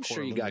like hardcore. I'm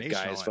sure you got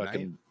guys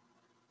fucking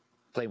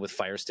playing with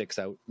fire sticks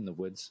out in the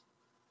woods.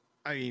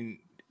 I mean,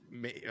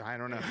 I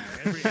don't know.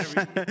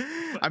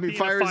 I mean,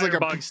 fire is like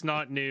bug's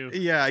not new.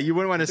 Yeah, you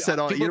wouldn't want to set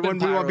all. You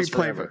wouldn't want to be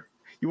playing.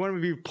 You want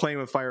to be playing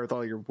with fire with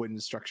all your wooden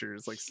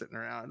structures like sitting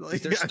around.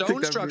 Like, they're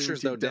stone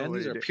structures though, Dan.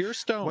 These are pure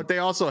stone. But they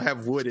also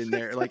have wood in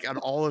there. Like, and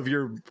all of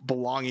your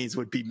belongings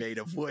would be made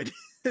of wood.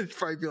 It'd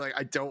probably be like,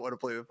 I don't want to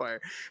play with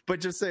fire.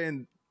 But just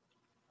saying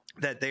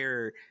that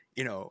they're,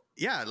 you know,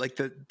 yeah, like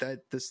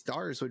that the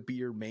stars would be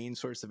your main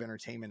source of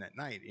entertainment at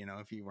night. You know,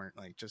 if you weren't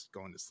like just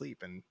going to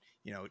sleep, and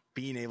you know,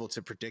 being able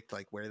to predict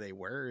like where they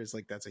were is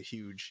like, that's a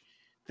huge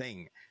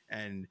thing.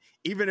 And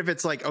even if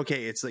it's like,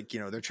 okay, it's like, you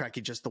know, they're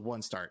tracking just the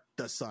one star,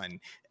 the sun,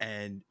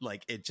 and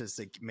like it just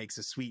like makes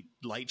a sweet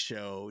light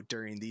show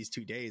during these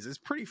 2 days. It's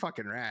pretty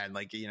fucking rad.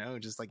 Like, you know,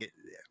 just like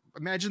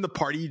imagine the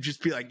party, you'd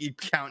just be like, you'd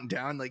counting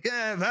down like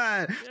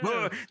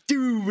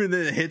doom, and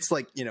then it hits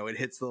like, you know, it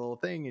hits the little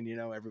thing, and you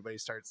know, everybody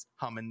starts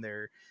humming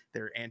their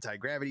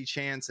anti-gravity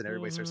chants, and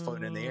everybody starts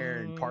floating in the air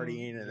and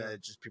partying, and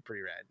that'd just be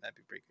pretty rad. That'd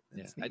be pretty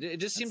good. Yeah, it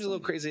just seems a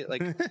little crazy,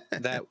 like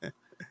that.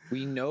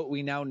 We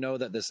now know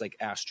that this like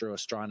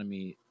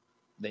astronomy,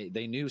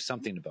 they knew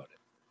something about it,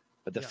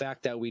 but the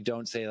fact that we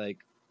don't say like,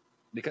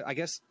 because I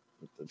guess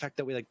the fact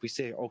that we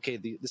say, okay,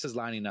 this is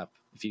lining up.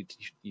 If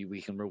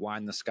we can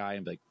rewind the sky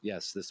and be like,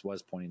 yes, this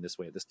was pointing this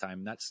way at this time,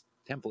 and that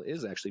temple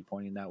is actually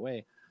pointing that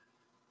way.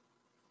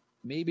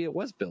 Maybe it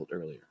was built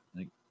earlier,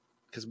 like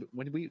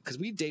because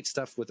we date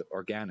stuff with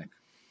organic,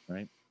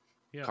 right?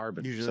 Yeah.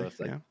 Carbon. Usually,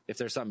 so if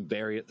there's something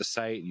buried at the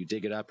site, you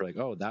dig it up, or like,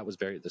 oh, that was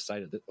buried at the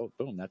site. Oh,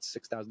 boom, that's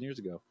 6,000 years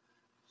ago.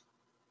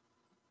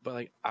 But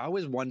like, I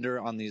always wonder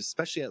on these,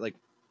 especially at like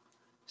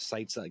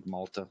sites like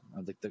Malta,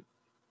 like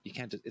you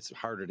can't. It's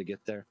harder to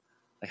get there.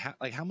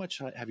 How much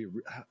have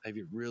you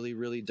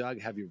really dug?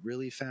 Have you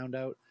really found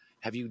out?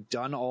 Have you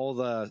done all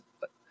the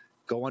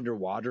go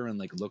underwater and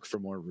like look for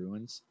more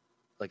ruins?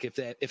 Like if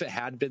it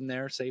had been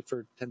there, say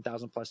for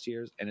 10,000 plus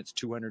years, and it's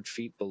 200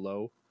 feet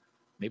below.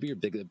 Maybe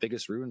the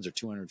biggest ruins are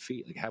 200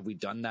 feet. Like, have we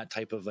done that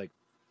type of like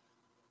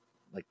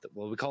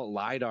we call it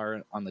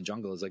LiDAR on the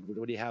jungle? Is like,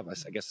 what do you have?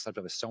 I guess some type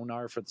of a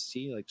sonar for the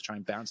sea, like to try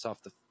and bounce off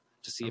to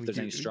see if there's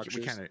any structures.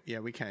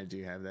 We kind of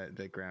do have that.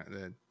 The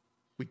ground.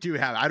 We do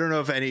have. I don't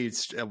know if any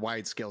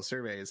wide scale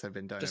surveys have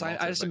been done.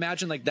 I just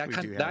imagine like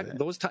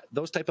those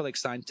type of like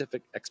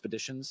scientific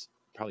expeditions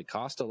probably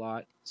cost a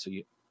lot. So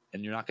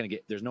you're not going to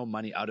get. There's no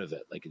money out of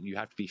it. Like you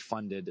have to be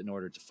funded in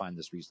order to find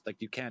this reason. Like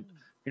you can't.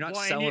 You're not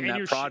selling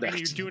that product. And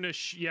you're doing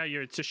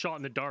it's a shot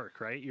in the dark,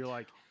 right? You're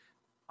like,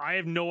 I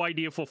have no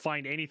idea if we'll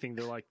find anything.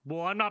 They're like,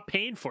 well, I'm not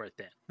paying for it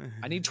then.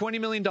 I need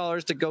 $20 million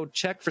to go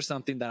check for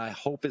something that I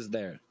hope is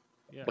there.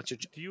 Yeah. What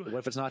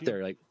if it's not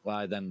there? Like,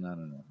 well, then I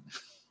don't know.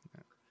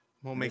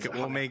 We'll make it.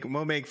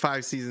 We'll make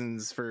 5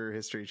 seasons for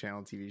History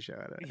Channel TV show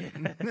out of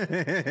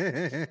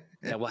it.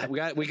 Yeah, well,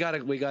 we got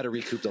to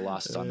recoup the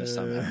losses on this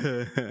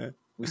somehow.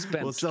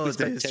 We'll sell it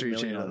to History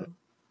Channel.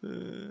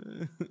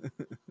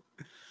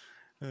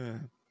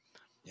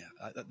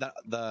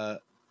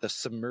 the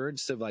submerged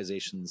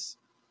civilizations,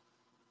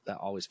 that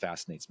always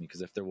fascinates me,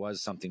 because if there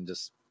was something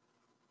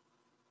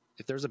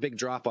if there's a big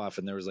drop off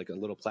and there was like a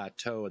little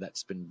plateau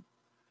that's been,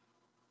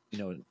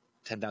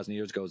 10,000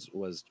 years ago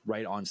was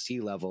right on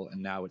sea level,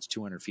 and now it's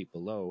 200 feet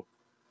below,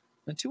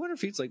 and 200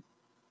 feet's like,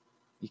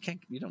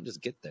 you don't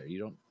just get there. You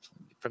don't,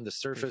 from the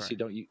surface,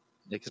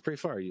 it's pretty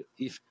far.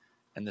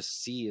 And the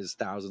sea is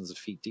thousands of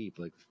feet deep.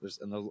 Like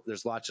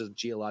there's lots of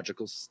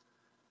geological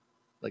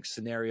like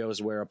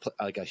scenarios where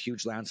like a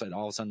huge landslide,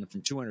 all of a sudden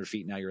from 200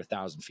 feet, now you're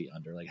 1,000 feet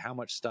under. Like how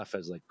much stuff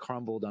has like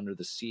crumbled under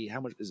the sea?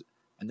 How much is,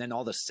 and then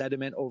all the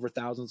sediment over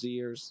thousands of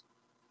years.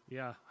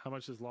 Yeah. How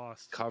much is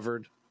lost?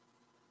 Covered.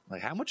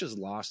 Like how much is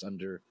lost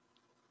under,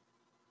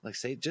 like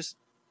say just,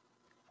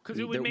 because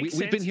it would make sense.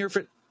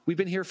 We've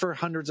been here for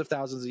hundreds of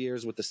thousands of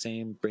years with the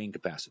same brain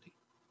capacity.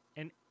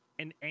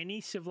 And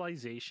any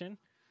civilization,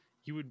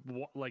 you would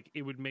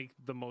it would make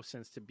the most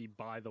sense to be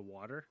by the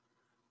water,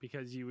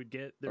 because you would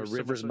get a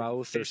river's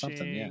mouth fishing, or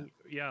something.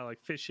 Yeah, like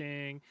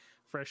fishing,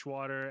 fresh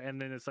water, and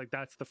then it's like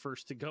that's the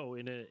first to go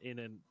in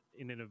an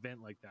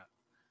event like that.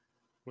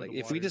 Like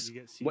if we just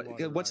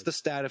what's the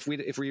stat if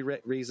we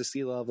raise the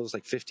sea levels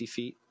like 50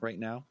 feet right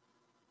now,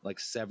 like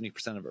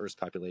 70% of Earth's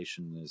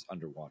population is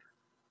underwater.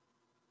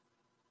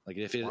 Like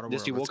if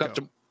you woke up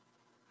to,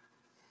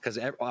 because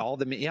all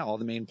the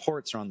main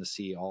ports are on the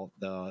sea, all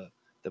the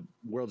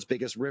world's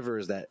biggest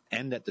rivers that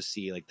end at the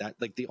sea, like that,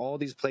 like all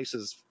these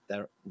places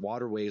that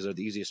waterways are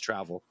the easiest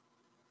travel.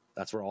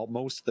 That's where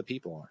most of the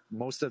people are.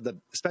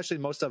 Especially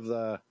most of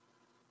the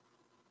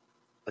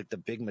like the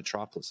big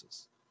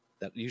metropolises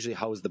that usually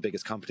house the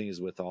biggest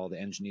companies with all the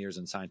engineers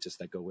and scientists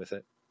that go with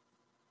it.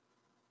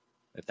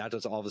 If that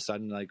does all of a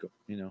sudden, like,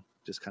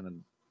 just kind of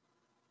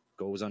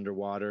goes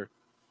underwater.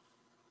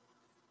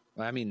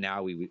 Well, I mean,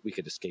 now we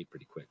could escape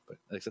pretty quick, but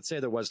like, let's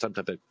say there was some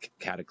type of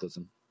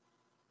cataclysm,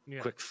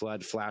 quick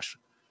flood, flash,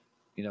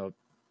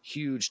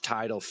 huge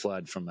tidal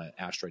flood from an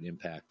asteroid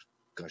impact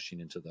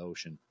gushing into the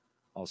ocean.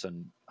 All of a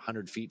sudden,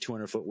 100 feet,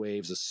 200-foot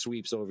waves just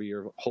sweeps over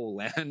your whole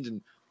land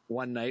in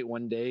one night,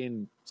 one day,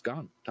 and it's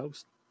gone,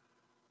 toast.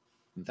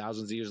 And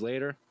thousands of years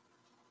later,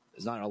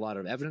 there's not a lot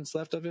of evidence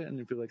left of it, and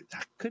people are like,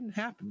 that couldn't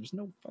happen. There's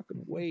no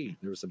fucking way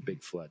there was a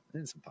big flood.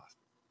 It's impossible.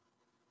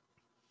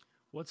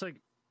 Well, it's like,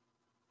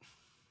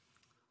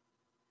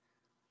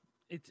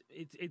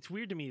 it's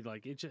weird to me.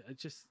 Like it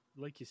just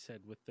like you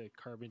said with the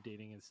carbon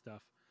dating and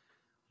stuff,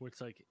 where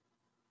it's like,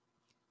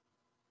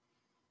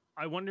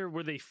 I wonder,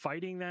 were they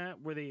fighting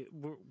that? Were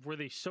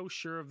they so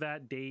sure of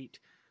that date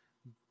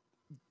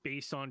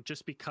based on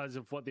just because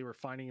of what they were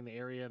finding in the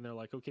area, and they're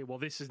like, okay, well,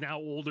 this is now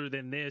older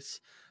than this.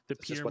 The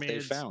That's pyramids,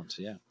 just what they found,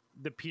 yeah.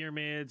 The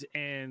pyramids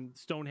and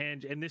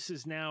Stonehenge, and this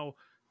is now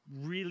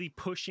really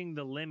pushing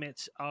the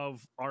limits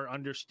of our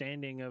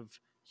understanding of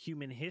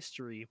human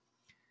history.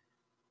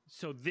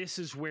 So this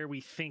is where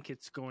we think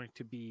it's going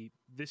to be.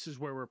 This is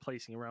where we're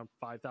placing around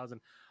 5,000.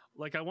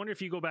 Like, I wonder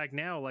if you go back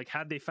now, like,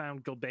 had they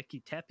found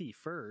Göbekli Tepe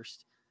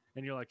first,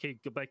 and you're like, hey,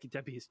 Göbekli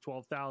Tepe is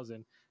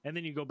 12,000. And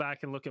then you go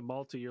back and look at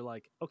Malta, you're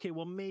like, okay,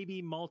 well,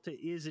 maybe Malta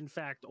is in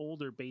fact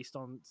older based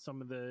on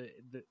some of the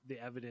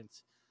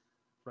evidence,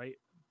 right?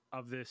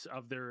 Of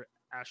their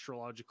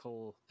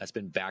astrological. That's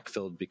been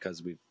backfilled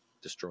because we've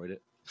destroyed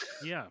it.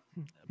 Yeah.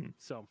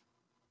 So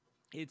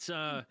it's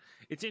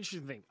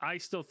interesting thing. I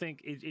still think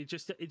it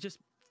just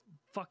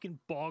fucking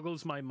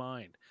boggles my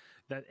mind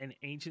that an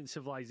ancient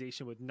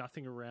civilization with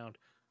nothing around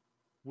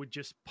would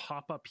just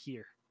pop up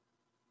here,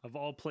 of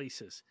all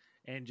places,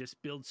 and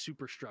just build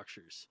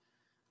superstructures.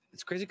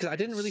 It's crazy because I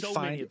didn't really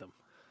find many of them.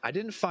 I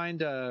didn't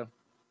find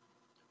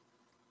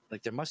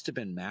like there must have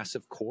been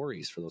massive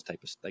quarries for those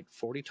type of like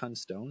 40-ton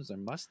stones. There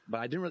must,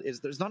 but I didn't really.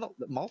 There's not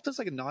Malta's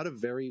like not a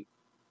very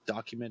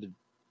documented.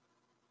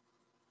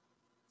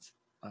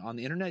 On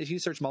the internet, if you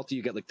search Malta,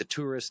 you get like the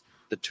tourist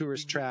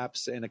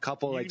traps and a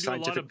couple like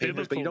scientific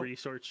papers, but you don't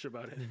research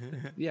about it.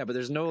 Yeah, but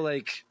there's no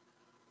like,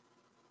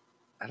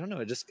 I don't know.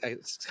 It's kind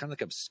of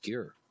like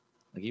obscure.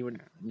 Like you would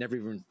never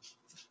even.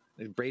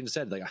 Like Braden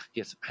said, like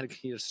yes, I had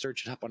to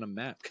search it up on a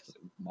map because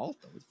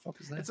Malta. What the fuck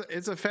is that?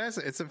 It's a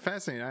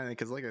fascinating island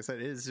because, like I said,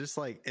 it is just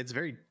like it's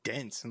very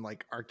dense and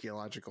like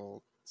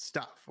archaeological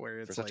stuff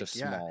where it's for such like,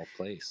 a small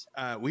place.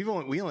 We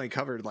only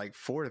covered like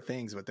 4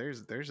 things, but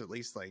there's at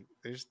least like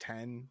there's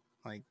 10.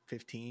 Like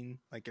 15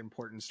 like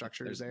important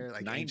structures there,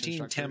 like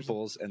 19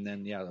 temples, and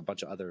then a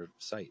bunch of other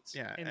sites.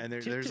 Yeah, and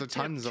there's a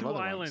tons of two other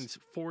islands, ones.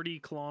 40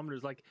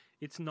 kilometers. Like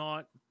it's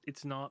not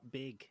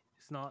big.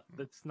 It's not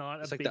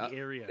a big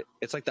area.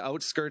 It's like the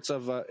outskirts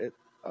of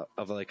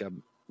like a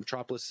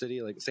metropolis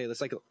city. Like say it's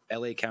like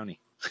LA County.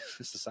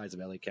 It's the size of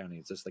LA County.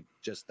 It's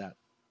just that.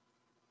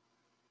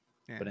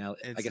 Yeah, but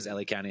I guess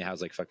LA County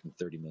has like fucking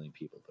 30 million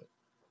people, but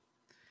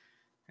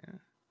yeah.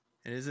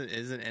 It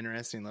is an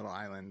interesting little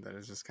island that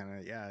is just kind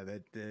of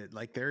that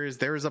like there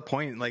is a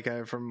point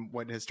like from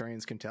what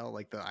historians can tell,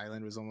 like the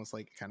island was almost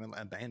like kind of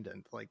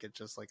abandoned, like it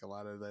just like a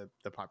lot of the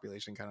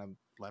population kind of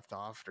left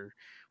off or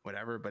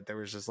whatever, but there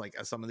was just like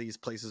some of these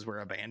places were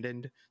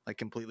abandoned, like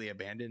completely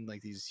abandoned,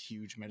 like these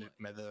huge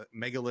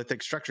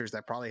megalithic structures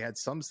that probably had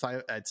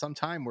at some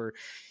time were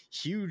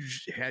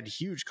had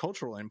huge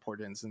cultural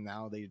importance, and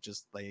now they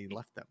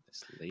left them.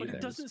 But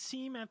it doesn't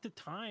seem at the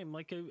time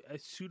like a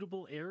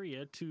suitable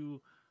area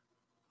to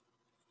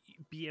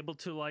be able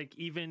to like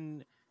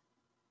even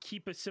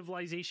keep a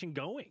civilization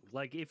going.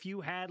 Like if you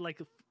had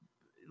like,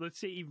 let's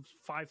say even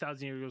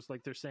 5,000 years ago,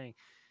 like they're saying,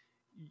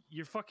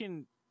 you're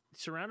fucking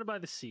surrounded by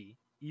the sea.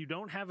 You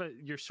don't have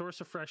your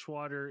source of fresh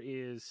water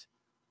is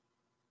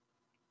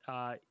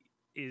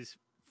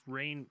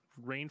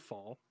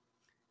rainfall.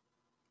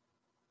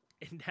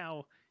 And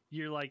now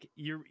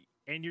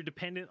you're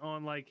dependent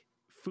on like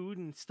food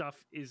and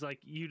stuff is like,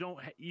 you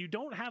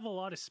don't have a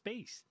lot of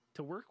space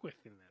to work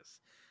with in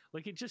this.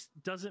 Like, it just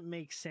doesn't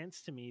make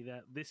sense to me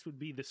that this would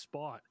be the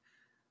spot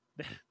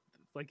that,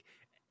 like,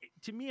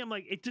 to me, I'm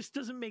like, it just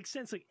doesn't make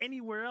sense. Like,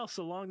 anywhere else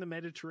along the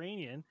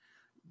Mediterranean,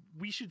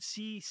 we should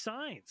see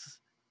signs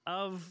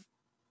of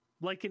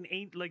like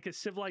a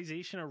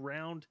civilization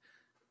around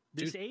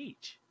this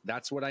age.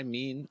 That's what I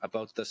mean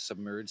about the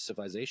submerged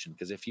civilization.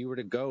 Because if you were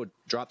to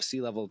drop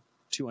sea level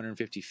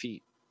 250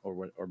 feet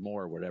or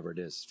more, whatever it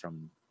is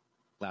from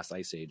last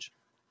ice age,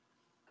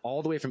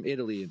 all the way from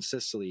Italy and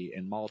Sicily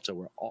and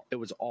Malta, it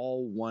was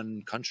all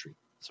one country.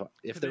 So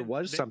if there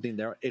was something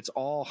there, it's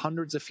all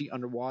hundreds of feet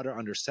underwater,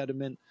 under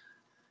sediment.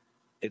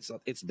 It's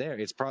there.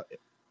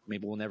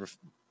 Maybe we'll never.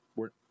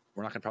 We're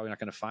probably not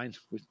going to find.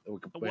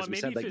 As we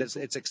said, like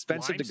it's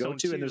expensive to go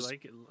to, and there's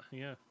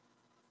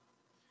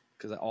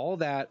because all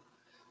that.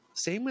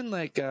 Same in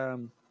like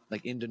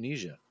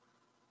Indonesia,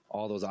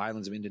 all those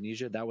islands of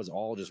Indonesia. That was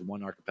all just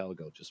one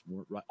archipelago, just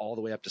all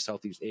the way up to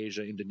Southeast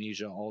Asia,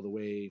 Indonesia, all the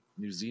way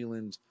New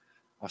Zealand,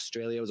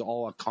 Australia. It was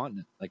all a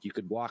continent. Like you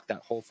could walk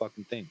that whole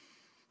fucking thing,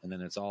 and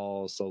then it's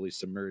all slowly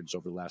submerged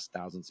over the last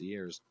thousands of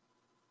years,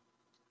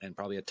 and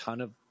probably a ton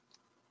of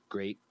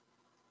great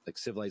like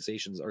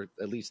civilizations, or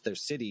at least their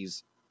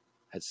cities,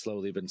 had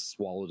slowly been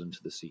swallowed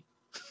into the sea.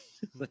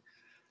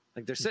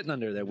 like they're sitting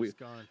under there.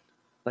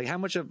 Like how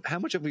much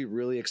have we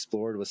really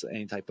explored with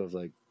any type of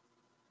like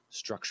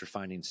structure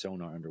finding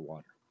sonar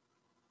underwater?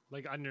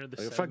 Like under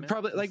the like,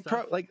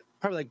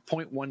 probably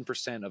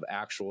 0.1% of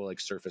actual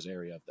like surface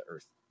area of the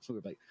Earth. So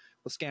we'll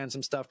scan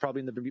some stuff probably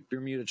in the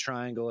Bermuda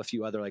Triangle, a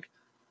few other like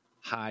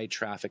high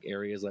traffic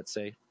areas, let's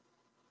say.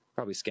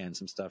 Probably scan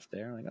some stuff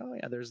there. Like, oh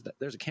yeah,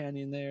 there's a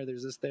canyon there.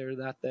 There's this there,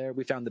 that there.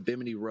 We found the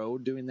Bimini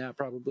Road doing that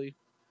probably.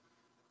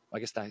 I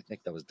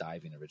think that was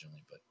diving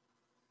originally, but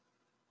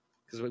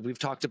because we've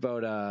talked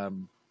about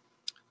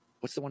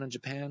what's the one in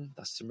Japan?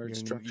 The submerged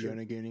structure.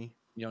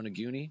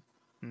 Yonaguni.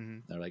 Mm-hmm.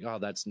 They're like, oh,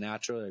 that's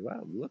natural. Like, wow,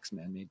 it looks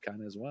man-made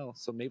kind of as well.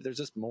 So maybe there's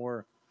just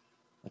more.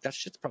 Like that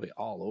shit's probably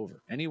all over.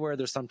 Anywhere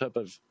there's some type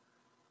of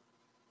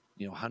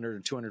 100 or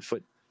 200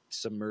 foot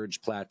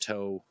submerged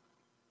plateau,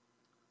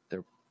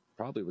 there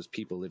probably was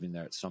people living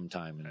there at some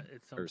time in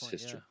Earth's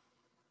history.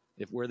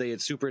 Yeah. Were they a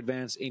super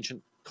advanced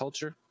ancient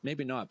culture?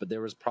 Maybe not, but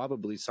there was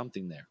probably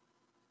something there.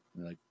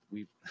 Like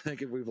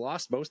we've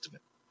lost most of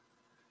it.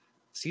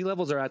 Sea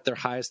levels are at their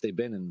highest they've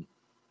been in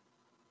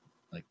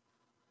like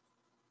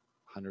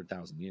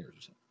 100,000 years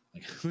or something.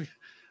 Like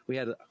we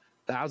had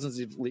thousands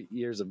of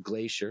years of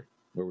glacier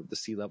where the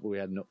sea level, we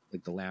had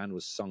the land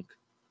was sunk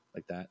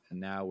like that, and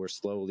now we're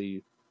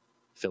slowly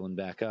filling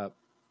back up.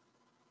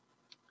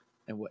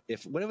 And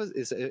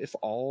if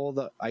all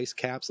the ice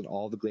caps and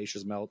all the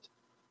glaciers melt,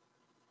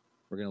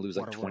 we're going to lose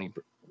like 20%.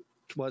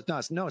 Well,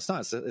 it's not.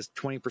 It's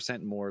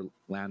 20% more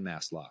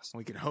landmass loss.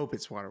 We can hope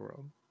it's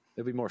Waterworld.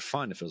 It'd be more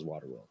fun if it was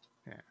Waterworld.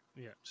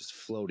 Yeah. Just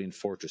floating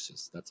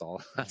fortresses. That's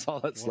all that's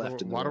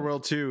left in the Waterworld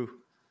world. 2.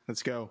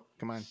 Let's go.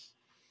 Come on.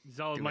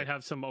 Zala might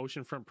have some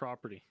oceanfront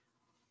property.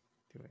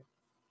 Do it.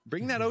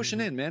 Bring that ocean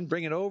in, man.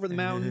 Bring it over the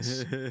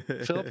mountains.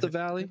 Fill up the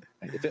valley.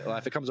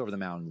 If it comes over the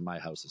mountain, my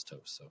house is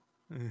toast. So.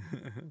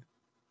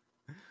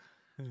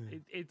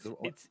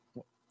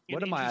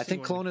 What am I? I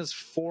think Kelowna's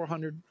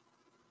 300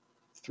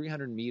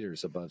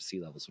 meters above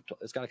sea level. So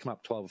it's got to come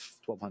up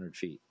 1,200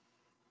 feet.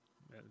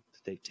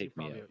 To take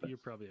me out. You're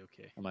probably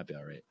okay. I might be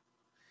all right.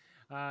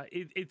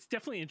 It's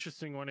definitely an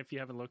interesting one if you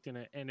haven't looked in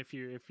it, and if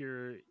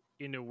you're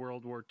into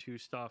World War II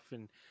stuff,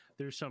 and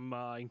there's some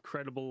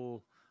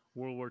incredible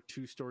World War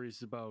II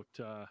stories about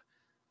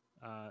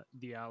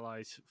the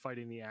Allies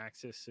fighting the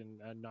Axis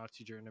and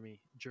Nazi Germany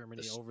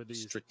over the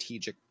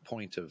strategic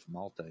point of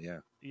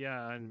Malta.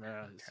 Yeah, and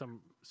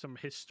some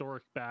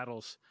historic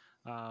battles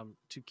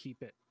to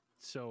keep it.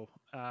 So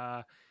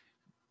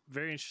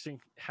very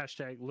interesting.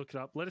 Hashtag look it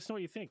up. Let us know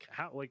what you think.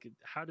 How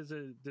does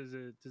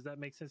that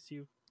make sense to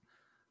you?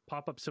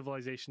 Pop-up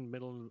civilization,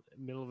 middle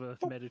of the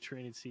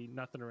Mediterranean Sea,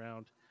 nothing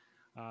around,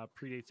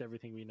 predates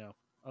everything we know,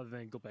 other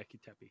than Göbekli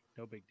Tepe.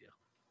 No big deal.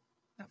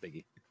 Not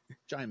biggie.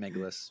 Giant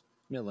megaliths,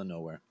 middle of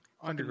nowhere.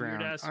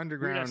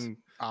 underground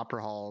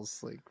opera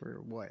halls, like,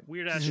 or what?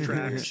 Weird ass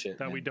tracks Shit,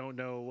 that man. we don't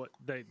know what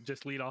they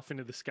just lead off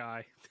into the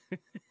sky.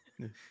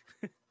 Yeah,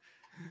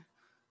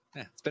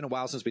 it's been a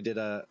while since we did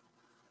a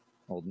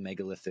old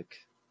megalithic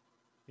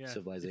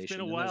civilization. It's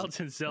been a while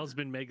since Zell's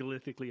been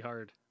megalithically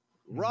hard.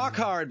 Rock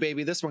hard,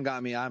 baby. This one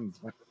got me. I'm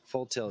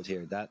full tilt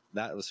here. That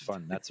was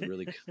fun. That's a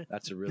really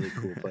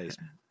cool place,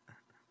 man.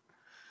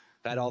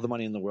 If I had all the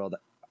money in the world,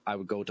 I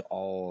would go to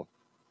all.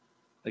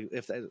 Like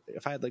if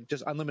I had like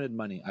just unlimited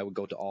money, I would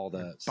go to all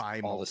the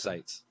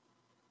sites.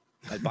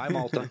 I'd buy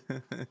Malta.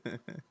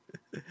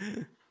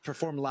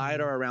 Perform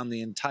LiDAR around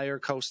the entire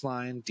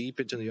coastline, deep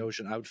into the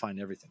ocean. I would find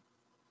everything.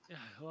 Yeah,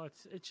 well,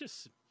 it's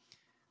just.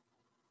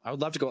 I would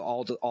love to go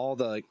all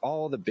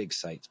the big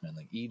sites, man,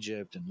 like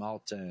Egypt and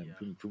Malta and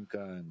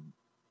Pumpumka,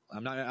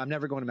 and I'm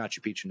never going to Machu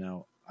Picchu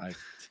now.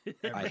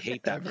 I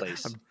hate that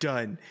place. I'm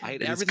done. I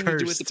hate everything to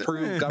do with the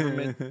Peru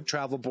government,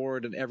 travel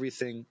board, and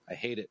everything. I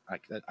hate it.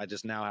 I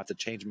just now have to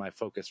change my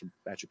focus from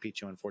Machu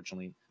Picchu,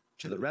 unfortunately,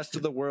 to the rest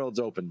of the world's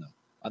open though.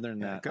 Other than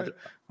that, good.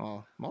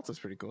 Well, Malta's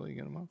pretty cool. You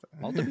go to Malta.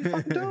 Malta be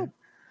fucking dope.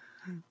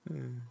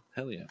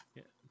 Hell yeah.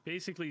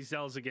 Basically,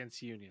 Zell's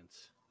against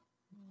unions.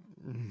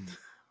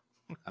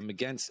 I'm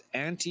against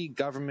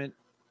anti-government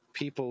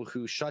people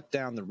who shut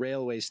down the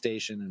railway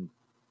station and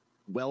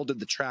welded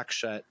the track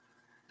shut.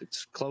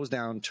 It's closed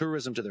down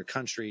tourism to their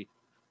country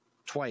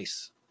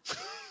twice.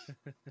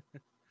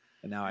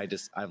 And now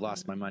I've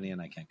lost my money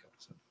and I can't go.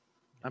 So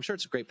I'm sure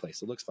it's a great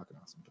place. It looks fucking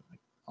awesome, but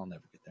I'll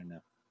never get there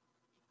now.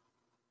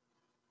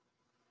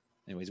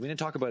 Anyways, we didn't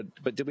talk about,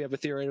 but did we have a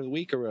theory of the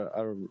week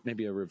or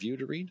maybe a review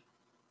to read?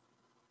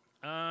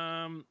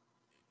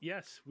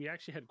 Yes, we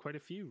actually had quite a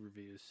few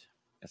reviews.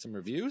 Got some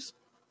reviews?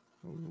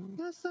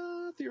 That's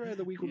theory of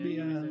the week would be.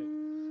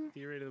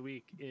 Theory of the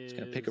week is.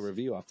 Just gonna pick a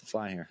review off the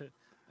fly here.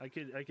 I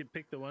could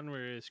pick the one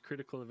where it's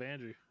critical of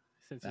Andrew.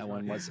 Since That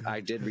one was. I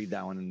did read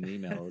that one in the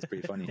email. It was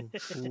pretty funny.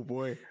 Oh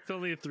boy, it's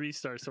only a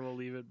 3-star, so we'll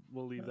leave it.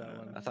 We'll leave that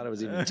one. I thought it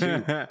was even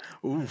 2.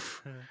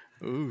 Oof.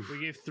 We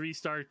gave 3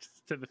 stars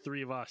to the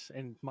 3 of us,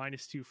 and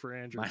 -2 for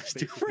Andrew.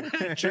 -2 for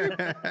Andrew.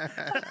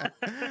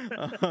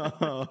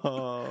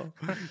 Oh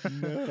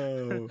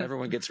no!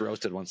 Everyone gets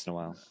roasted once in a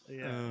while.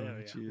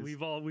 Yeah.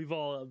 We've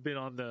all been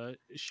on the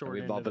short.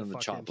 We've end all of been on the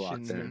chop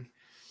block there.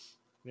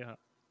 Yeah.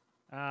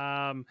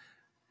 All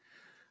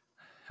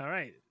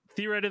right.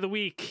 Theory of the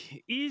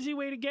week. Easy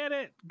way to get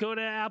it. Go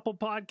to Apple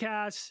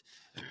Podcasts,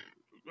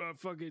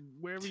 fucking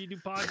wherever you do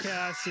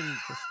podcasts, and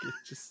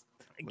Just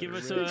give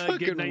us really a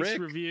good, nice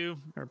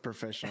review. Our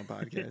professional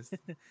podcast.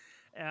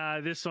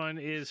 This one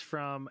is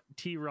from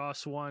T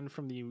Ross 1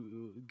 from the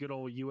good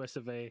old US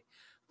of A.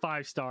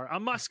 5-star. A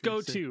must go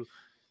to.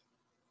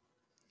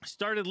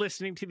 Started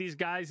listening to these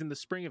guys in the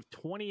spring of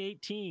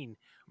 2018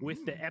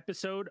 with the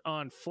episode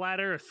on Flat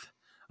Earth.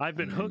 I've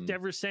been hooked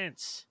ever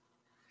since.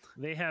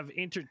 They have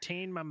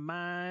entertained my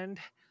mind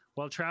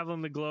while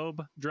traveling the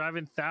globe,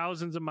 driving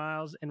thousands of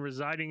miles, and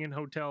residing in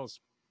hotels.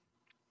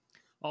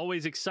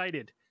 Always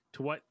excited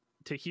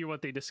to hear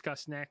what they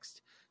discuss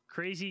next.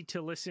 Crazy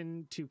to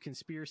listen to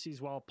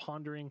conspiracies while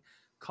pondering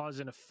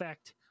cause and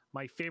effect.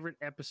 My favorite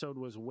episode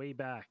was way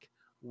back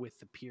with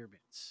the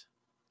pyramids.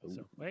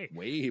 So, hey,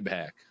 way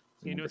back.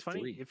 You know what's funny?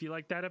 3. If you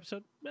like that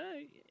episode,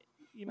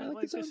 you might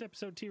like this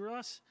episode, T.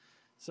 Ross.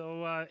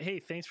 So, hey,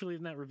 thanks for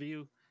leaving that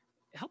review.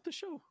 Help the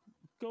show.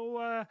 Go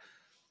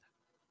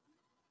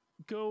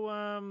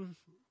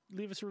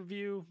leave us a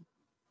review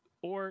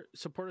or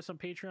support us on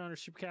Patreon or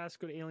Supercast.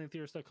 Go to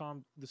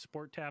alientheorist.com, the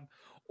support tab,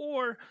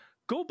 or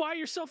go buy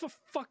yourself a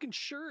fucking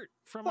shirt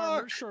from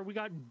our merch store. We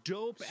got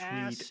dope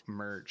ass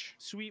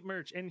sweet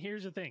merch. And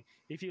here's the thing: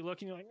 if you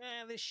look and you're like,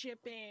 the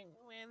shipping.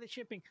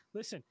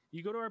 Listen,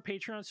 you go to our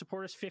Patreon,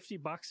 support us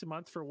 $50 a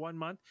month for 1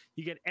 month.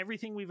 You get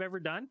everything we've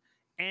ever done,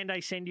 and I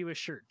send you a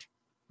shirt.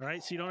 All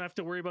right, so you don't have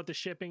to worry about the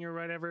shipping or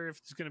whatever if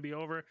it's going to be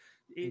over.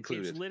 It's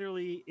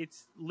literally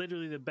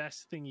the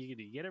best thing you can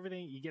do. You get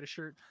everything, you get a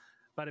shirt,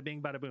 bada bing,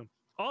 bada boom.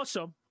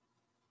 Also,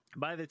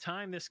 by the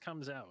time this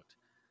comes out,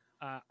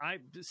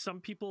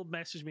 some people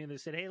messaged me and they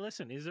said, "Hey,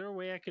 listen, is there a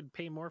way I could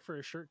pay more for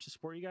a shirt to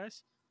support you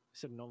guys?" I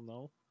said,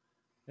 "No."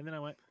 And then I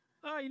went,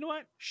 "Oh, you know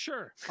what?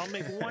 Sure, I'll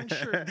make one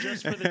shirt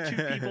just for the 2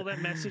 people that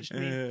messaged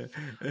me."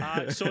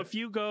 So if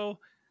you go,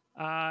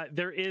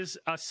 there is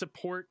a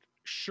support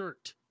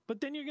shirt. But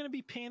then you're going to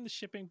be paying the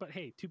shipping. But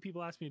hey, 2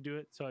 people asked me to do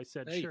it, so I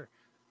said sure.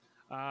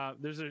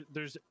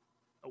 There's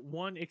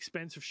one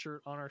expensive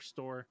shirt on our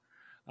store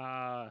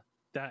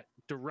that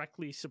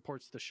directly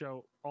supports the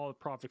show. All the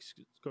profits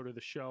go to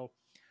the show.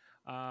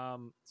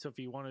 So if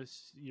you want to,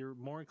 you're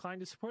more inclined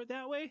to support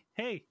that way.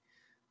 Hey,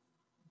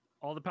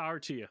 all the power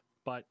to you.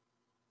 But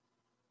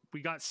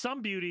we got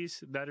some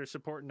beauties that are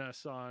supporting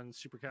us on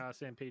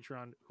Supercast and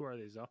Patreon. Who are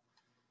they, Zoe?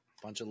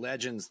 Bunch of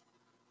legends.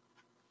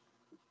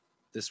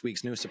 This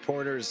week's new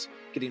supporters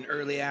getting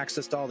early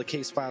access to all the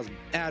case files,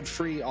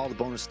 ad-free, all the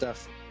bonus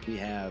stuff. We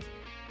have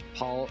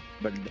Paul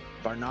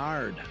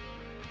Barnard,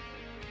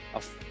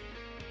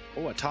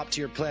 a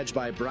top-tier pledge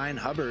by Brian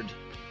Hubbard.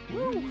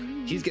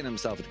 Woo! He's getting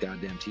himself a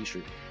goddamn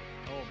t-shirt.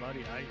 Oh, buddy,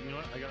 you know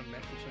what? I got a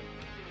message.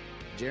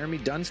 Jeremy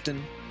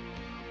Dunstan,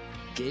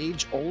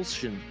 Gage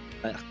Olsen,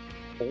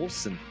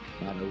 Olsen,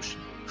 not Ocean.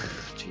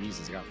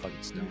 Jesus, I got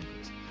fucking stoned.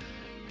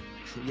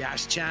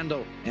 Yash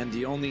Chandel, and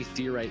the only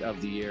theorite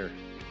of the year,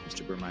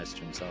 Mr.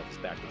 Burmeister himself, is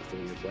back with a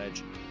full-year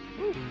pledge.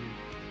 Woo.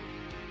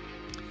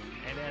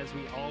 And as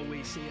we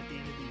always say at the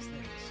end of these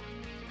things,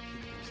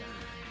 keep those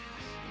eyes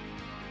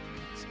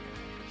on the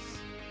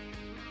skies.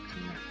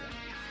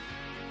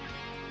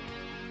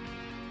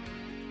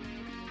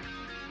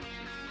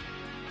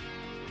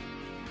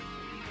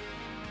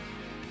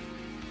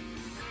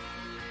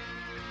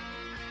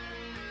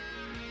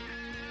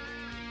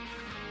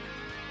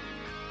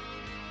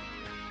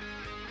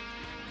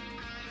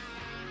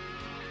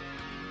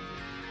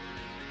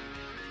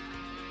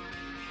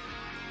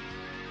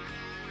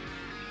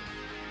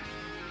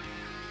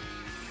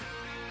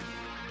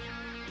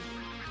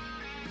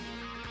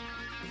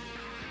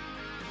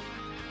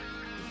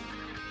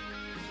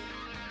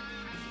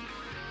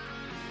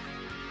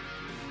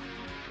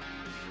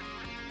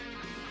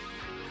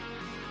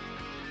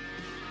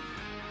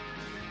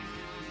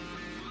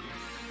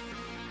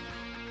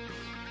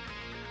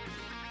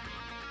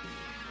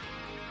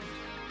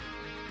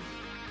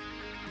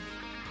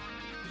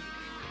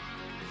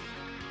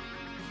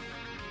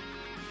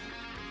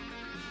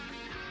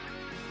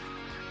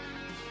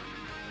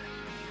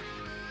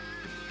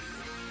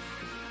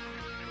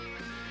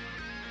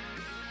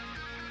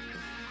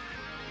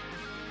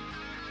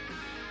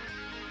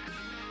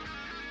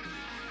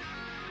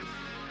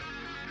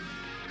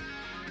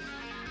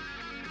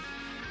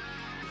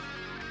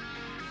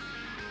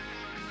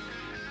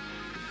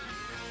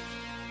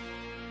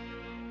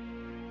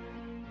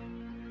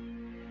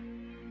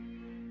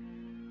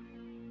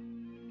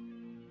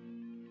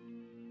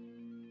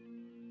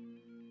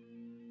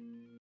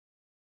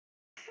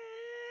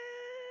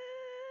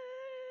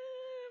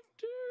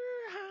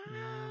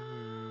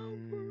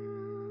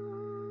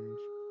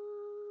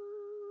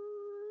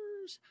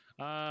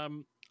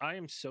 I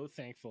am so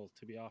thankful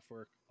to be off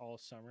work all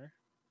summer.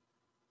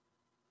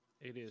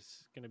 It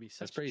is going to be such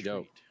That's pretty a treat.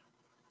 dope.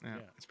 Yeah,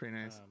 it's pretty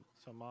nice.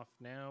 So I'm off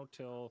now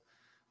till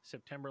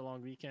September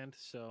long weekend.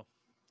 So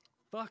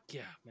fuck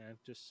yeah, man.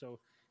 Just so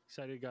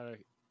excited. Got a